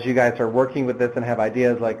 As you guys are working with this and have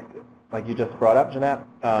ideas like you just brought up, Jeanette,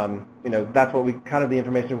 that's what the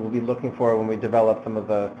information we'll be looking for when we develop some of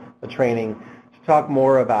the training to talk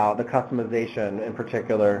more about the customization in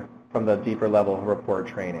particular from the deeper level report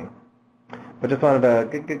training. But just wanted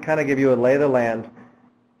to kind of give you a lay of the land in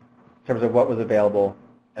terms of what was available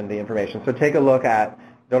and the information. So take a look at,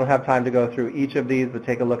 don't have time to go through each of these, but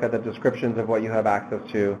take a look at the descriptions of what you have access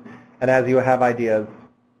to. And as you have ideas,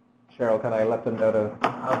 Cheryl, can I let them know to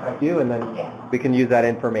contact you, and then we can use that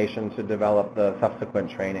information to develop the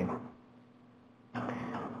subsequent training.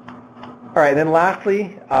 All right, then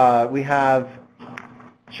lastly, we have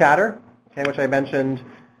Chatter, which I mentioned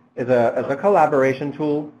is a collaboration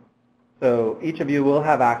tool. So each of you will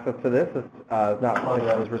have access to this. It's not something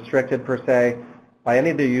that is restricted per se by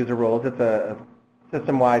any of the user roles. It's a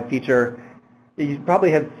system-wide feature. You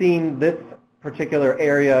probably have seen this particular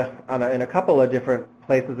area in a couple of different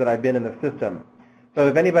places that I've been in the system. So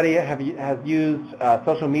if anybody has used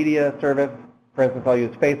social media service, for instance, I'll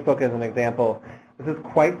use Facebook as an example. This is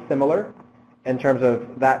quite similar in terms of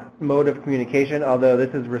that mode of communication, although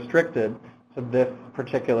this is restricted to this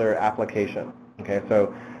particular application. Okay,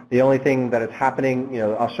 so the only thing that is happening,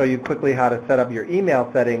 I'll show you quickly how to set up your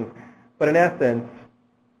email settings, but in essence,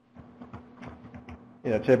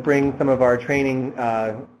 to bring some of our training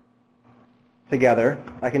together,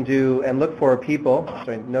 I can do and look for people,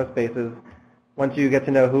 showing no spaces. Once you get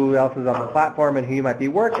to know who else is on the platform and who you might be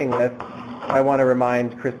working with, I want to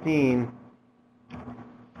remind Christine,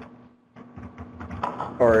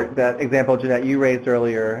 or that example, Jeanette, you raised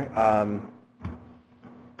earlier,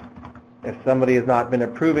 if somebody has not been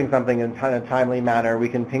approving something in a timely manner, we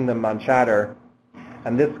can ping them on Chatter.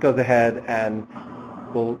 And this goes ahead and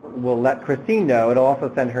we'll let Christine know. It'll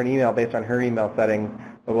also send her an email based on her email settings,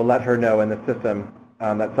 but we'll let her know in the system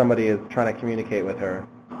that somebody is trying to communicate with her.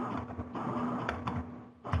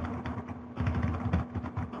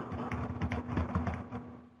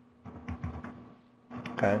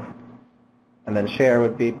 Okay. And then share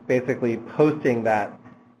would be basically posting that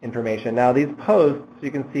information. Now these posts, you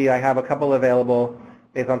can see I have a couple available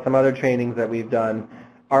based on some other trainings that we've done,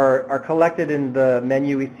 are collected in the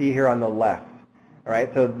menu we see here on the left. All right,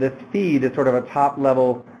 so this feed is sort of a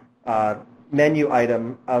top-level menu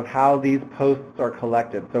item of how these posts are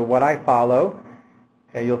collected. So what I follow,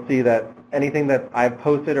 okay, you'll see that anything that I've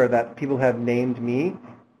posted or that people have named me,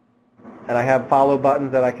 and I have follow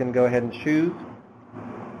buttons that I can go ahead and choose.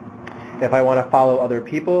 If I want to follow other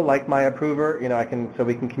people, like my approver, you know, I can, so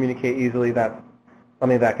we can communicate easily. That's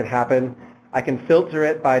something that could happen. I can filter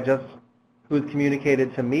it by just who's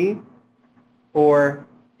communicated to me, or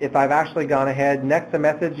if I've actually gone ahead, next to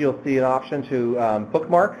message, you'll see an option to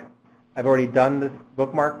bookmark. I've already done this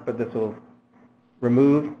bookmark, but this will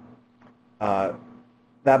remove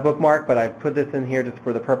that bookmark, but I've put this in here just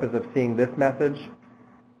for the purpose of seeing this message.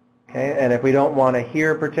 Okay, and if we don't want to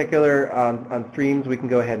hear particular on streams, we can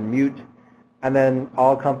go ahead and mute. And then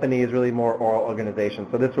all company is really more oral organization.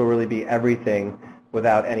 So this will really be everything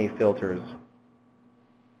without any filters.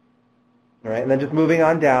 All right, and then just moving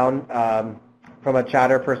on down, from a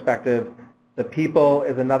Chatter perspective, the people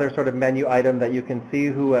is another sort of menu item that you can see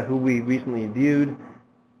who we recently viewed,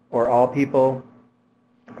 or all people,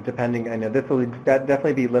 depending. I know this will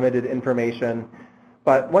definitely be limited information.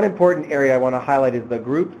 But one important area I want to highlight is the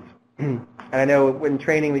groups. And I know in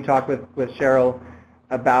training we talked with Cheryl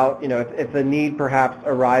about, you know, if the need perhaps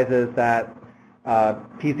arises that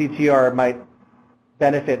PCTR might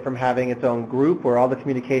benefit from having its own group where all the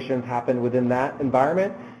communications happen within that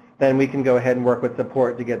environment, then we can go ahead and work with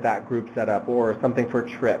support to get that group set up, or something for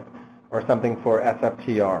TRIP, or something for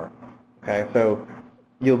SFTR. Okay, so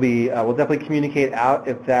you'll be, we'll definitely communicate out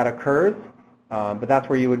if that occurs, but that's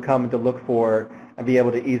where you would come to look for and be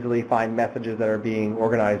able to easily find messages that are being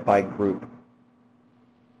organized by group.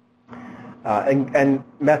 And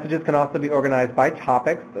messages can also be organized by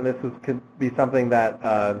topics, and this could be something that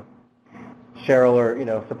Cheryl or, you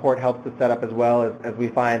know, support helps to set up as well, as we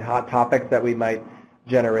find hot topics that we might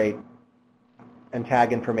generate and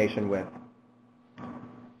tag information with.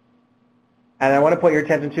 And I want to point your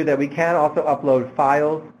attention to that we can also upload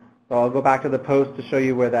files. So I'll go back to the post to show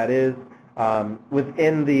you where that is.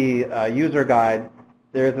 Within the user guide,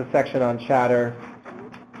 there is a section on Chatter,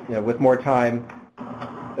 you know, with more time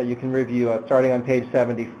that you can review. Starting on page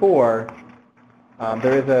 74,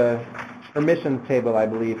 there is a permissions table, I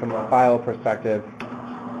believe, from a file perspective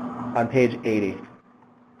on page 80.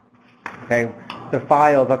 Okay, the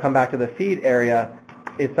files, I'll come back to the feed area,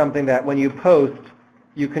 is something that when you post,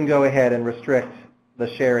 you can go ahead and restrict the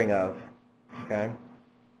sharing of. Okay,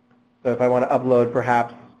 so if I want to upload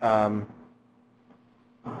perhaps,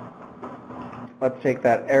 let's take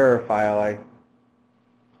that error file.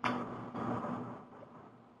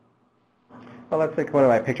 Well, let's take one of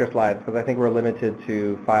my picture slides, because I think we're limited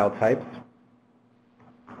to file types.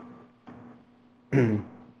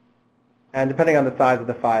 And depending on the size of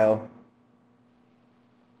the file,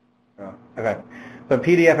 okay, so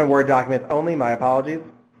PDF and Word documents only, my apologies.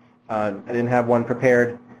 I didn't have one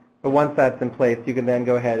prepared, but once that's in place, you can then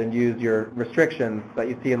go ahead and use your restrictions that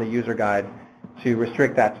you see in the user guide to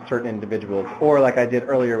restrict that to certain individuals. Or like I did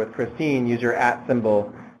earlier with Christine, use your @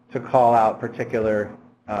 symbol to call out particular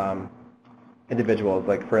individuals.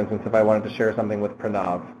 Like for instance, if I wanted to share something with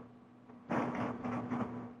Pranav.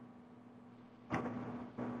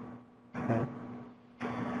 Okay.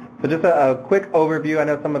 So just a quick overview. I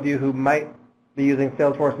know some of you who might be using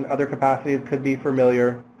Salesforce in other capacities could be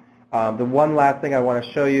familiar. The one last thing I want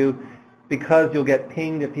to show you, because you'll get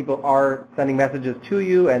pinged if people are sending messages to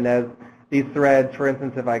you, and as these threads, for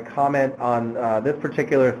instance, if I comment on this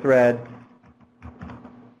particular thread,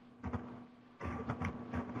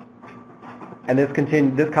 and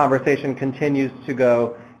this conversation continues to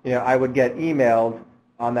go, you know, I would get emailed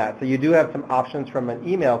on that. So you do have some options from an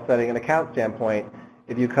email setting and account standpoint.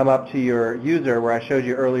 If you come up to your user, where I showed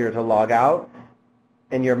you earlier to log out,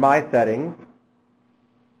 in your My Settings,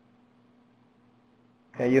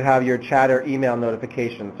 okay, you have your Chatter email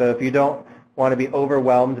notification. So if you don't want to be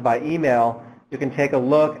overwhelmed by email, you can take a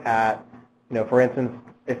look at, you know, for instance,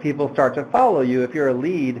 if people start to follow you, if you're a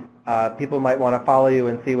lead, people might want to follow you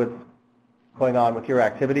and see what's going on with your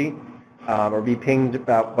activity, or be pinged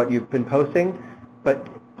about what you've been posting. But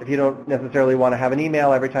If you don't necessarily want to have an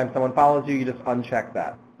email every time someone follows you, you just uncheck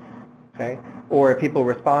that. Okay? Or if people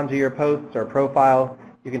respond to your posts or profile,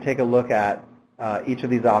 you can take a look at each of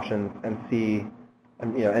these options and see,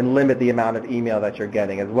 and limit the amount of email that you're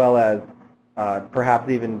getting, as well as perhaps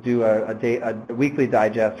even do a weekly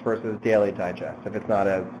digest versus daily digest if it's not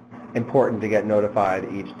as important to get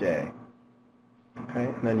notified each day. Okay,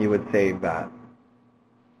 and then you would save that.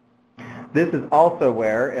 This is also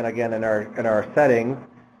where, and again in our settings,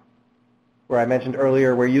 where I mentioned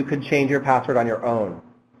earlier, where you could change your password on your own.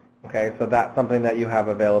 Okay, so that's something that you have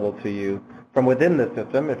available to you from within the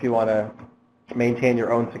system if you want to maintain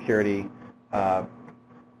your own security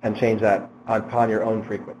and change that upon your own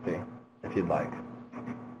frequency, if you'd like.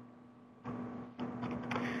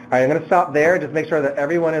 All right, I'm going to stop there. Just make sure that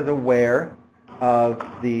everyone is aware of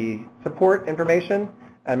the support information,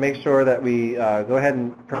 and make sure that we go ahead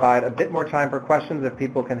and provide a bit more time for questions if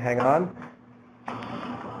people can hang on.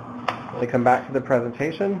 Let me come back to the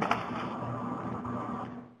presentation.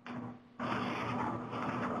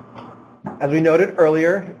 As we noted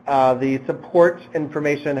earlier, the support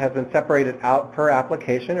information has been separated out per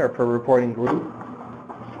application or per reporting group.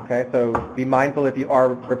 Okay, so be mindful if you are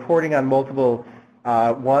reporting on multiple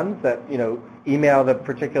ones that, email the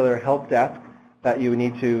particular help desk that you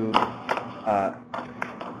need to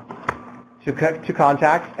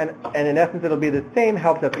contact. And in essence, it'll be the same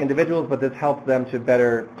help desk individuals, but this helps them to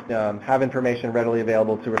better have information readily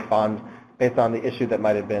available to respond based on the issue that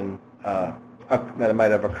might have been that might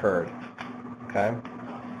have occurred. Okay,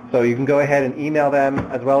 so you can go ahead and email them,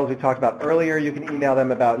 as well as we talked about earlier. You can email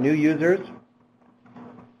them about new users.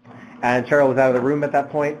 And Cheryl was out of the room at that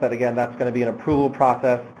point, but again, that's going to be an approval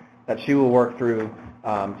process that she will work through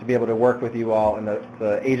to be able to work with you all and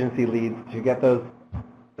the agency leads to get those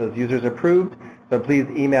users approved. So please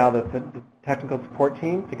email the technical support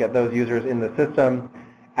team to get those users in the system.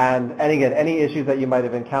 And again, any issues that you might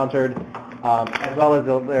have encountered, as well as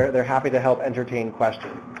they're happy to help entertain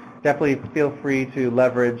questions. Definitely feel free to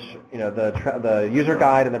leverage, the user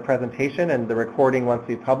guide and the presentation and the recording once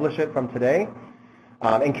we publish it from today,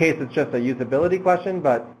 in case it's just a usability question.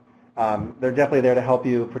 But they're definitely there to help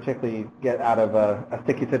you, particularly get out of a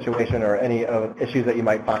sticky situation or any issues that you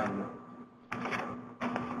might find.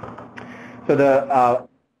 So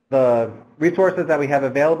the resources that we have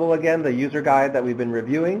available, again, the user guide that we've been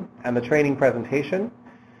reviewing and the training presentation.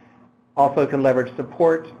 Also can leverage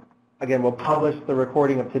support. Again, we'll publish the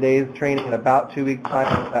recording of today's training in about 2 weeks' time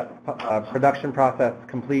as that production process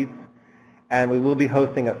completes. And we will be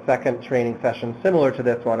hosting a second training session similar to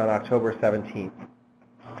this one on October 17th.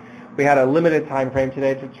 We had a limited time frame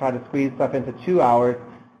today to try to squeeze stuff into 2 hours.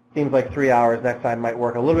 Seems like 3 hours next time might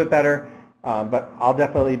work a little bit better. But I'll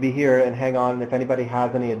definitely be here and hang on if anybody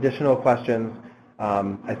has any additional questions.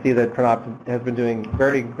 I see that Pranav has been doing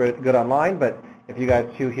very good online, but if you guys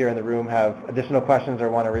too here in the room have additional questions or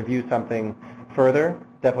want to review something further,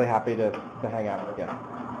 definitely happy to hang out again.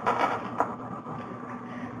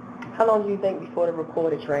 How long do you think before the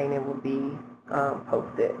recorded training will be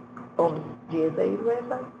posted on GSA's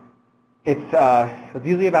website? It's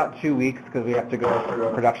usually about 2 weeks because we have to go through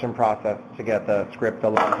a production process to get the script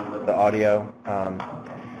along with the audio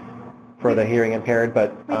for the hearing impaired.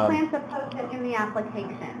 But we plan to post it in the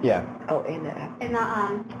application. Yeah. Oh, in the app. In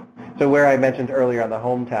the So where I mentioned earlier on the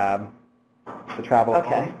home tab, the travel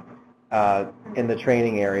okay. In the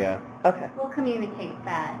training area. Okay. We'll communicate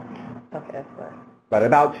that. Okay, that's fine. But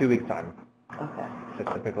about 2 weeks time. Okay.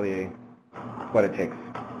 That's typically what it takes.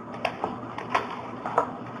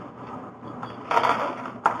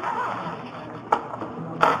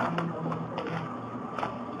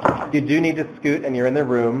 You do need to scoot and you're in the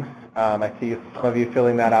room. I see some of you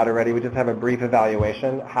filling that out already. We just have a brief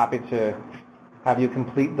evaluation. Happy to have you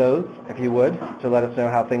complete those, if you would, to let us know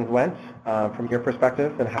how things went from your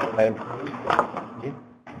perspective and how it might improve.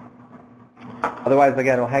 Otherwise,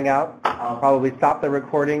 again, we'll hang out. I'll probably stop the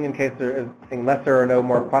recording in case unless there are no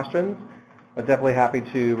more questions, but definitely happy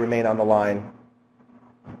to remain on the line.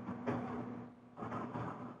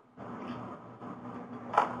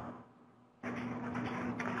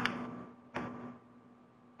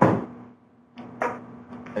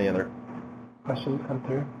 Any other questions come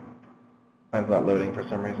through? Mine's not loading for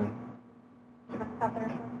some reason. Stop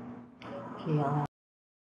there. Yeah.